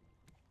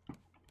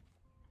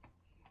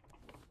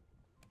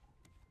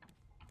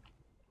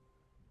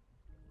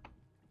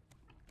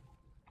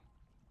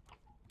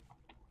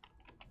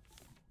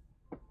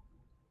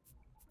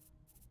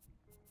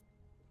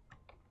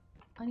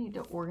 I need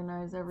to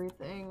organize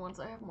everything once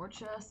I have more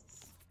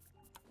chests.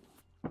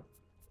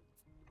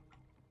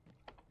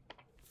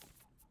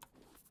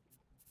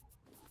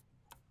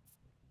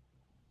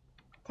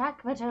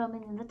 Attack, vegetable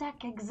minions,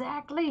 attack,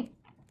 exactly!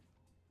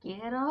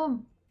 Get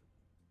them!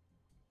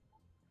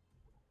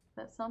 Is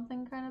that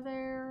something kind of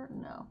there?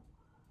 No.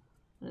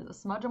 There's a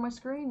smudge on my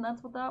screen,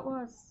 that's what that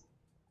was.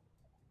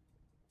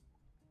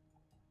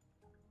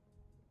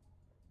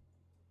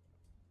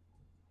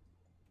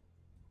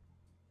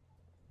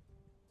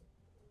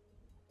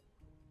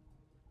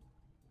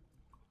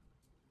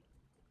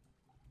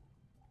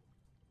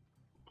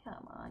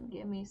 Come on,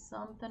 give me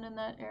something in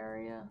that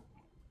area.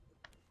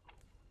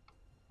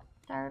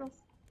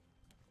 Turtles.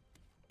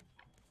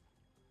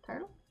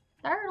 Turtle?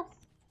 Turtles!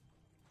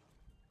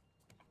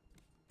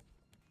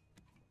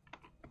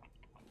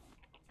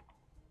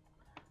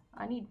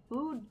 I need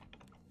food.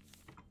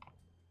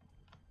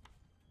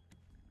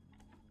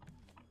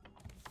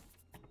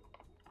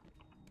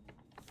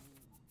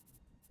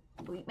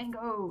 Sweet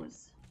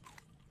mangoes.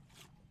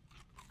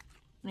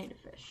 I need a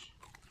fish.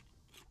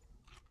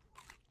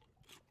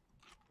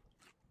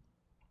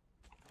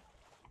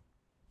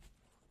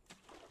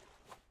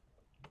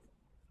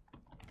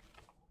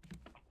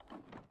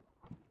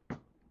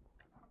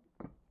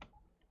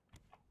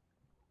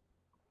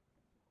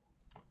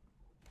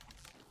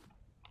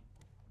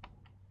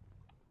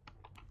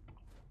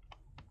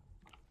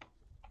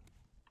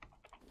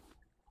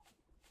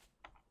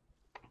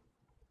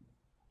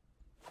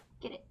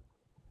 Get it.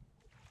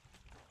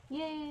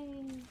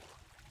 Yay!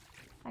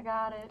 I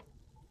got it.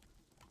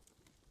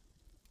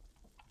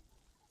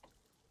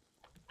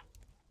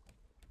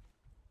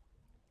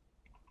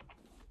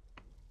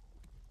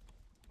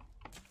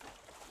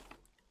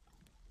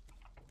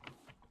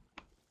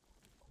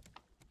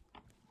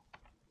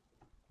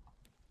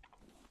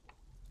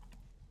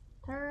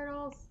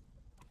 Turtles.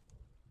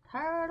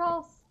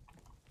 Turtles.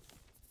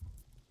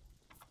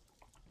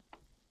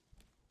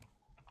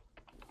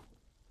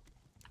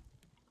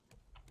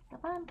 Come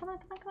on, come on,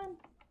 come on, come on.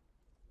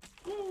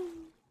 Yay.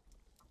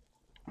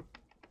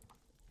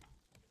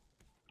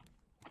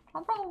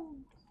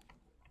 Pompons.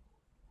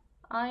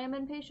 I am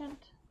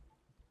impatient.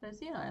 Did I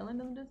see an island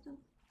in the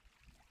distance?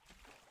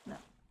 No.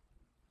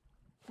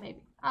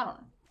 Maybe. I don't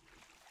know.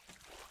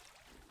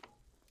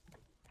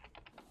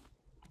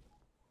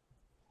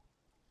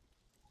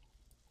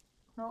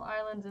 No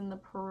islands in the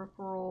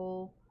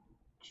peripheral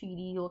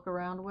cheaty look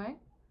around way.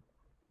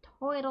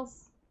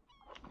 Turtles.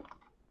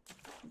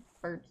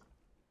 Birds.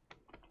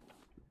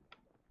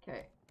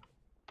 Okay.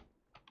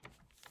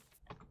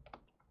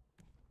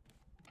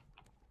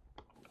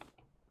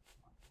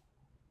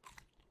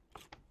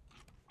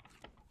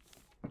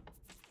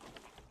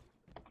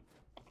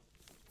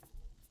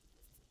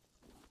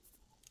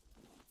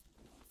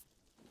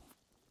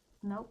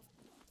 Nope.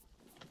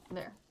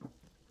 There.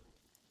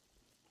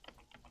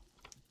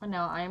 And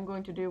now I am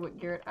going to do what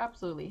Garrett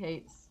absolutely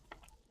hates.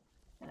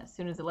 And as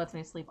soon as it lets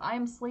me sleep, I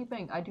am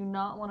sleeping. I do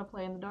not want to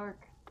play in the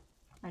dark.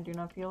 I do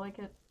not feel like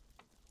it.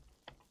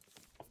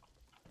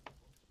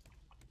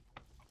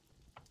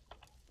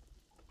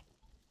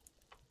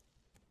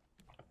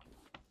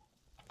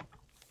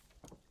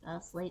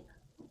 Gotta sleep.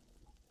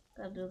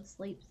 Gotta do the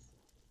sleeps.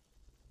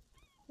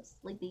 The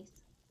sleepies.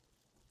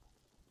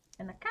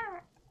 In the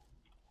car.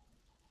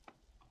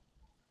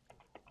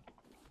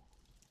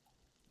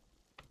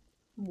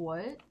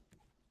 What?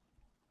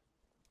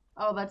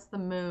 Oh, that's the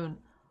moon.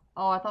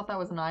 Oh, I thought that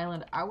was an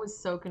island. I was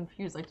so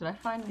confused. Like, did I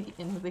find the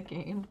end of the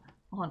game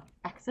on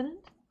accident?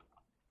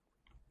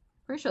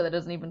 Pretty sure that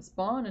doesn't even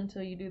spawn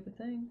until you do the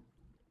thing.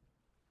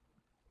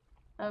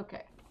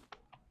 Okay.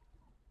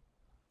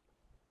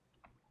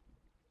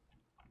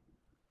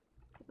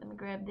 Let me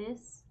grab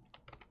this.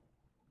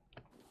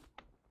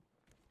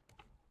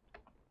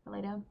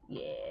 Lay down.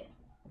 Yeah.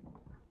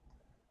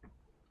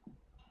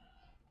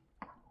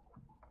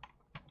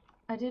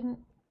 I didn't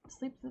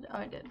sleep. Oh,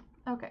 I did.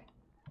 Okay.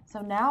 So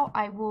now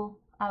I will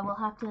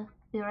have to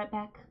be right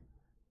back.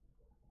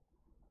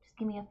 Just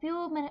give me a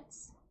few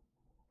minutes.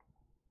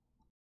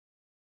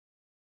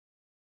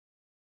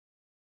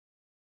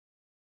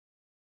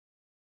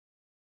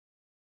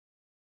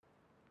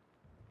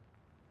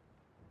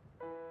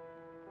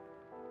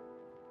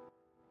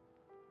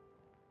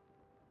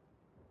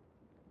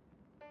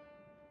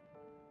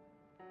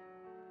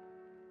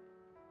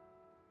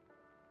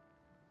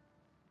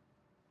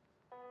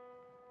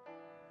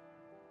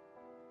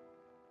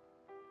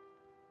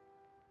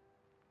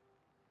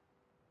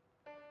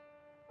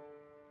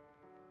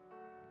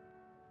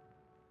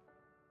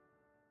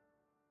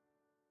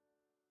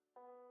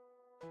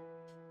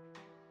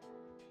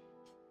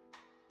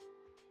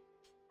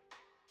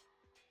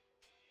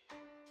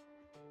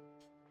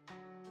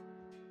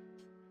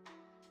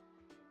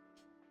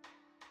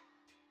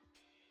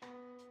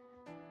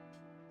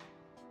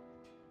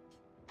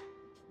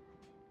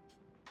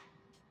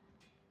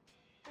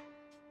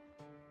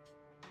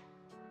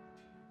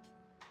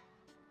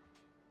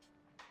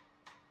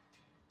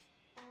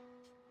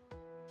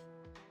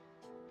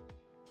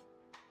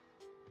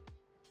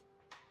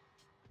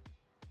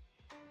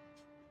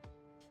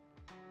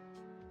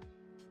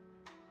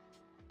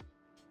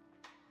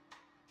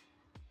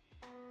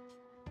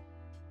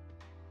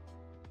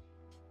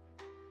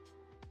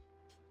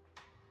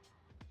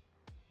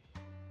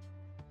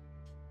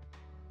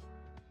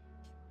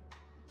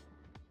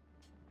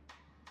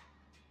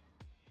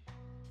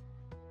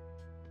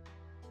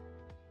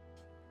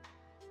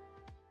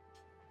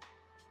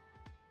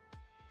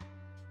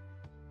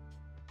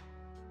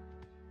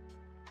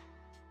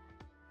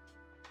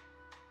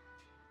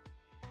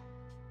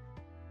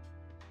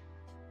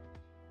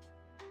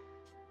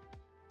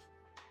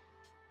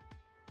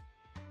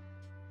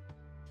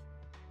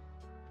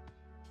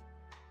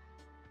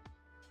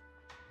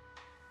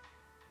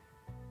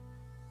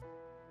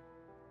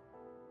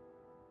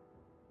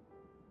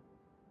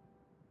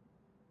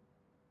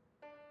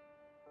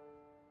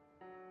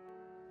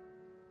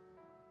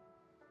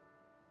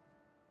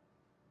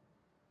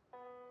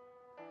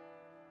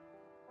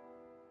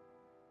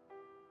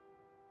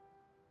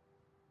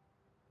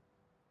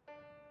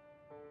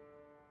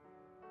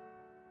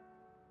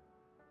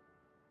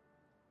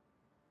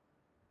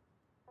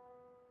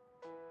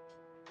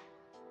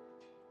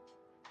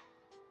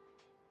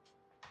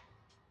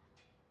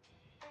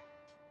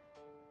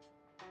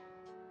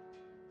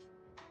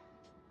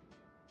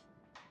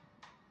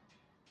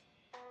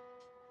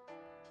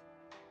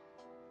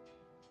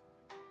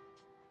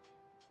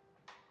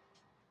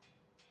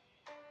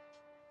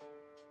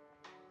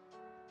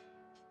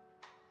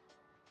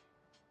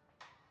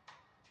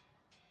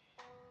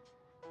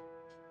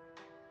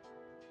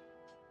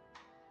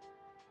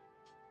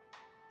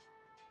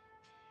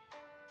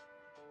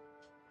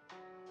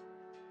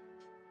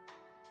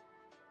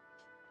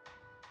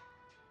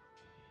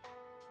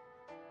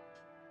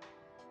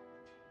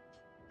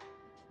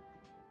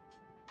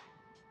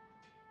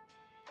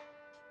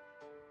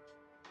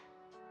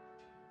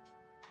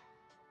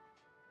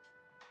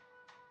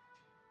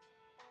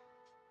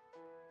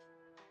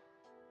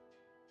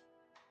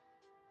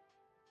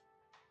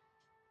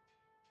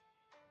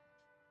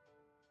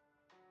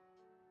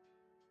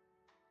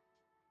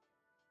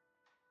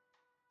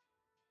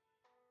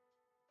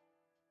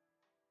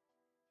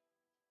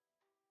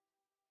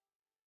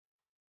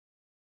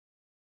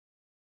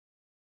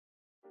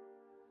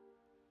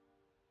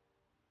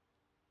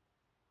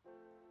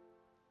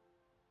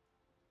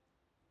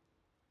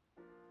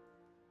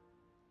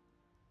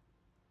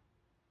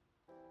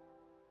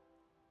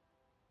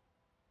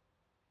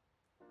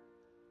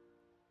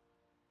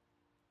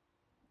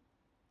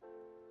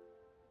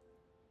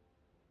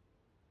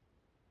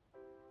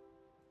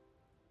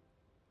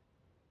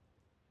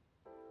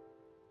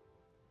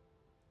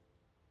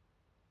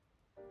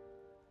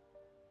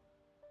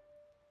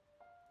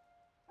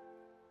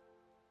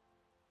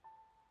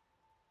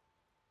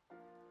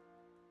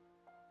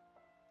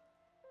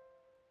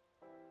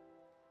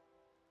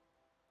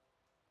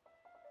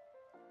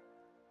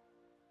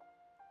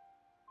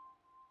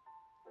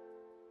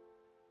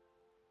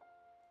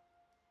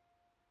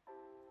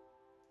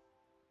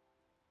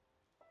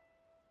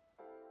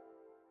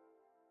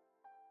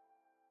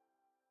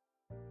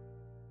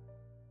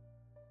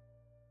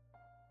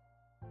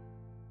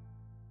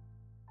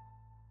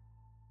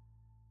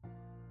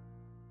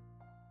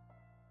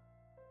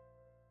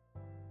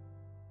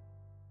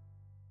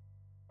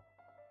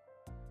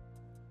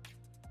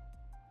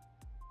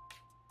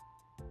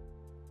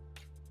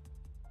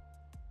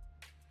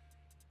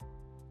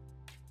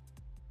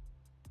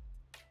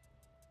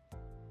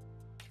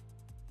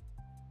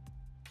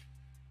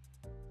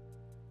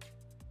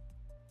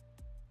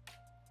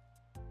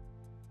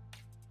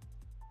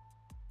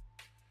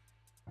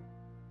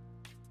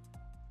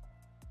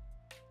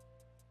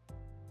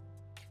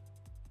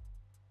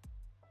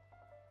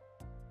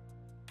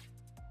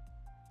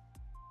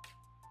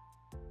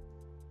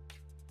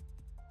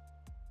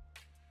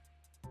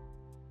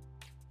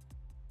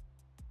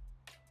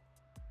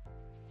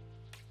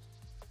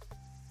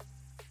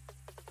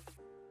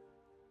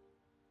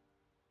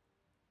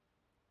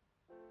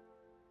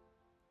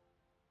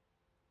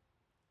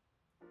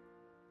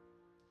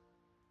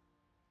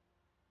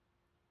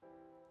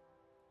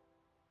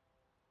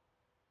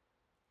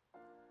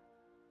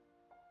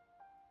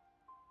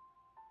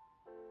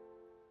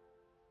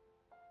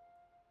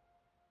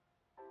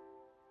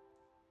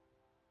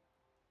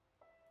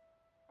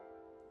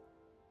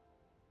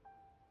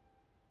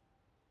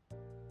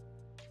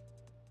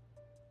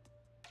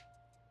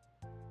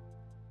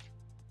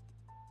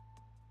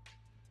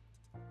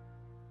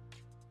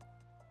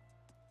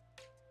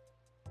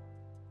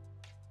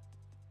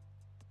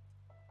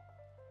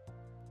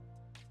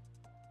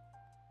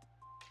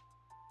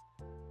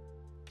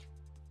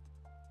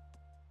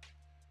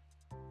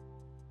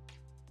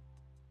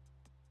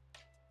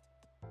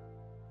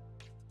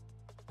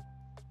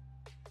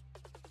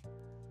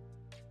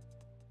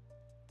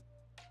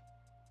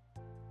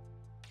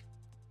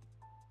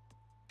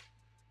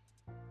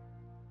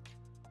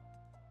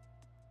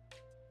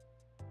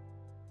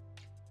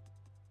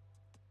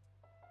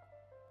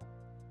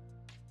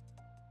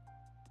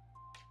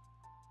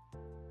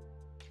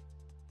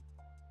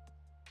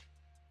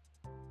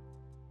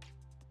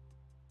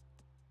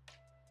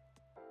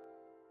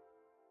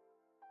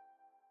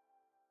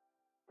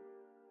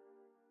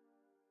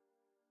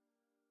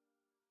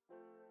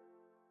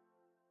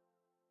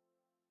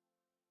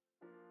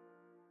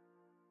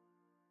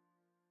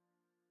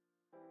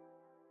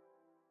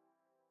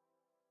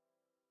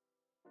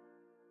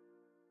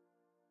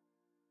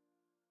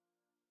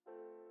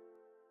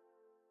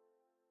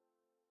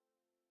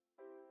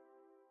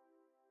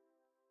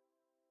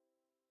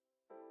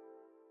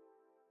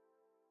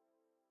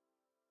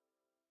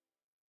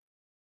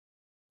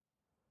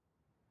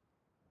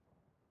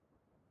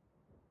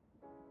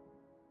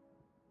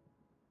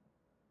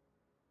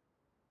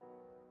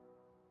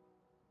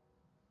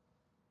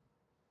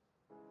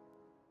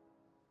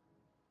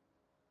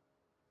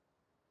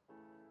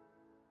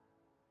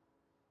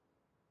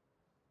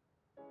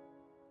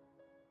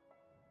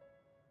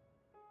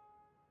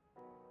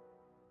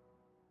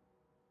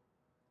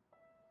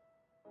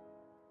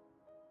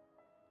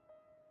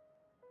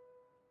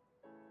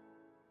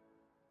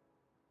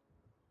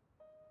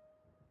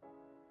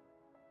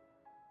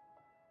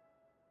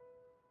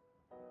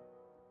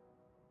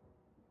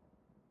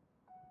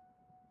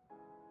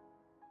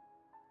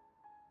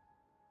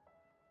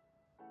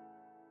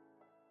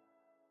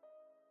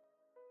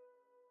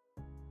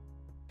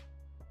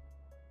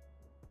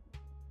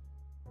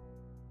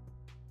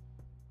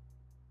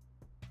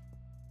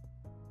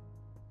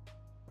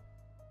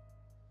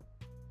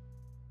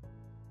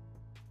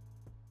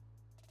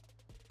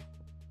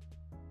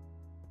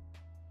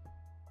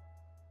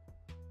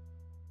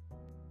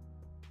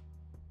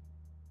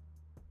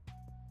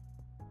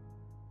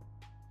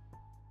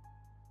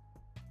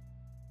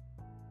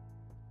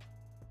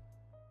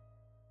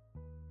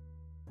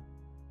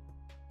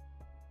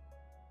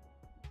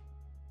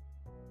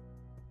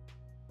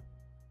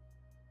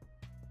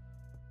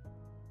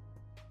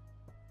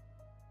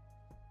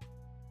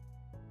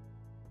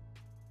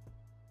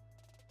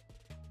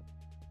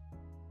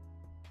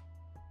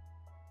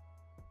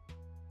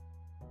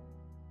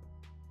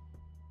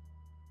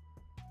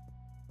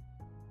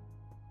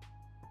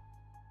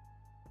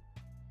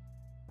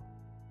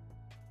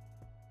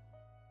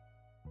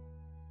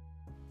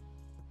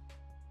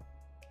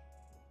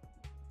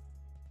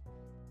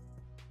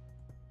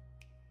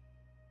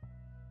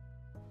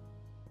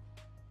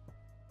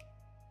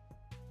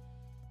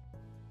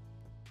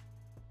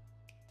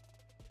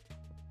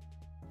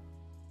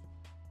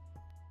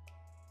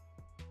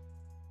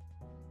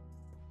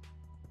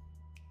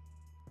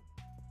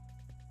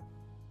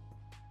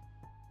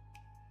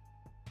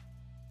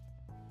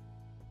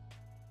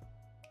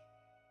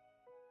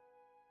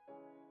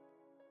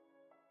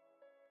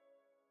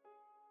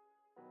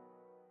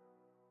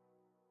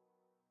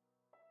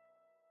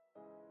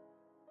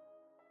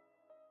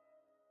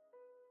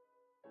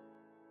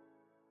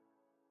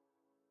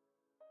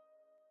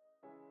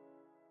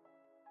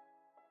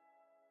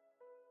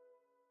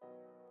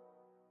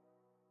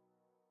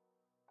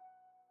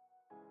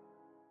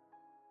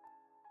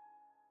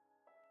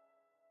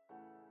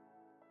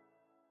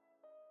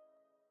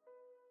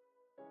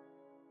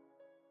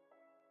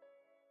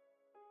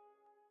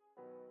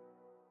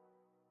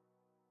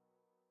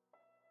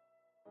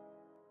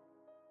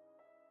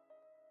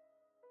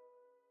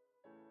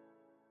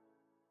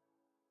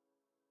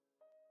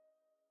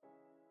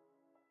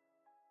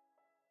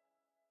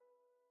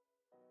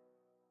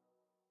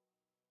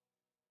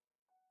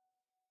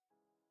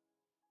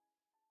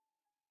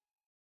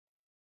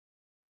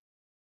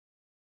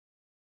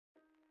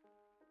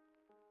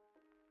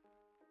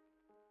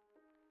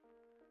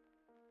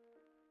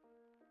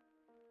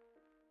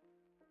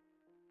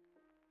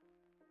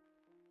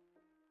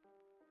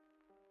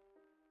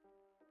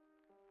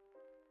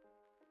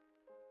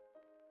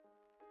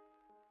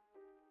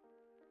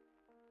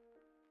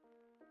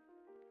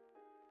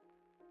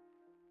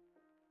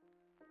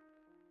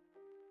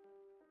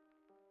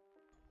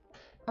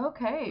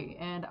 Okay,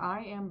 and I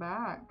am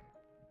back.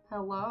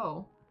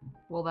 Hello.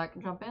 Well, that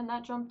can jump in.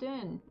 That jumped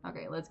in.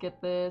 Okay, let's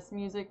get this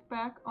music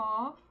back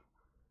off.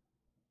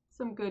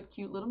 Some good,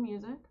 cute little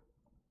music.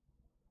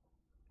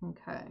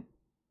 Okay.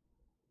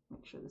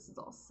 Make sure this is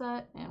all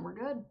set, and we're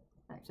good.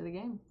 Back to the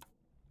game.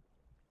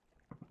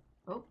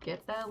 Oh,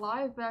 get that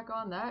live back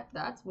on.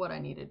 That's what I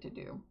needed to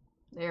do.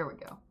 There we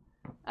go.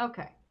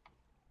 Okay.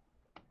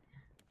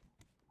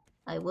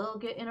 I will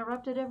get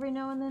interrupted every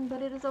now and then,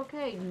 but it is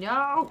okay.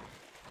 No!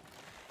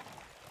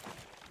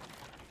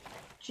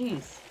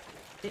 Jeez.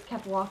 It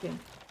kept walking.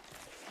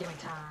 Killing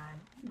time.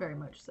 Very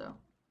much so.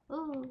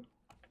 Oh,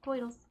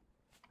 toidles.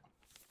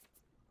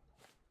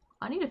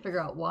 I need to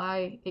figure out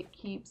why it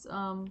keeps,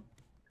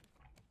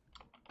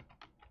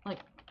 like,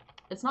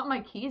 it's not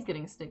my keys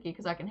getting sticky,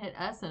 because I can hit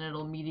S and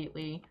it'll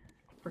immediately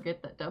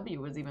forget that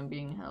W was even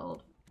being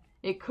held.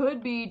 It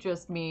could be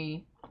just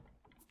me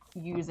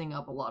using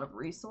up a lot of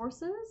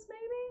resources,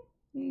 maybe?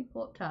 Maybe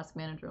pull up Task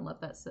Manager and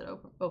let that sit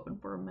open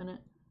for a minute.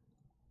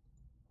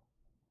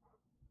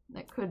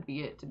 That could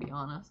be it, to be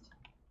honest.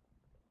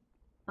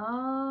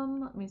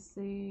 Let me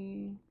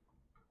see.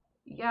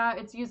 Yeah,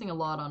 it's using a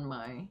lot on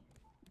my,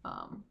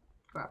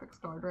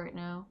 graphics card right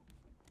now.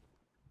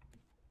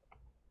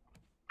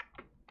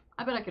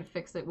 I bet I could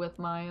fix it with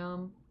my,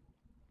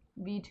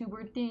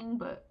 VTuber thing,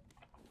 but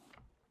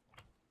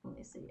let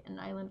me see. An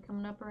island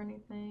coming up or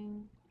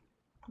anything?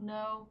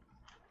 No.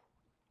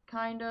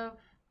 Kind of.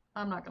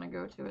 I'm not gonna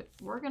go to it.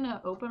 We're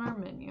gonna open our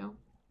menu. I'm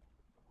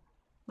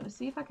gonna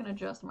see if I can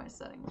adjust my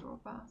settings real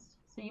fast.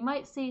 So you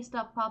might see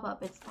stuff pop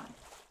up. It's fine.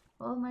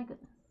 Oh my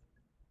goodness.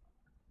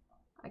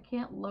 I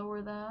can't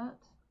lower that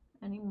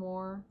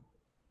anymore.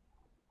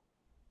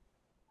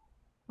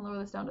 I'll lower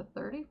this down to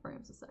 30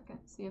 frames a second.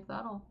 See if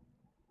that'll...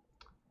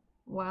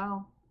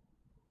 Wow.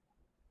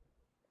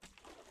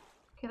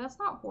 Okay, that's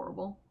not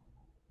horrible.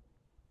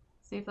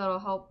 See if that'll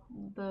help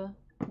the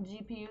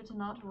GPU to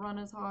not run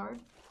as hard.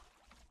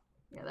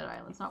 Yeah, that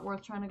island's not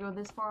worth trying to go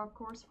this far, of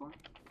course, for.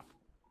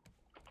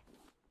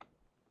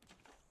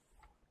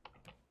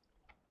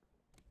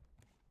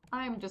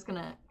 I'm just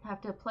gonna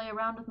have to play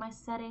around with my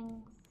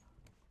settings.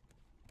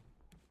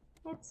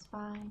 It's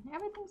fine.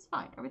 Everything's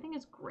fine. Everything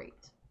is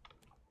great.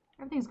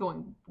 Everything's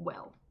going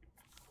well.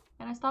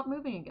 And I stopped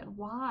moving again.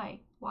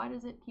 Why? Why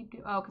does it keep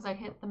doing... Oh, because I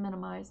hit the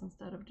minimize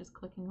instead of just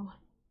clicking away.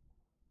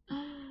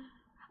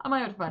 I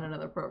might have to find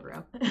another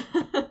program.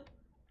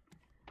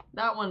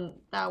 That one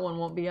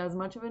won't be as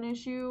much of an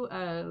issue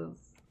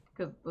as...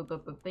 Because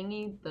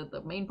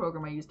the main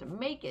program I use to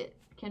make it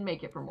can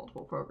make it for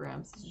multiple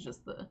programs. It's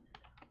just the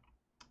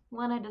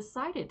one I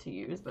decided to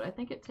use, but I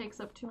think it takes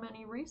up too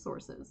many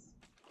resources.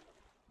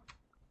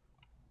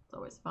 It's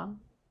always fun.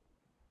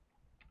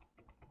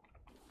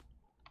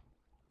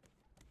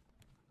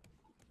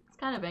 This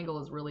kind of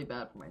angle is really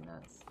bad for my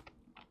nuts.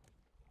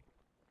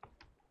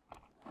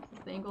 Is this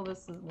the angle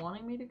this is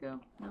wanting me to go?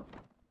 Nope.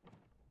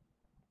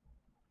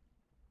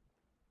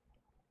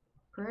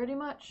 Pretty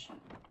much.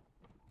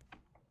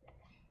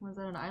 Was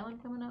that an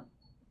island coming up?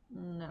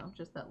 No,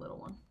 just that little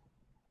one.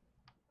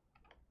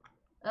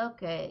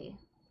 Okay.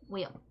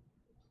 Well.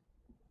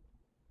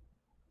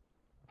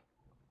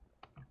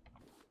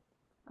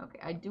 Okay,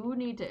 I do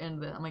need to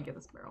end this. I'm gonna get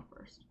this barrel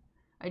first.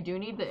 I do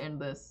need to end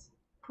this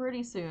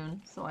pretty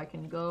soon so I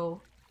can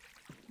go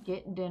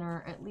get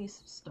dinner, at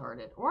least start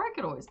it. Or I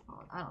could always,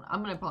 I don't know.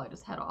 I'm gonna probably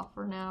just head off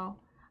for now.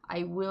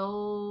 I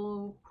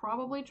will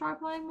probably try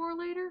playing more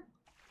later.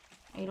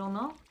 I don't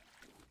know.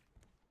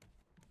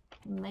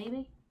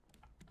 Maybe.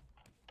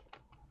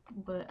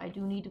 But I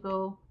do need to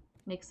go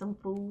make some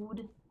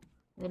food.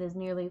 It is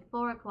nearly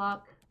 4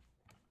 o'clock.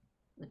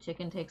 The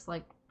chicken takes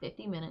like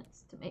 50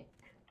 minutes to make.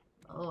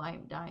 Oh, I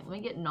am dying. Let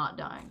me get not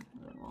dying.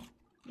 And then we'll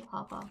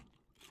hop off.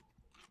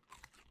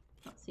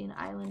 Not see an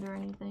island or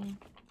anything.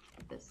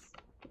 Get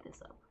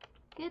this up.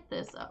 Get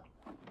this up.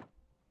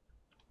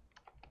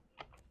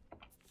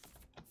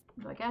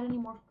 Do I got any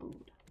more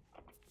food?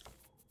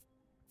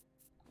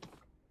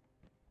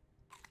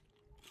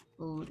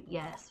 Food,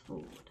 yes,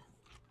 food.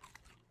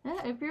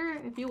 Yeah,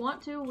 if you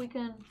want to, we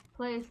can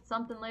play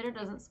something later.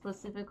 Doesn't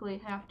specifically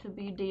have to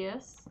be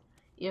DS.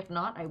 If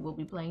not, I will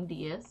be playing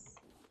DS.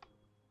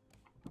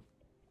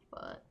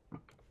 But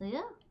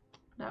yeah,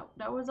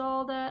 that was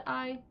all that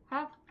I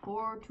have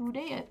for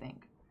today. I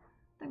think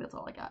that's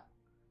all I got.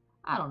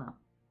 I don't know.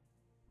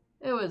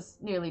 It was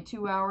nearly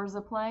 2 hours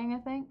of playing. I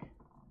think.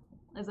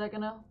 Is that you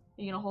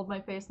gonna hold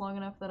my face long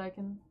enough that I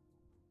can?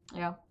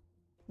 Yeah.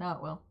 Now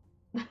it will.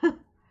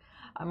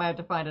 I might have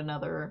to find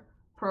another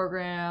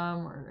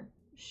program or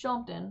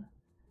something.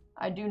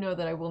 I do know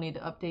that I will need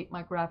to update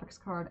my graphics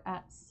card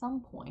at some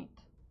point.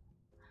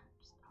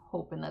 Just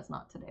hoping that's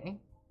not today.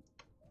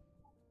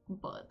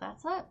 But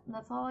that's it.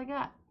 That's all I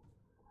got.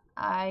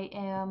 I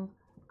am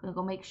gonna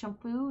go make some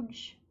food.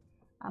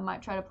 I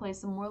might try to play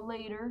some more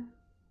later.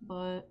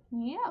 But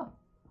yeah.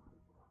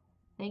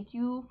 Thank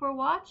you for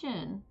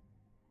watching.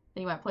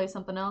 Think you might play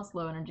something else,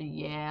 low energy.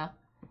 Yeah.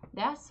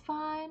 That's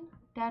fine.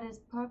 That is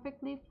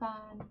perfectly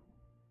fine.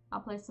 I'll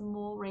play some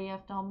more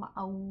Raft on my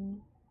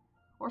own.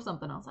 Or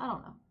something else. I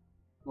don't know.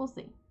 We'll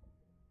see.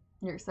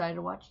 You're excited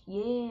to watch?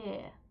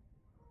 Yeah.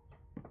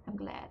 I'm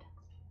glad.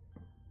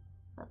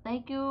 But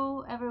thank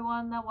you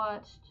everyone that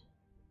watched.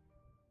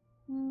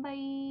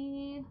 Bye.